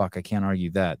doing. Well, fuck, I can't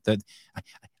argue that.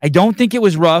 I don't think it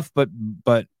was rough, but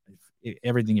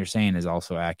everything you're saying is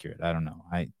also accurate. I don't know.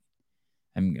 I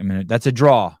mean, that's a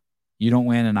draw. You don't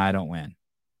win, and I don't win.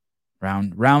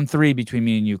 Round 3 between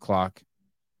me and you, Clock,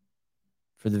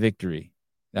 for the victory.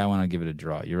 That one I'll give it a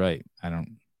draw. You're right.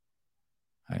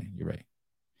 You're right.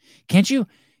 Can't you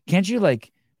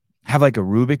like have like a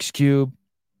Rubik's cube,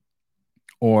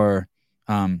 or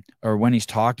when he's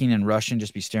talking in Russian,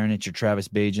 just be staring at your Travis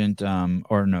Bagent,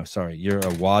 or no, sorry, you're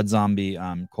a Wad Zombie,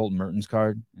 Colton Mertens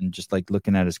card, and just like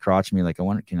looking at his crotch and be like, I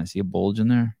wonder, can I see a bulge in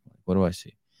there? What do I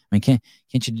see? I mean,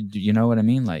 can't you know what I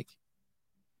mean? Like,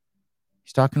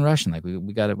 he's talking Russian, like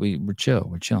we got it, we're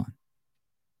chilling.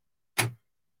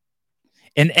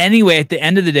 And anyway, at the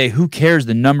end of the day, who cares?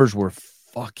 The numbers were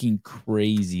fucking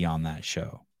crazy on that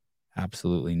show.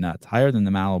 Absolutely nuts. Higher than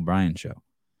the Mal O'Brien show.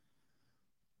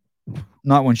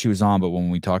 Not when she was on, but when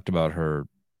we talked about her.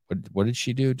 What did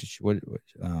she do?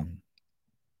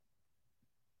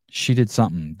 She did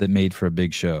something that made for a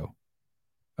big show.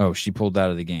 Oh, she pulled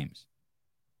out of the games.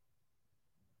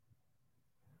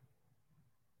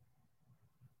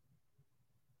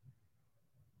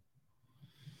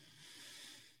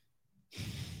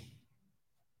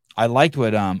 I liked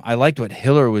what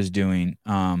Hiller was doing.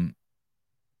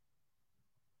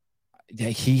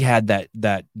 He had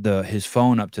his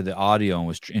phone up to the audio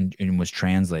and was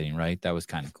translating, right? That was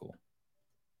kind of cool.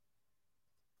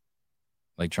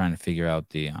 Like trying to figure out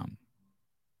the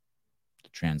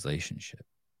translation shit.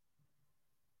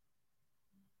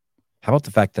 How about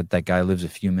the fact that guy lives a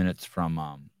few minutes from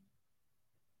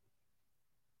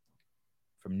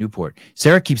Newport?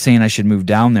 Sarah keeps saying I should move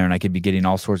down there and I could be getting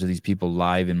all sorts of these people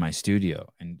live in my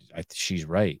studio, and she's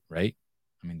right? I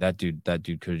mean, that dude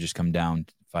could have just come down.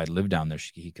 If I lived down there,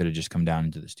 he could have just come down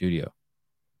into the studio.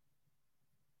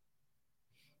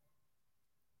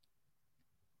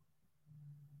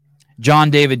 John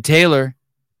David Taylor,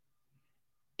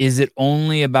 is it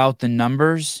only about the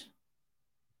numbers?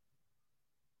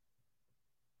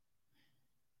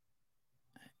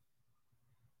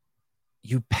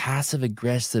 You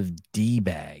passive-aggressive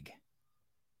D-bag.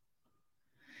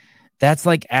 That's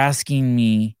like asking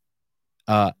me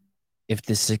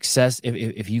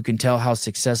if you can tell how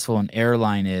successful an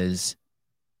airline is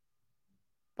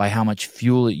by how much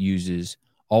fuel it uses.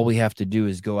 All we have to do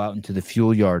is go out into the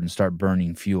fuel yard and start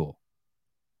burning fuel.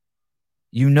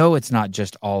 You know it's not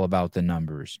just all about the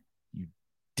numbers, you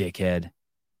dickhead.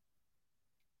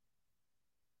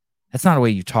 That's not a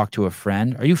way you talk to a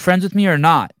friend. Are you friends with me or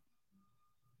not?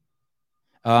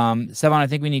 Sevon, I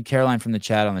think we need Caroline from the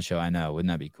chat on the show. I know. Wouldn't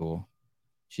that be cool?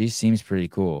 She seems pretty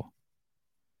cool.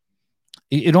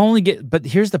 But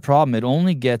here's the problem. It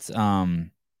only gets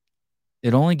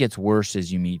worse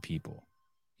as you meet people.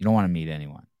 You don't want to meet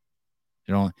anyone.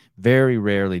 Very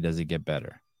rarely does it get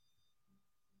better.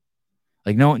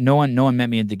 Like no one met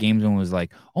me at the games and was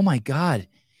like, oh my God,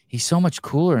 he's so much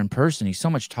cooler in person. He's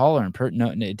so much taller in person.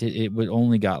 No, it would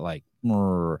only got like,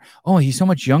 oh, he's so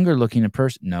much younger looking in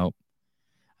person. Nope.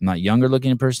 I'm not younger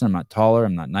looking in person. I'm not taller.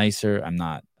 I'm not nicer. I'm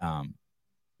not, I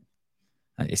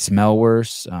smell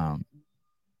worse.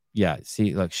 Yeah.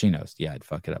 See, look, she knows. Yeah, I'd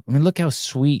fuck it up. I mean, look how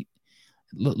sweet.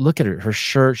 Look at her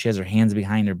shirt. She has her hands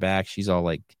behind her back. She's all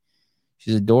like,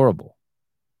 she's adorable.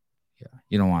 Yeah.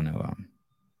 You don't want to,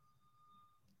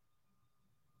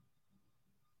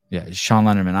 yeah, Sean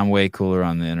Lennerman, I'm way cooler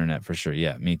on the internet for sure.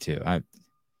 Yeah, me too. There's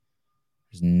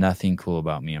nothing cool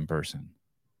about me in person.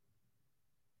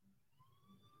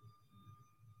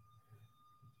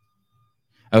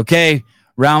 Okay,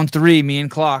 round 3, me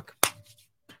and Clock.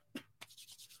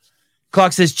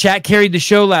 Clock says chat carried the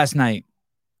show last night.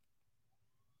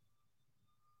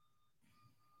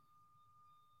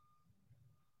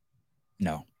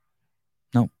 No.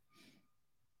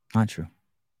 Not true.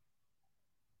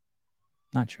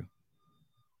 Not true.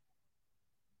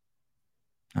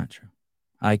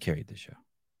 I carried the show.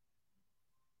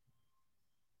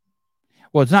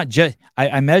 Well, it's not just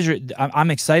I measure it.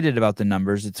 I'm excited about the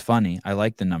numbers. It's funny. I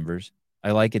like the numbers.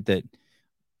 I like it that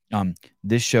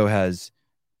this show has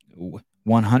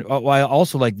 100. Well, I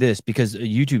also like this because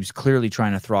YouTube's clearly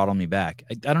trying to throttle me back.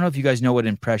 I don't know if you guys know what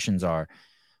impressions are,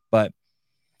 but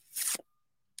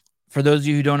for those of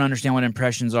you who don't understand what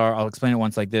impressions are, I'll explain it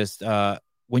once like this.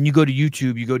 When you go to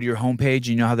YouTube, you go to your homepage, and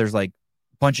you know how there's like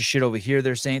a bunch of shit over here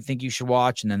they're saying think you should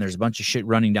watch, and then there's a bunch of shit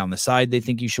running down the side they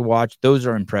think you should watch. Those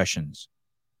are impressions.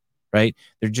 right?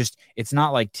 It's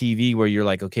not like TV where you're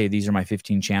like, okay, these are my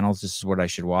 15 channels. This is what I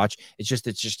should watch. It's just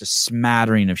a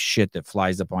smattering of shit that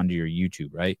flies up onto your YouTube,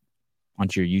 right?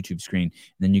 Onto your YouTube screen.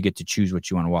 And then you get to choose what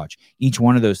you want to watch. Each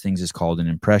one of those things is called an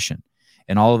impression.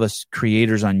 And all of us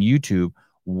creators on YouTube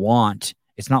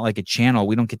it's not like a channel.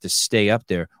 We don't get to stay up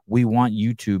there. We want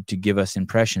YouTube to give us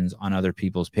impressions on other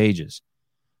people's pages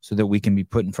so that we can be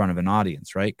put in front of an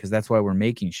audience, right? Because that's why we're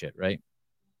making shit, right?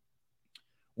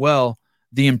 Well,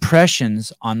 the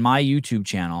impressions on my YouTube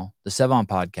channel, the Sevon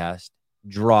Podcast,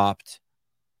 dropped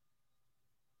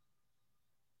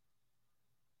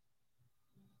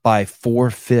by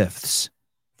 4/5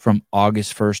 from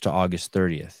August 1st to August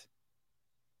 30th.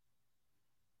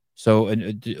 So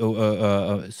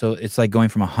it's like going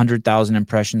from 100,000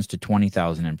 impressions to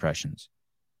 20,000 impressions.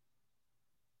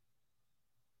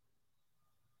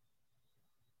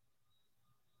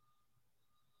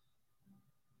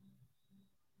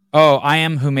 Oh, I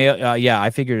am who mailed. Yeah,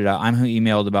 I figured it out. I'm who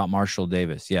emailed about Marshall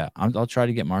Davis. Yeah, I'll try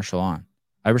to get Marshall on.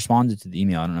 I responded to the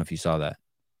email. I don't know if you saw that.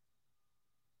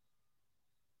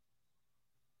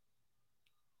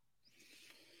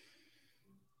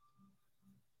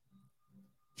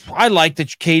 I like the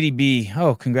KDB.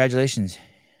 Oh, congratulations.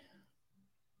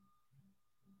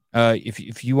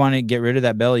 If you want to get rid of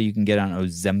that belly, you can get on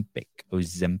Ozempic.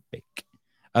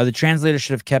 The translator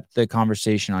should have kept the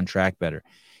conversation on track better.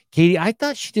 Katie, I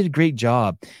thought she did a great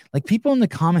job. Like people in the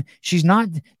comment,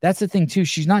 that's the thing too.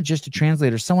 She's not just a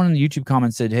translator. Someone in the YouTube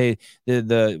comments said, "Hey,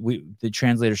 the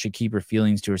translator should keep her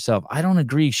feelings to herself." I don't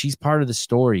agree. She's part of the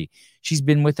story. She's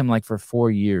been with him like for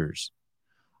 4 years.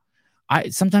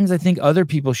 Sometimes I think other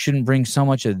people shouldn't bring so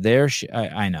much of their shit.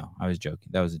 I know. I was joking.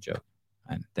 That was a joke.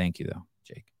 Thank you though,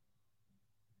 Jake.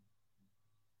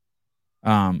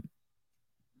 I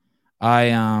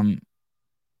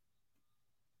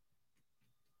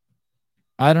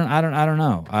don't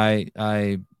know. I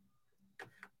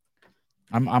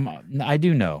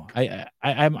do know.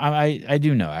 I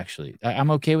do know actually.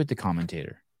 I'm okay with the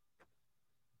commentator.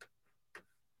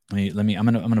 I'm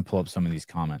gonna pull up some of these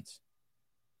comments.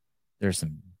 There's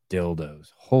some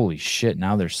dildos. Holy shit!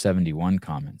 Now there's 71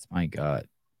 comments. My God.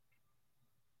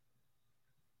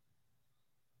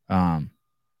 What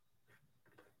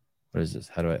is this?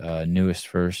 How do I newest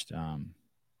first?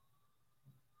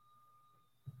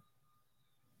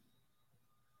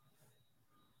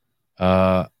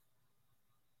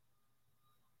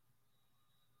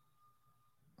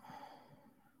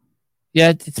 Yeah,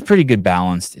 it's pretty good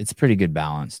balanced.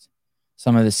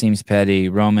 Some of this seems petty.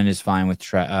 Roman is fine with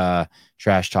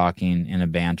trash talking in a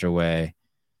banter way.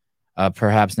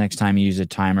 Perhaps next time you use a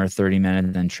timer, 30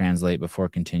 minutes, and translate before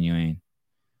continuing.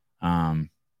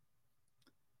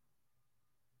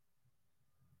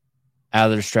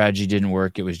 Adler's strategy didn't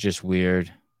work. It was just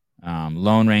weird.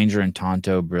 Lone Ranger and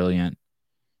Tonto, brilliant.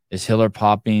 Is Hiller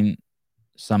popping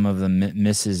some of the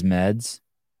Mrs. Meds?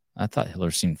 I thought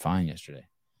Hiller seemed fine yesterday.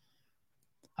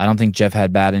 I don't think Jeff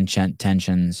had bad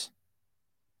intentions.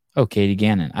 Oh, Katie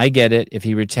Gannon. I get it. If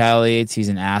he retaliates, he's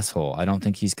an asshole. I don't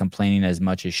think he's complaining as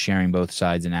much as sharing both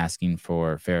sides and asking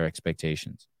for fair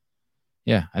expectations.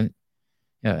 Yeah.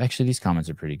 Actually, these comments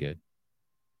are pretty good.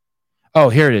 Oh,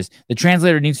 here it is. The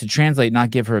translator needs to translate,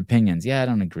 not give her opinions. Yeah, I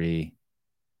don't agree.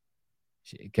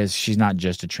 Because she's not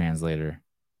just a translator.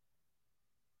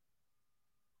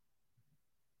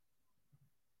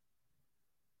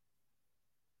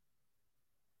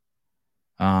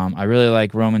 I really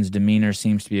like Roman's demeanor.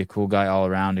 Seems to be a cool guy all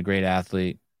around, a great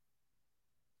athlete.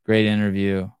 Great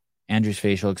interview. Andrew's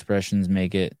facial expressions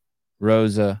make it.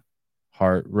 Rosa,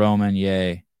 heart, Roman,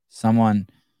 yay. Someone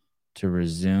to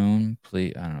resume,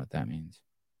 please. I don't know what that means.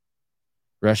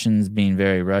 Russians being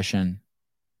very Russian.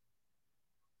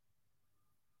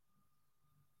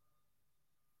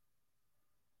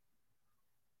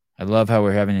 I love how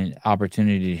we're having an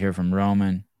opportunity to hear from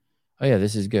Roman. Oh, yeah,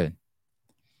 this is good.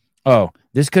 Oh,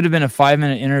 this could have been a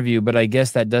 5-minute interview, but I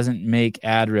guess that doesn't make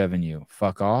ad revenue.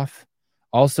 Fuck off.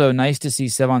 Also, nice to see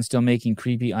Sevon still making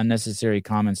creepy, unnecessary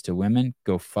comments to women.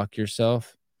 Go fuck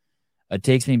yourself. It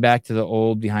takes me back to the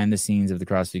old behind the scenes of the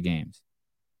CrossFit Games.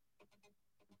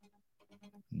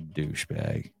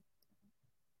 Douchebag.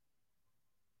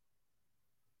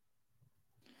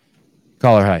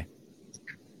 Caller, hi.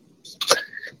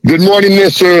 Good morning,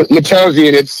 Mr.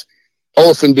 Matosian. It's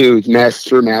Olson Dude,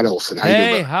 Master Matt Olson. How you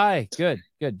doing, hi. Good.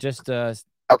 Just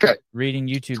okay. Reading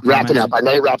YouTube wrapping up. I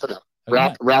know you're wrapping up.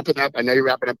 Wrapping up. I know you're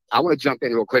wrapping up. I want to jump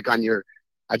in real quick on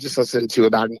I just listened to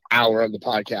about an hour of the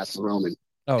podcast of Roman.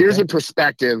 Okay. Here's a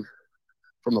perspective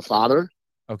from a father.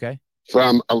 Okay.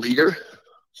 From a leader.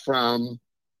 From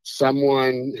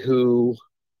someone who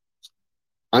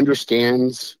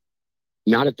understands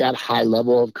not at that high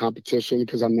level of competition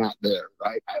because I'm not there,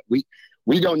 right?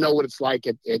 We don't know what it's like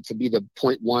to be the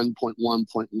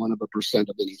 0.1%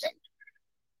 of anything.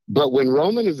 But when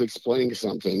Roman is explaining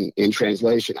something in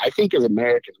translation, I think as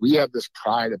Americans, we have this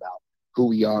pride about who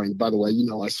we are. And by the way,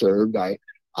 I served. I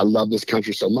love this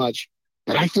country so much.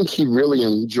 But I think he really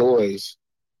enjoys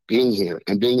being here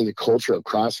and being in the culture of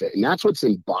CrossFit. And that's what's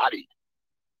embodied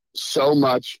so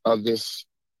much of this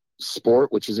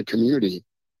sport, which is a community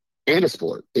and a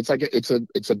sport. It's like it's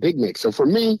a big mix. So for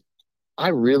me, I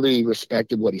really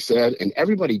respected what he said. And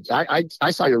everybody,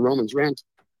 I saw your Romans rant,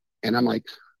 and I'm like,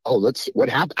 oh, what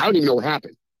happened? I don't even know what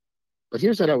happened. But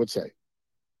here's what I would say.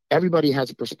 Everybody has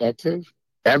a perspective.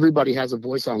 Everybody has a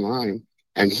voice online.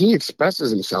 And he expresses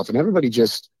himself, and everybody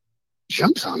just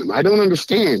jumps on him. I don't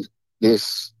understand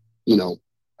this,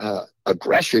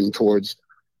 aggression towards,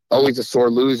 oh, he's a sore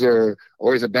loser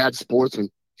or he's a bad sportsman.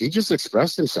 He just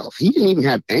expressed himself. He didn't even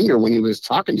have anger when he was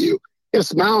talking to you. He had a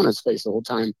smile on his face the whole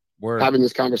time. Having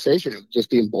this conversation,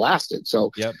 just being blasted.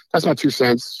 So That's my 2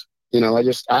 cents.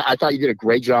 I thought you did a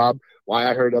great job. Why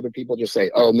I heard other people just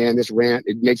say, oh man, this rant,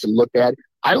 it makes him look bad.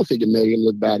 I don't think it made him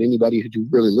look bad. Anybody who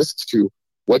really listens to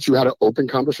what you had an open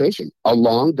conversation, a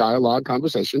long dialogue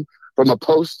conversation from a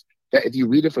post that if you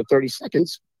read it for 30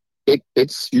 seconds,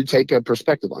 you take a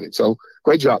perspective on it. So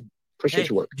great job. Appreciate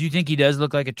your work. Do you think he does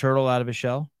look like a turtle out of a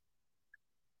shell?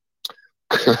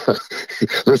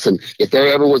 Listen, if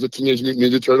there ever was a Teenage Mutant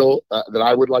Ninja Turtle that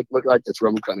I would look like, it's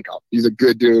Roman Krennikov. He's a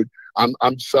good dude.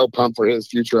 I'm so pumped for his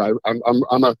future. I'm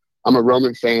a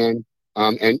Roman fan.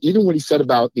 And even what he said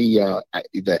about the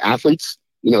athletes,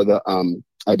 the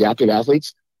adapted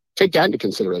athletes, take that into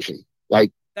consideration.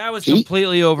 Like that was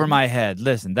completely over my head.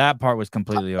 Listen, that part was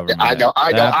completely over my head.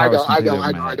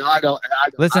 I know.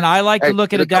 Listen, I like to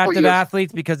look at adaptive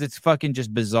athletes because it's fucking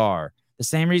just bizarre. The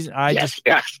same reason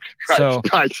so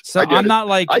I'm not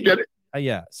like I get it.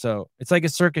 Yeah, so it's like a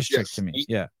circus trick to me.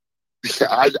 Yeah.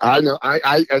 I know.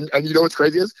 And you know what's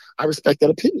crazy is I respect that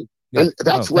opinion. Yeah. And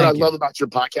that's what I love about your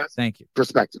podcast. Thank you.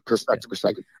 Perspective.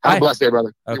 Have a blessed day,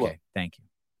 brother. Okay. Thank you.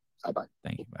 Bye.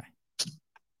 Thank you. Bye.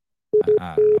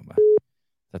 I don't know.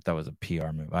 I thought that was a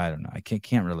PR move. I don't know. I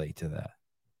can't relate to that.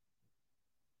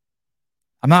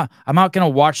 I'm not gonna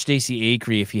watch Stacey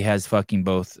Acree if he has fucking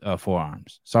both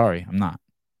forearms. Sorry, I'm not.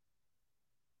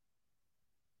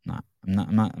 I'm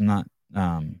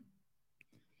not.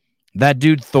 That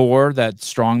dude Thor, that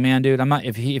strongman dude. I'm not.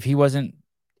 If he wasn't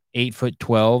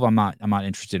 8'12", I'm not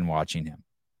interested in watching him.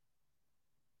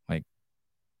 Like,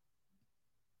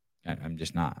 I'm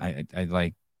just not. I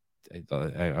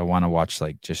want to watch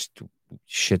like just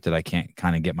shit that I can't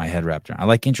kind of get my head wrapped around. I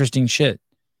like interesting shit.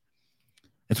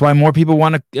 That's why more people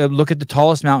want to look at the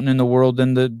tallest mountain in the world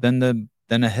than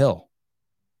a hill.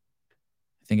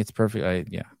 I think it's perfect. I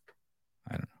don't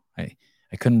know. I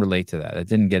couldn't relate to that. It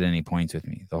didn't get any points with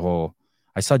me.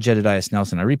 I saw Jedediah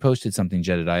Snelson. I reposted something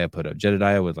Jedediah put up.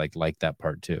 Jedediah would like that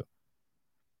part too.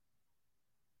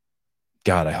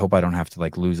 God, I hope I don't have to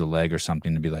like lose a leg or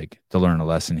something to learn a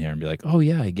lesson here and be like, oh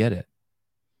yeah, I get it.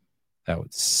 That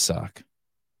would suck.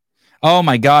 Oh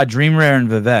my God, Dream Rare and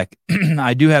Vivek.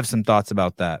 I do have some thoughts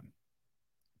about that.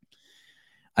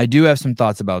 Do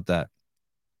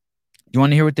you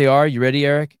want to hear what they are? You ready,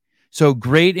 Eric? So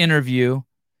great interview.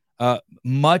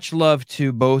 Much love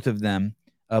to both of them.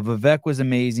 Vivek was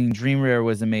amazing. Dream Rare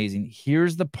was amazing.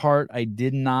 Here's the part I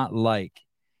did not like.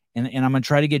 And I'm going to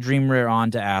try to get Dream Rare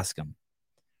on to ask him.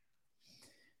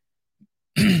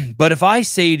 But if I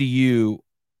say to you,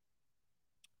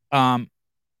 hey,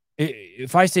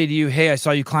 I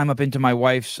saw you climb up into my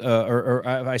wife's, or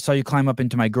I saw you climb up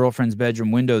into my girlfriend's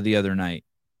bedroom window the other night.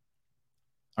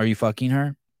 Are you fucking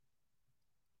her?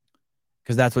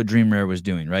 Because that's what Dream Rare was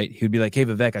doing, right? He would be like, hey,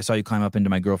 Vivek, I saw you climb up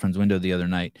into my girlfriend's window the other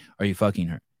night. Are you fucking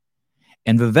her?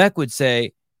 And Vivek would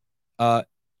say,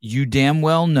 you damn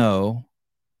well know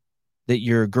that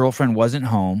your girlfriend wasn't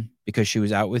home because she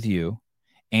was out with you.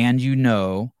 And you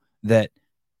know that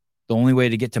the only way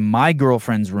to get to my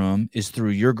girlfriend's room is through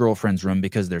your girlfriend's room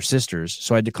because they're sisters.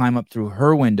 So I had to climb up through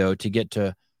her window to get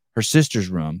to her sister's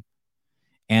room.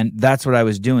 And that's what I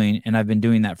was doing. And I've been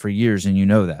doing that for years. And you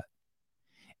know that.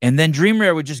 And then Dream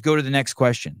Rare would just go to the next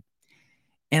question.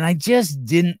 And I just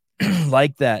didn't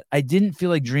like that. I didn't feel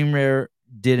like Dream Rare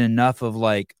did enough of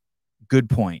like, good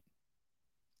point.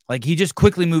 Like he just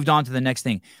quickly moved on to the next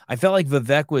thing. I felt like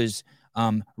Vivek was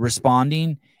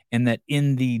responding, and that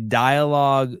in the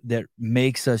dialogue that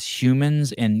makes us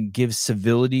humans and gives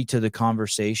civility to the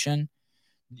conversation,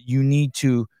 you need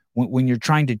to, when you're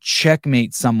trying to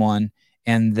checkmate someone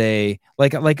and they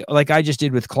like I just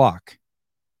did with Clock.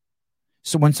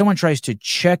 So when someone tries to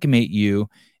checkmate you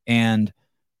and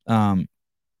and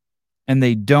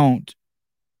they don't.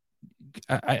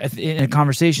 In a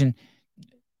conversation,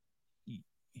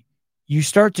 you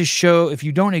start to show, if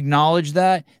you don't acknowledge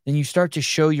that, then you start to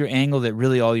show your angle that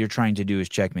really all you're trying to do is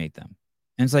checkmate them.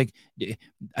 And it's like,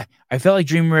 I felt like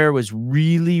Dream Rare was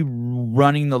really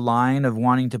running the line of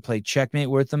wanting to play checkmate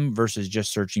with them versus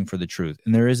just searching for the truth.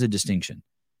 And there is a distinction.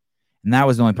 And that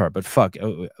was the only part. But fuck,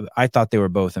 I thought they were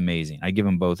both amazing. I give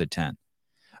them both a 10.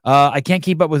 I can't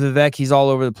keep up with Vivek. He's all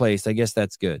over the place. I guess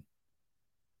that's good.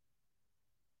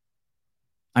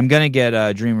 I'm going to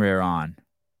get Dream Rare on,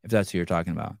 if that's who you're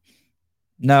talking about.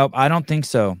 No, I don't think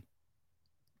so.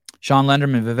 Sean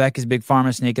Lenderman, Vivek is big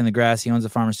pharma, snake in the grass. He owns a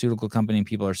pharmaceutical company, and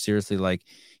people are seriously like,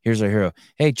 here's our hero.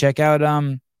 Hey, check out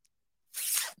the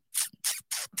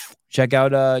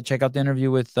interview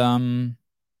with Dream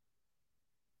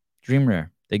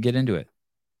Rare. They get into it.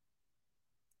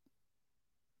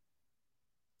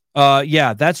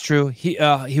 Yeah, that's true. He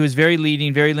was very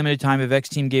leading, very limited time. Vivek's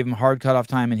team gave him hard cutoff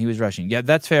time, and he was rushing. Yeah,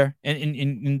 that's fair,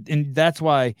 and that's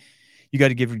why you got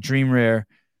to give Dream Rare.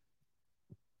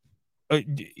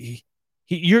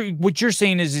 What you're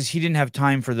saying is he didn't have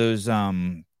time for those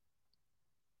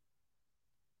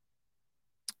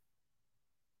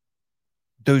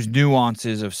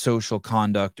nuances of social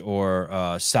conduct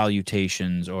or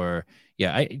salutations, or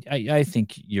yeah, I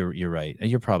think you're right.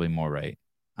 You're probably more right.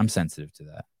 I'm sensitive to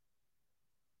that.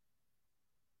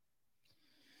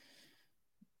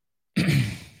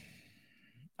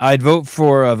 I'd vote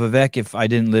for Vivek if I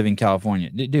didn't live in California.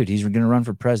 Dude, he's going to run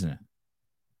for president.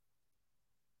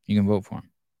 You can vote for him.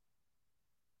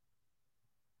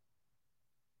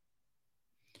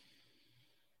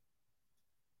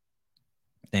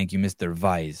 Thank you, Mr.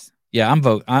 Vise. Yeah, I'm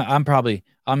the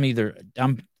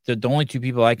only two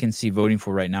people I can see voting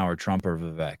for right now are Trump or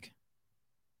Vivek.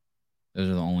 Those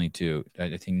are the only two.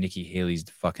 I think Nikki Haley's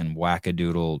the fucking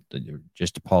wackadoodle,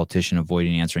 just a politician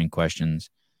avoiding answering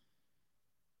questions.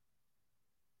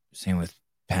 Same with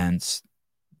Pence.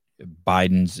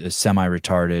 Biden's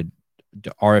semi-retarded.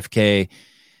 RFK,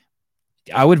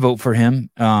 I would vote for him.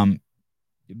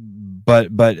 But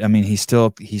I mean, he's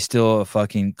still a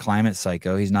fucking climate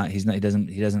psycho. He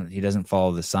doesn't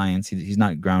follow the science. He's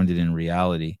not grounded in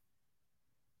reality.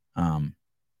 I'm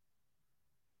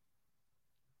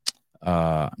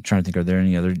trying to think, are there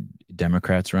any other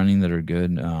Democrats running that are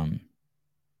good?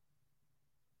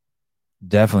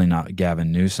 Definitely not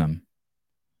Gavin Newsom.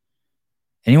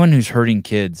 Anyone who's hurting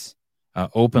kids,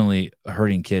 openly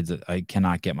hurting kids, I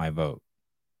cannot get my vote.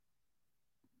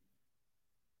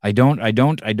 I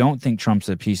don't think Trump's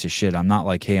a piece of shit. I'm not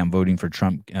like, hey, I'm voting for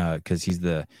Trump because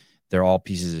they're all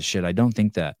pieces of shit. I don't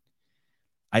think that.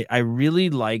 I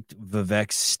really liked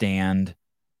Vivek's stand,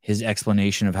 his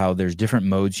explanation of how there's different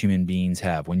modes human beings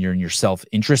have when you're in your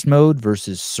self-interest mode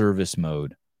versus service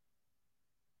mode.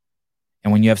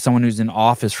 And when you have someone who's in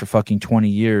office for fucking 20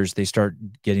 years, they start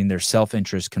getting their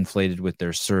self-interest conflated with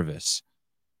their service.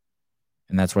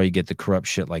 And that's why you get the corrupt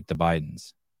shit like the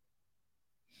Bidens.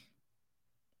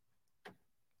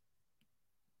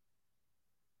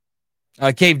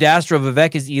 Cave Dastro,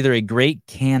 Vivek is either a great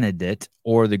candidate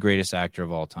or the greatest actor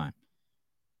of all time.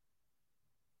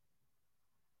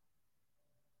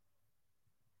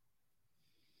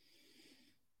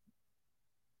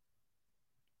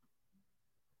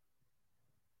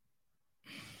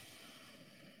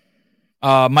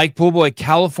 Mike Poolboy,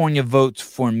 California votes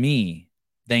for me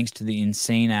thanks to the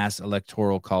insane ass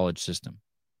electoral college system.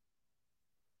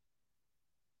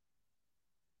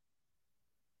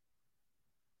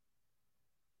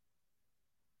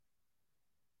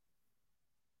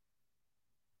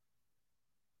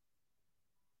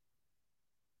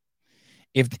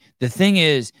 If the thing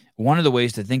is, one of the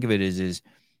ways to think of it is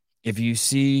if you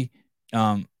see,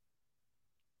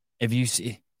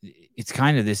 it's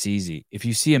kind of this easy. If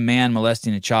you see a man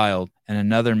molesting a child and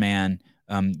another man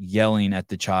yelling at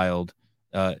the child,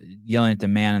 yelling at the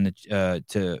man and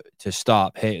to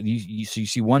stop. Hey, so you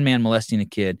see one man molesting a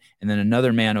kid and then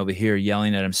another man over here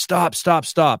yelling at him, stop, stop,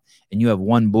 stop. And you have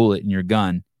one bullet in your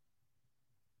gun.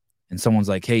 And someone's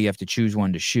like, hey, you have to choose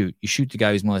one to shoot. You shoot the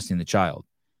guy who's molesting the child.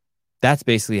 That's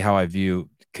basically how I view,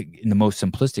 in the most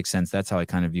simplistic sense, that's how I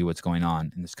kind of view what's going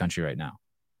on in this country right now.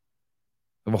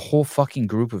 We have a whole fucking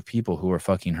group of people who are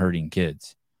fucking hurting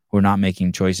kids, who are not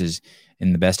making choices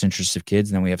in the best interests of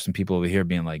kids. And then we have some people over here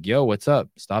being like, yo, what's up?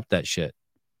 Stop that shit.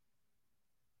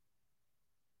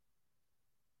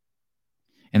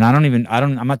 And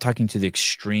I'm not talking to the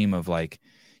extreme of like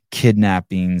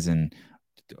kidnappings and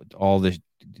all the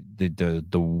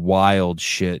wild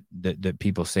shit that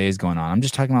people say is going on. I'm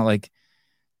just talking about like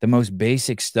the most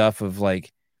basic stuff of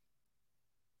like,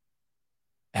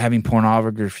 having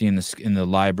pornography in the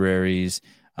libraries,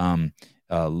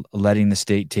 letting the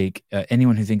state take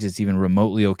anyone who thinks it's even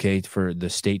remotely okay for the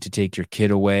state to take your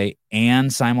kid away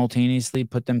and simultaneously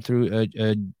put them through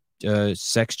a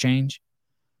sex change.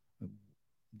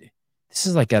 This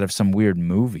is like out of some weird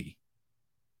movie.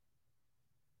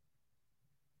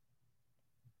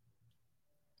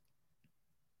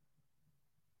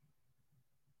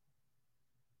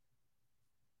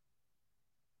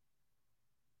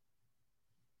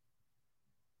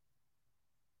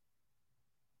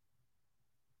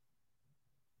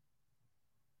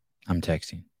 I'm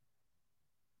texting.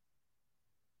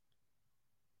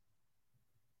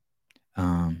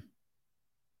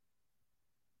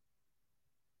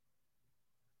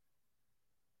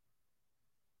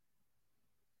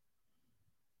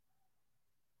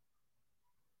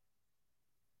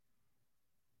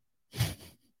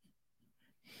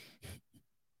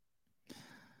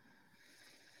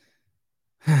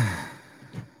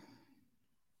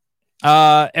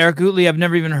 Eric Utley, I've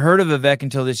never even heard of Vivek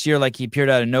until this year. Like he appeared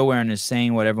out of nowhere and is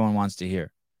saying what everyone wants to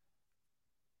hear.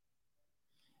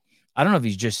 I don't know if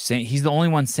he's just saying, he's the only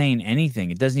one saying anything.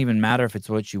 It doesn't even matter if it's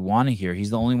what you want to hear.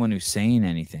 He's the only one who's saying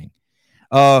anything.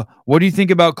 What do you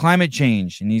think about climate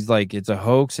change? And he's like, it's a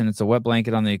hoax and it's a wet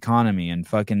blanket on the economy. And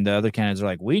fucking the other candidates are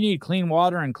like, we need clean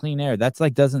water and clean air. That's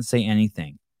like, doesn't say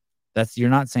anything. You're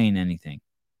not saying anything.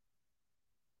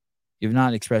 You've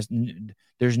not expressed,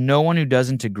 there's no one who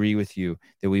doesn't agree with you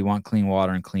that we want clean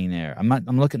water and clean air. I'm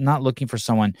not looking for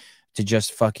someone to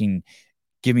just fucking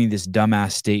give me this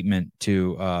dumbass statement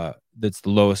to, that's the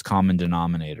lowest common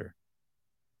denominator.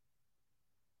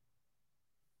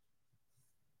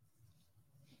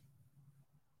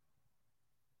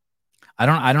 I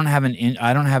don't have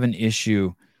an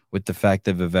issue with the fact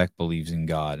that Vivek believes in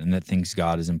God and that thinks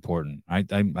God is important.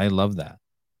 I love that.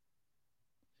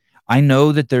 I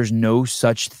know that there's no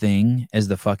such thing as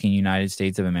the fucking United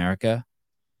States of America,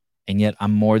 and yet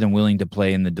I'm more than willing to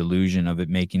play in the delusion of it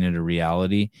making it a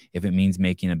reality if it means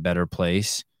making a better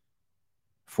place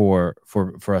for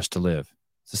us to live.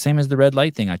 It's the same as the red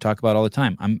light thing I talk about all the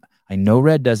time. I know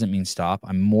red doesn't mean stop.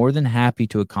 I'm more than happy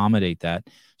to accommodate that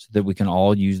so that we can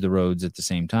all use the roads at the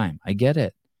same time. I get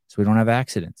it. So we don't have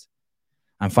accidents.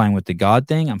 I'm fine with the God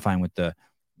thing. I'm fine with the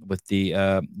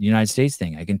United States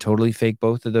thing. I can totally fake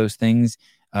both of those things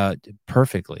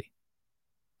perfectly.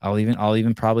 I'll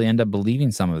even probably end up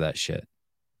believing some of that shit.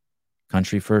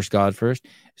 Country first, God first,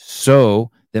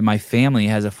 so that my family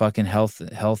has a fucking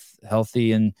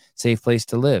healthy and safe place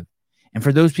to live. And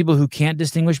for those people who can't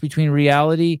distinguish between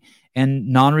reality and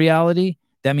non-reality,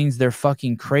 that means they're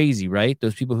fucking crazy, right?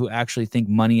 Those people who actually think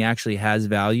money actually has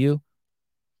value.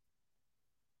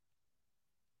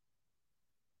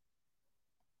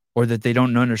 Or that they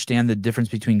don't understand the difference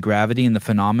between gravity and the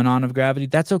phenomenon of gravity.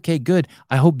 That's okay, good.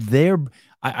 I hope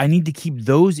I need to keep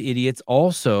those idiots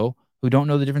also who don't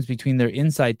know the difference between their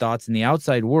inside thoughts and the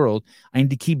outside world. I need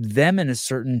to keep them in a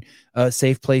certain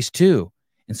safe place too.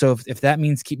 And so if that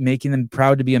means keep making them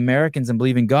proud to be Americans and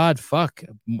believe in God, fuck,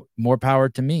 more power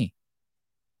to me.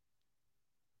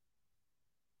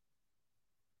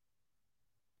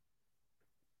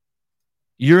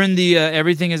 You're in the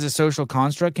everything is a social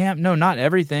construct camp? No, not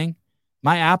everything.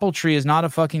 My apple tree is not a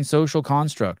fucking social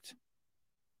construct.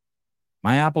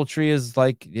 My apple tree is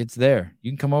like, it's there.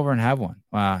 You can come over and have one.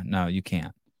 No, you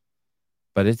can't.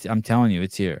 But I'm telling you,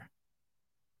 it's here.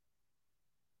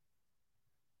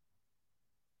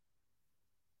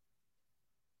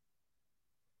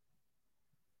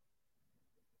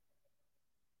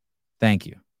 Thank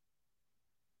you.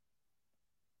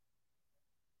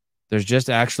 There's just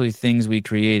actually things we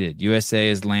created. USA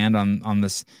is land on the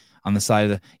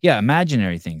side of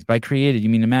imaginary things. By created, you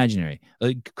mean imaginary.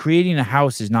 Like creating a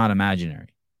house is not imaginary.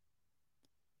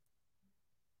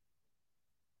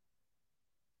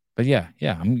 But I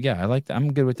like that.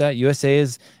 I'm good with that. USA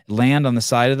is land on the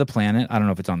side of the planet. I don't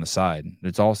know if it's on the side.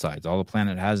 It's all sides. All the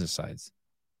planet has its sides.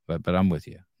 But I'm with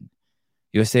you.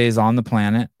 USA is on the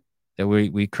planet that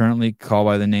we currently call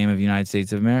by the name of United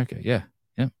States of America. Yeah.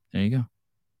 There you go.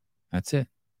 That's it.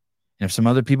 And if some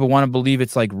other people want to believe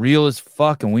it's like real as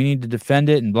fuck and we need to defend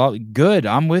it and blah, good.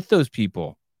 I'm with those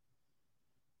people.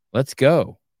 Let's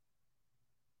go.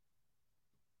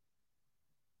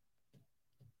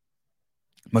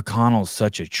 McConnell's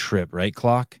such a trip, right,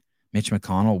 Clock? Mitch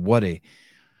McConnell,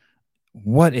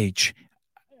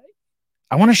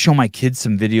 I want to show my kids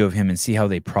some video of him and see how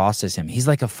they process him. He's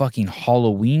like a fucking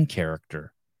Halloween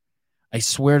character. I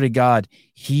swear to God,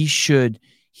 he should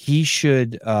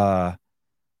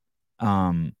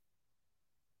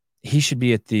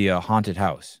be at the haunted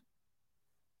house.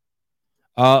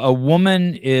 A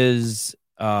woman is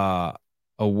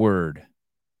a word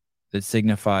that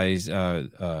signifies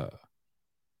a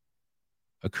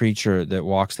creature that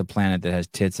walks the planet that has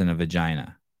tits and a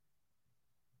vagina.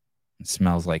 It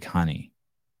smells like honey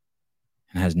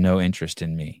and has no interest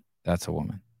in me. That's a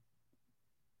woman.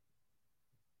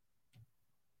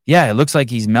 Yeah, it looks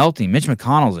like he's melting. Mitch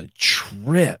McConnell's a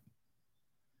trip.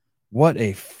 What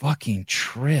a fucking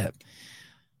trip.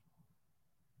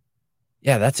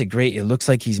 Yeah, that's a great. It looks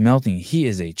like he's melting. He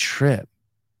is a trip.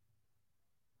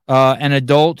 An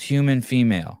adult human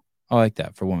female. I like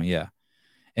that for woman. Yeah.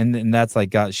 And that's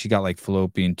like she got like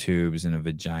fallopian tubes and a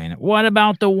vagina. What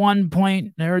about the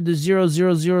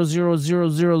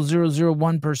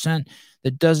 0.000000001%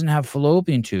 that doesn't have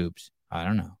fallopian tubes? I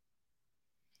don't know.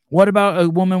 What about a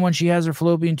woman when she has her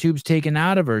fallopian tubes taken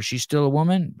out of her? She's still a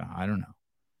woman? I don't know.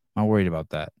 I'm not worried about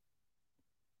that.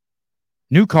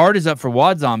 New card is up for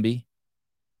Wad Zombie.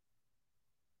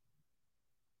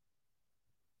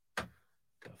 What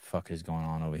the fuck is going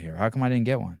on over here? How come I didn't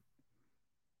get one?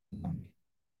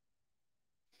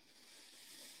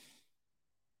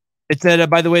 It said,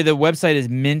 by the way, the website is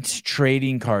Mint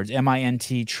Trading Cards,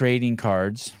 MINT Trading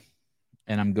Cards.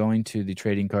 And I'm going to the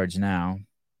trading cards now.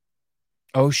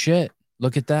 Oh, shit.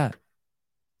 Look at that.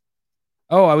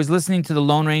 Oh, I was listening to the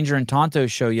Lone Ranger and Tonto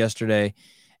show yesterday,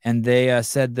 and they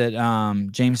said that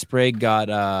James Sprague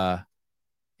got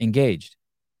engaged.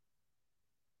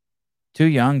 Too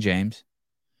young, James.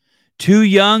 Too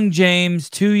young, James.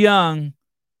 Too young.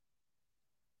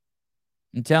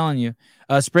 I'm telling you.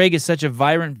 Sprague is such a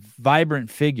vibrant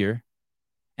figure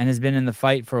and has been in the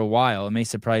fight for a while. It may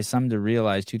surprise some to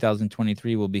realize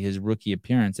 2023 will be his rookie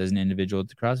appearance as an individual at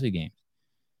the CrossFit Games.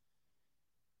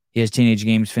 He has Teenage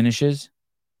Games finishes,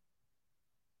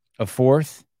 a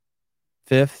 4th,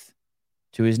 5th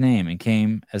to his name, and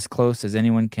came as close as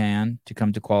anyone can to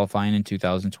come to qualifying in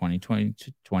 2020,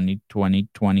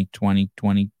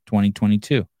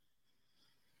 2022.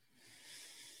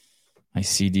 My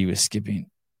CD was skipping.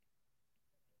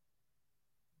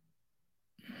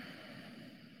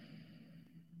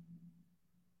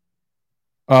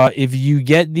 If you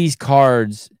get these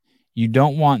cards, you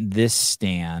don't want this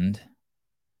stand.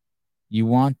 You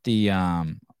want the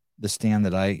stand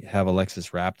that I have Alexis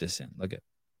Raptis in. Look at.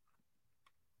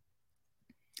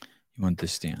 You want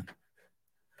this stand.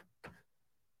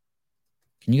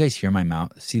 Can you guys hear my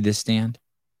mouth? See this stand?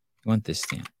 You want this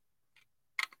stand.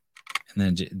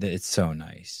 And then it's so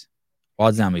nice.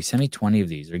 Wild Zombie, send me 20 of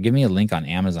these, or give me a link on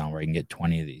Amazon where I can get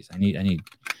 20 of these. I need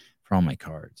for all my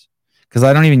cards. Because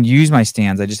I don't even use my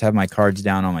stands. I just have my cards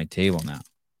down on my table now.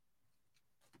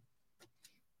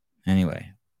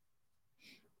 Anyway.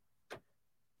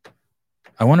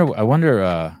 I wonder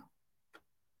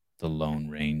the Lone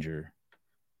Ranger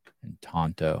and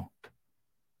Tonto.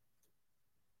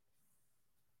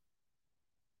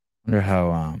 I wonder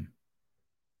how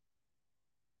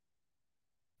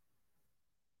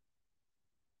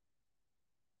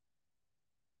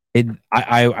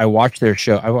I watched their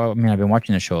show. I mean, I've been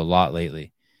watching the show a lot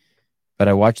lately, but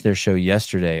I watched their show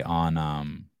yesterday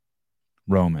on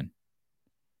Roman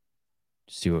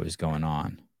to see what was going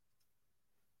on.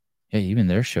 Yeah, even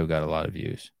their show got a lot of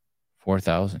views,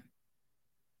 4,000.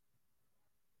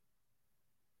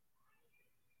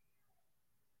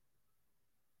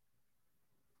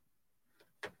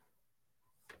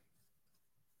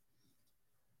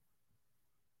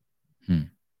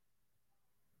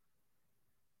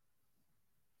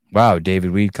 Wow,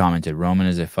 David Weed commented, Roman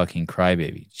is a fucking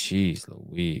crybaby. Jeez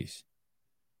Louise.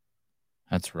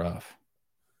 That's rough.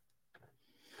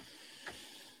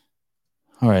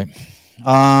 All right.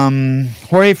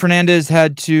 Jorge Fernandez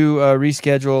had to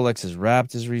reschedule. Alexis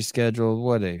Rapt is rescheduled.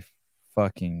 What a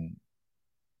fucking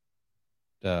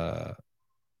tomorrow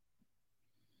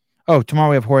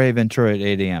we have Jorge Ventura at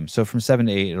 8 a.m. So from 7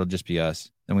 to 8, it'll just be us.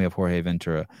 Then we have Jorge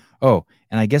Ventura. Oh,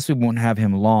 and I guess we won't have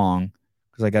him long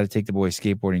because I got to take the boys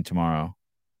skateboarding tomorrow.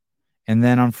 And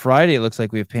then on Friday, it looks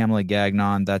like we have Pamela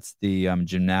Gagnon. That's the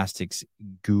gymnastics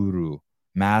guru,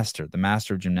 the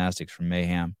master of gymnastics from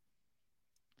Mayhem.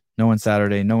 No one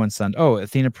Saturday, no one Sunday. Oh,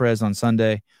 Athena Perez on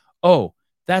Sunday. Oh,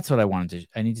 that's what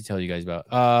I need to tell you guys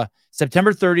about.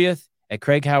 September 30th at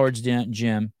Craig Howard's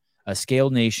gym, Scale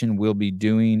Nation will be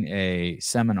doing a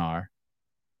seminar.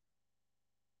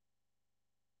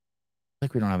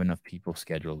 Like we don't have enough people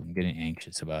scheduled. I'm getting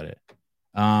anxious about it.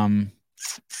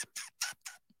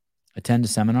 Attend a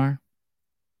seminar.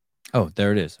 Oh,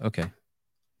 there it is. Okay.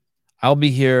 I'll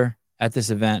be here at this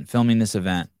event, filming this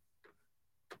event.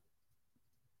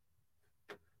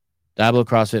 Diablo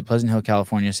CrossFit, Pleasant Hill,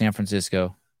 California, San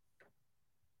Francisco.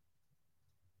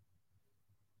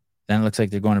 Then it looks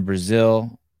like they're going to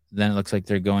Brazil. Then it looks like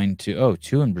they're going to,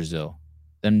 2 in Brazil.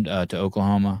 then to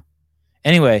Oklahoma.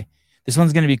 Anyway, this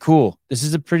one's going to be cool. This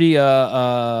is a pretty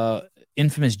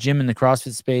infamous gym in the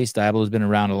CrossFit space. Diablo's been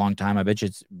around a long time. I bet you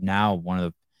it's now one of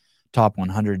the top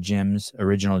 100 gyms,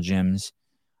 original gyms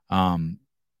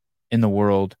in the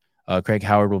world. Craig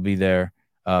Howard will be there.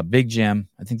 Big gym.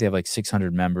 I think they have like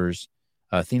 600 members.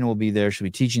 Athena will be there. She'll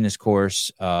be teaching this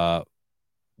course,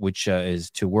 which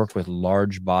is to work with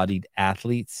large-bodied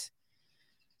athletes.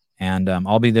 And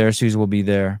I'll be there. Susan will be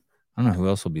there. I don't know who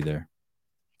else will be there.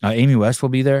 Amy West will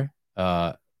be there.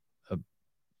 For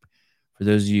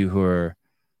those of you who are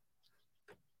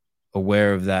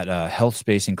aware of that health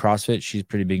space in CrossFit, she's a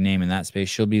pretty big name in that space.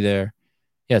 She'll be there.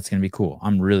 Yeah, it's going to be cool.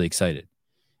 I'm really excited.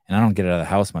 And I don't get out of the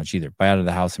house much either. By out of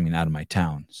the house, I mean out of my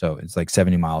town. So it's like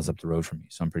 70 miles up the road from me.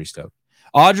 So I'm pretty stoked.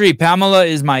 Audrey, Pamela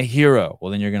is my hero.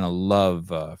 Well, then you're going to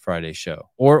love Friday's show.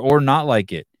 Or not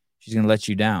like it. She's going to let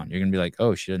you down. You're going to be like,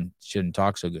 oh, she didn't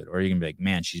talk so good. Or you're going to be like,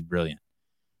 man, she's brilliant.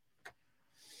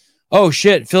 Oh,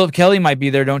 shit. Philip Kelly might be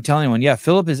there. Don't tell anyone. Yeah,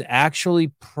 Philip is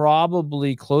actually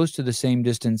probably close to the same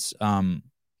distance from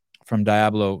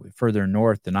Diablo further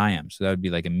north than I am. So that would be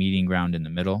like a meeting ground in the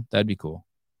middle. That'd be cool.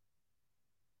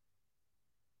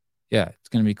 Yeah, it's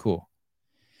going to be cool.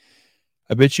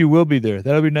 I bet you will be there.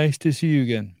 That'll be nice to see you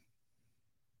again.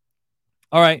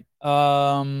 All right.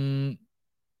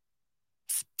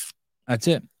 That's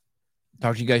it.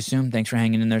 Talk to you guys soon. Thanks for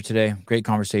hanging in there today. Great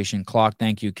conversation. Clock,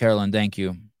 thank you. Carolyn, thank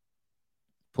you.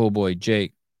 Pool boy,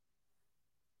 Jake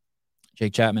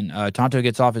Chapman. Tonto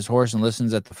gets off his horse and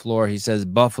listens at the floor. He says,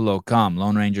 Buffalo, come.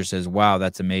 Lone Ranger says, wow,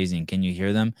 that's amazing. Can you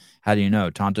hear them? How do you know?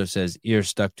 Tonto says, ear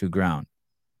stuck to ground.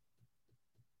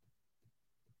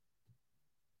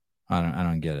 I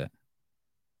don't get it.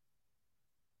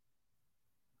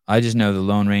 I just know the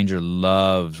Lone Ranger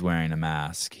loves wearing a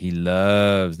mask. He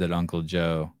loves that Uncle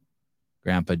Joe,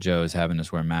 Grandpa Joe is having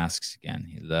us wear masks again.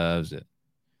 He loves it.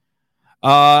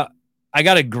 I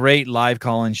got a great live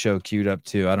call-in show queued up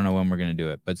too. I don't know when we're going to do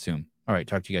it, but soon. All right.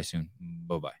 Talk to you guys soon.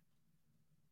 Bye-bye.